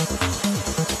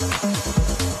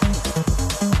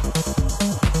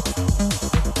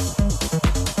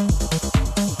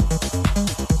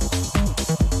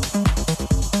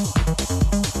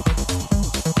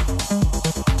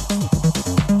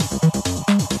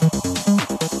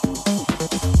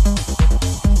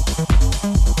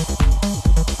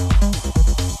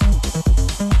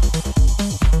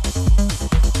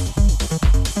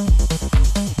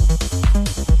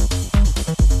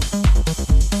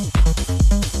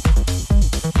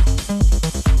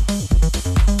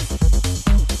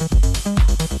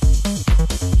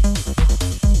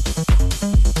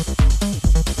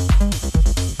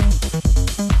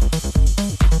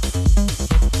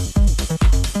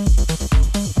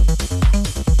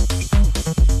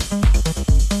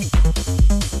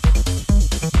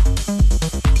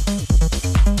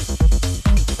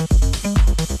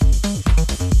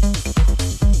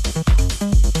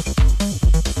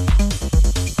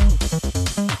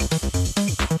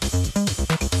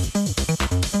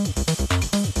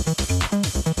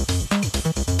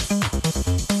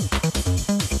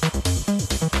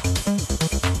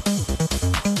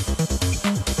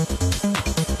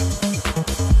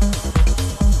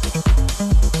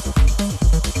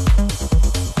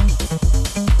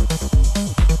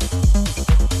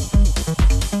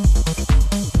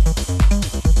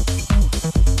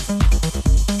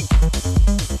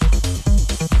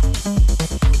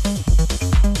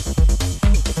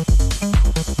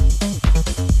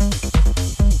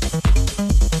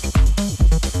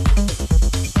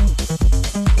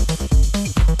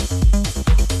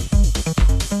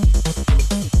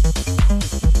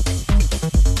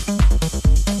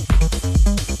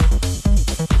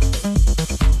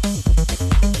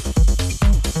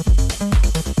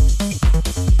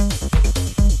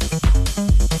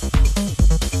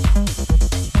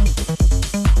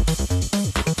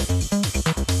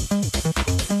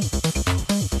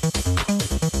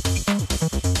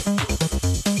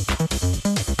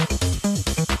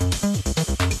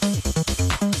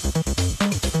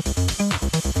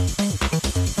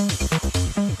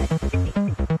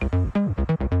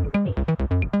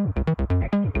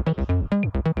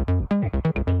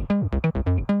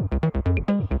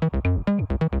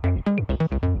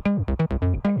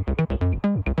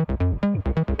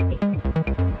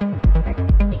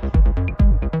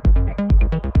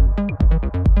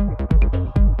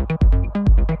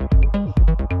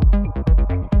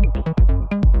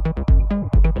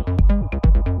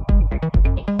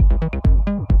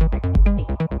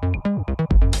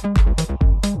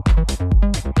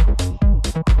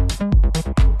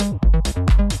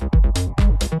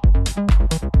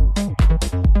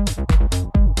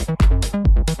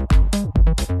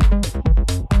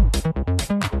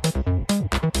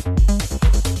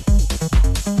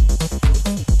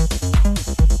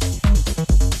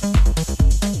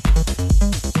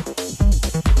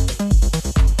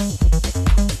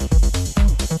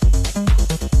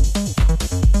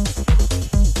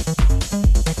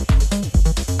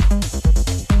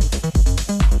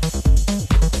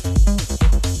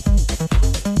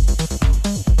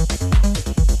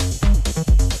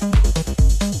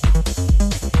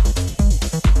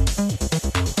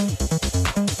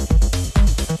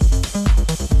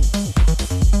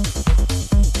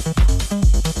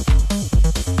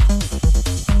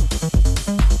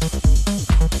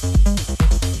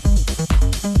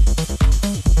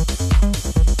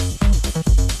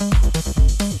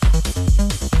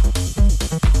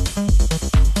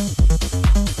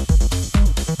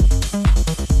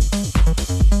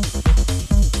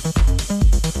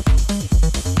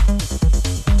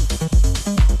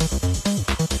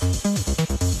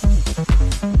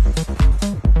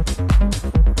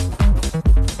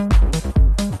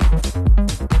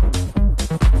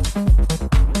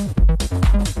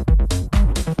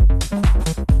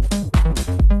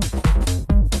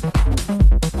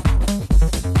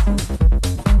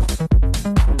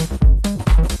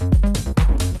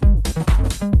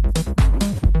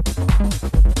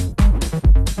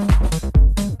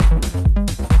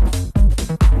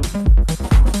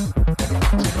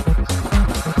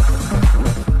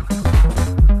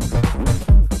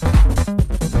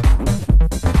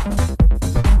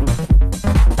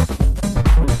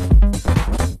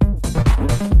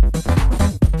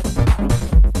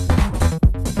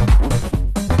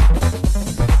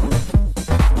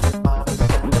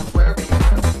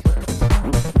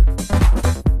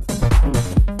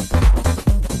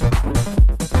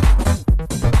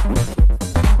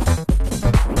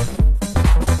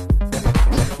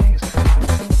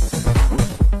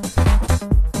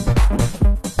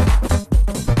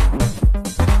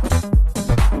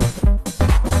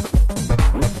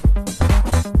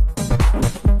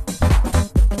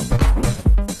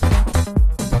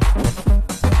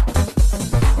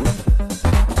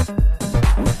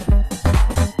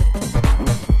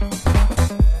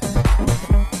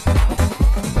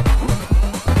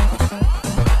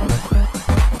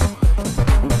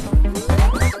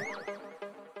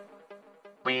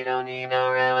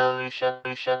 We don't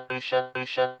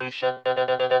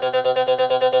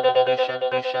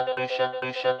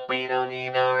need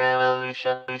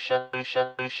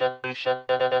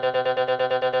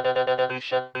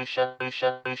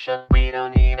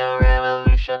no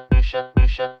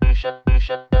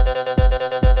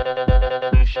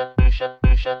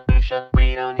revolution.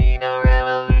 We don't need no revolution. We don't need no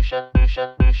revolution.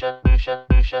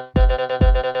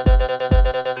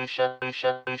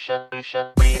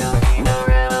 We don't need no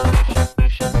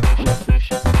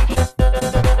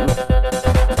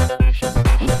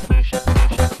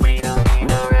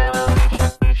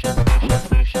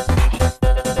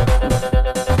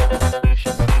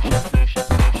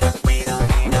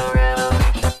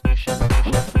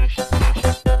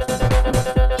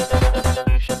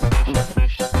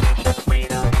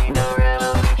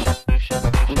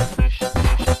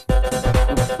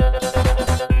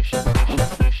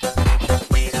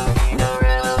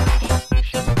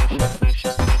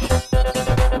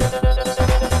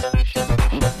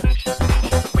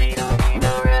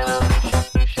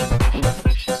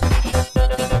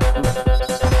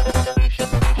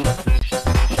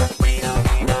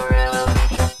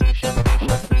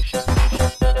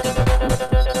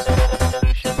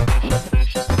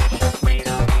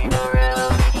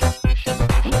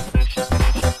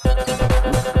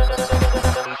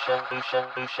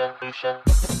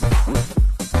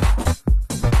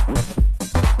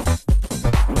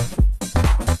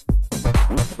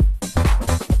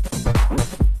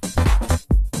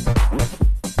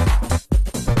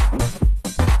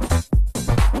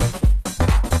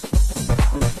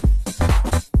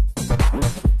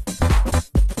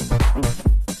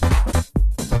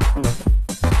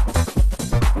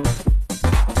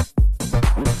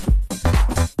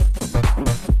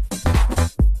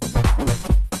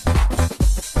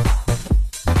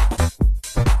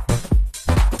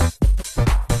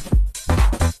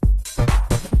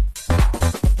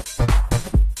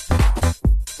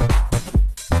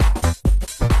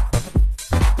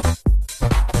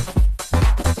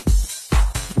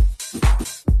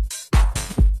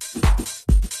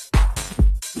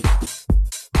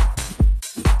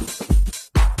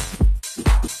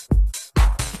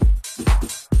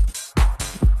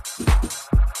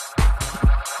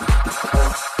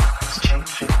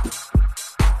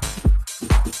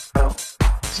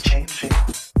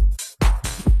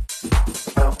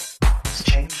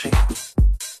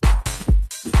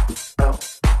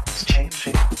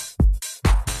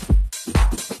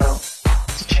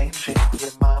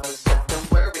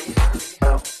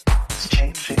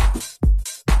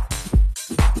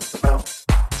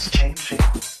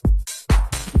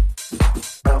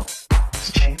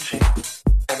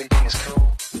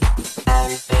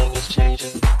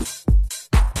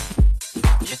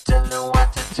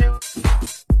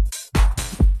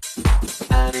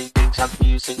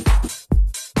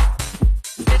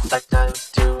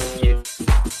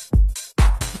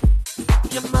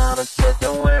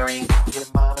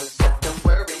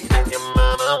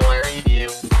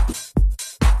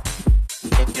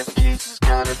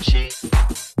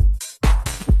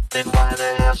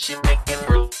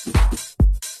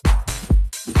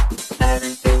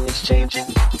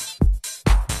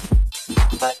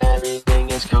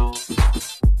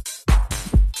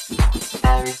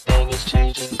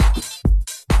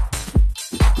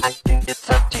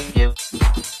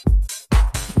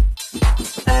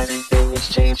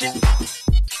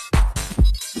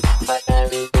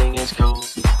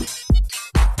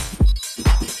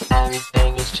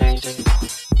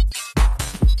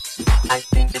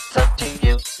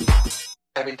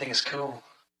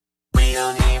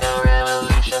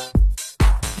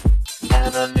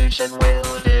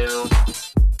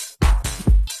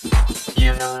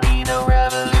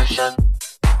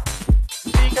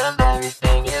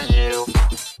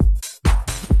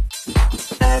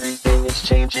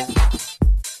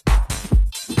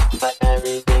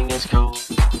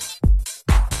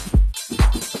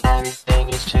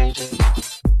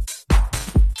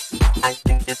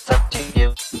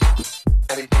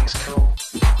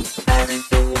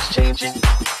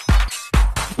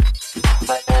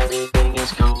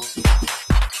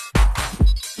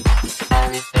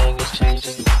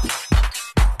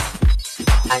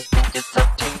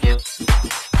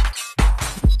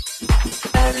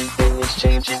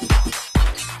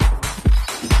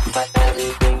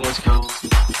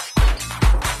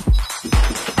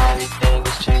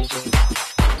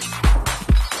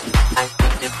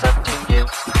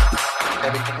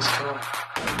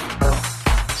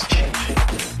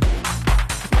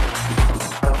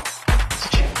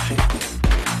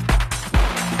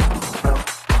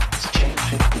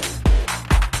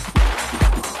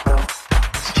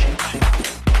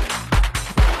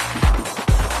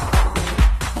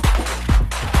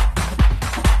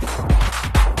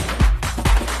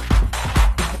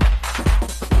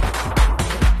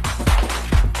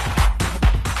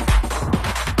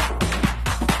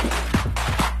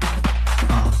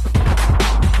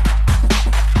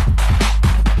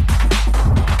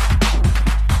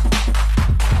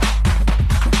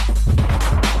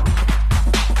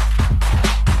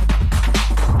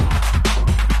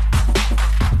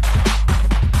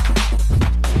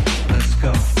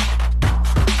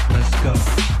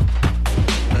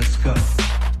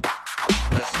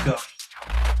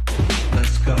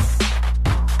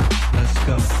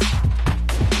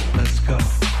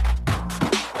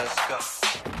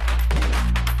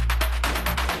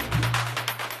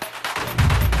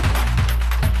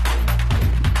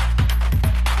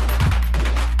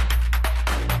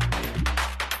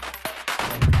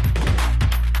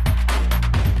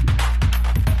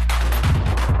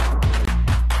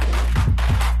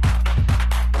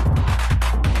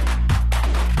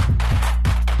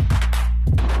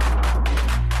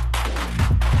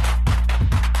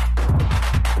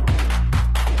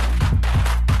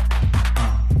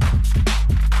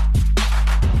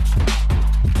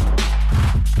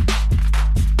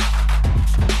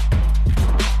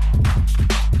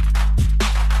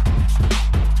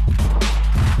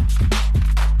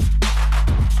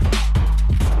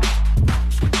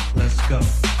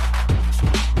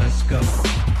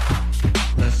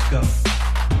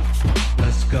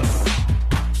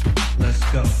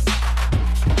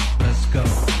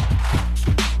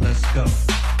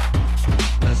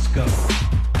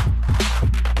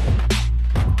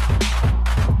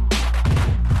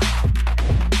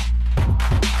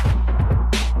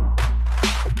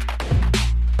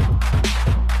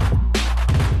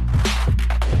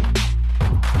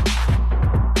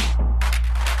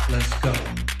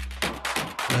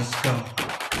Let's go.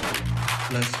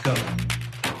 Let's go.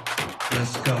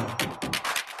 Let's go.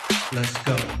 Let's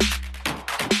go.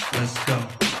 Let's go.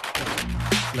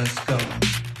 Let's go.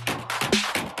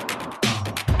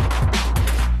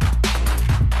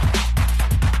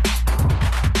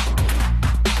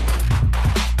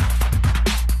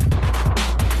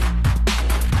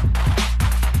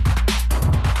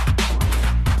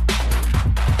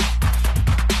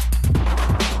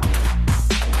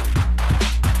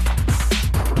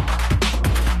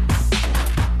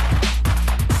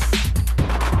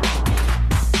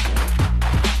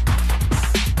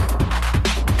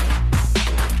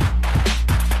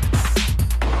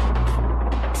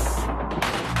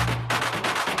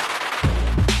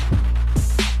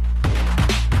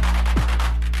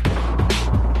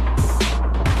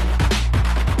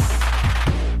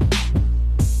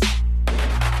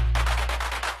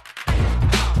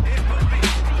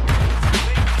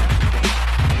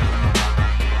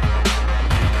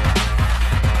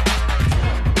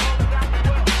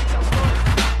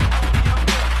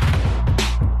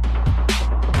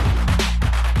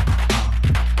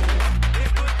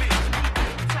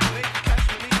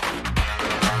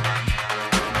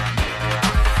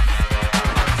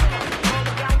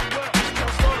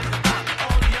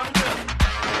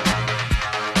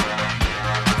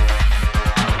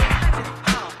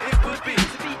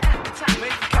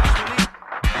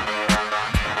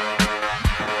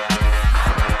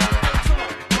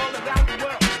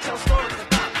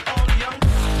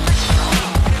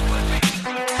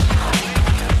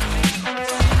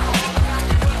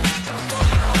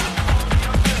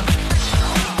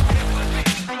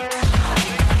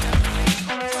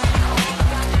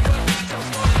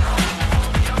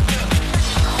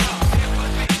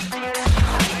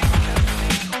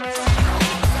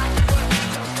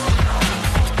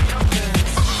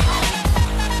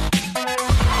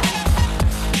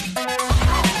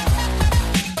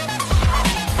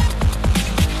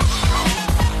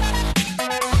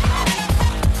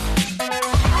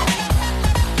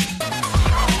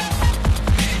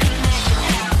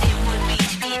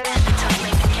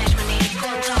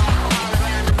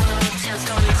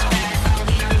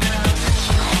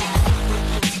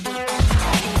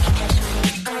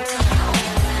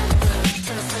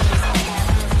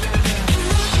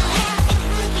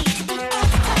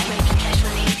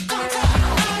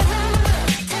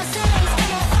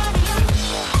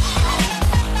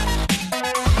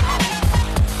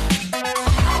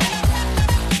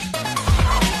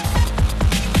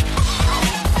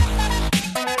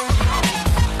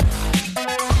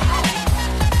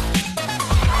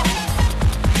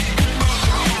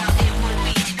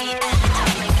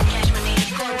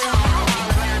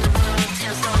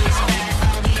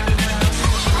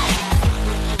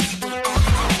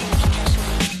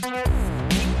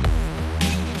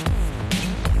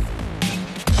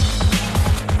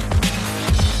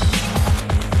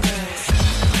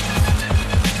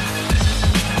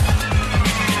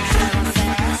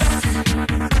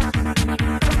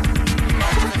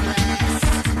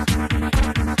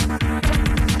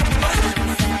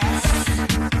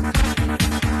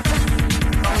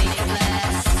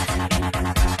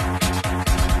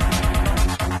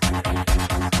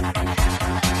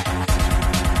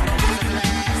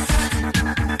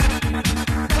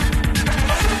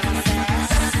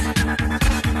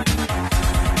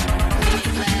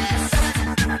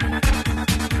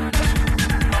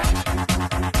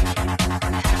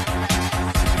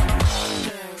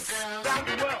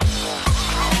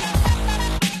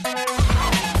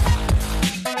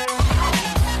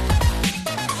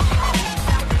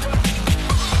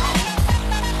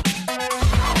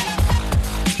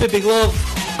 Big love.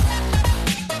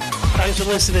 Thanks for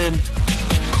listening.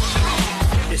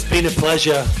 It's been a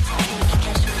pleasure.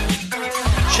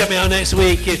 Check me out next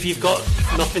week if you've got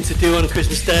nothing to do on a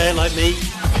Christmas day like me.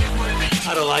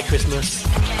 I don't like Christmas.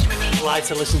 I like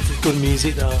to listen to good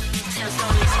music though.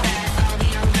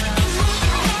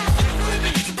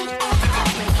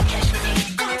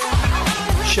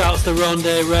 Shouts to Ronde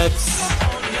Reds,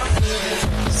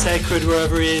 Sacred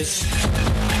wherever he is.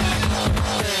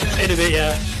 In a bit,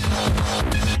 yeah.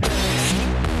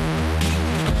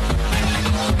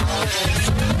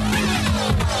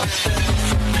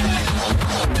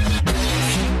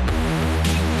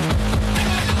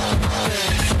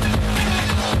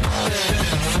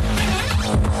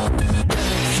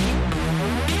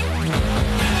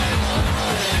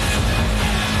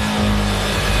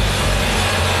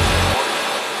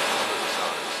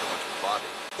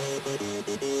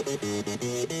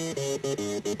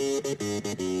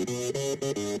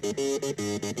 Body.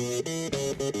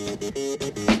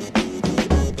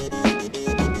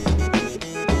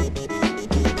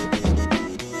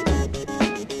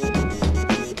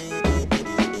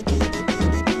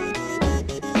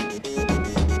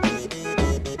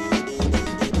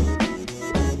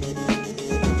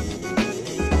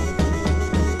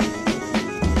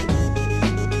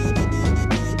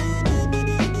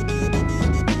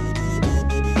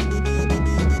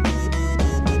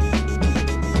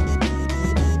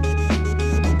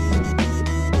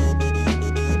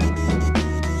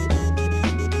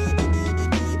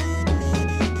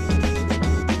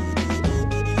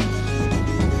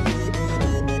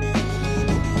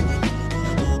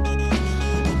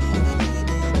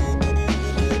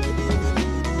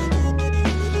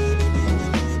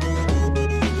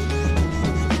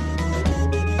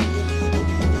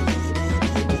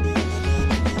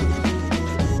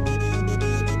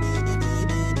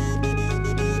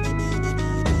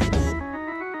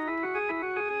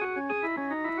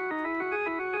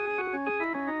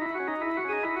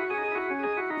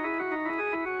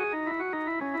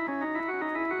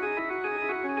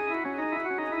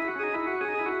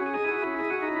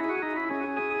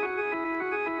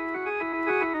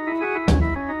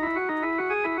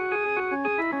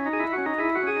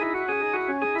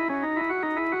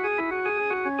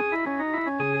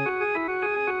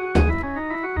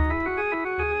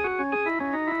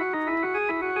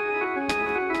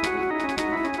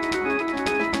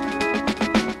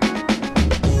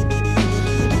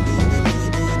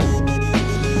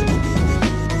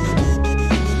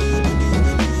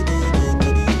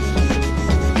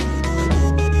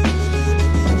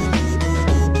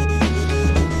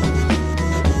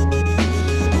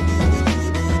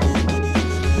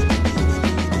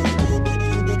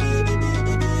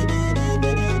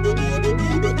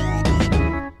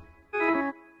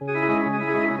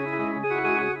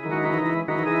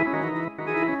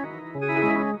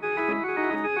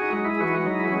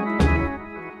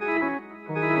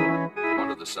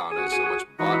 the sound has so much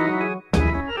body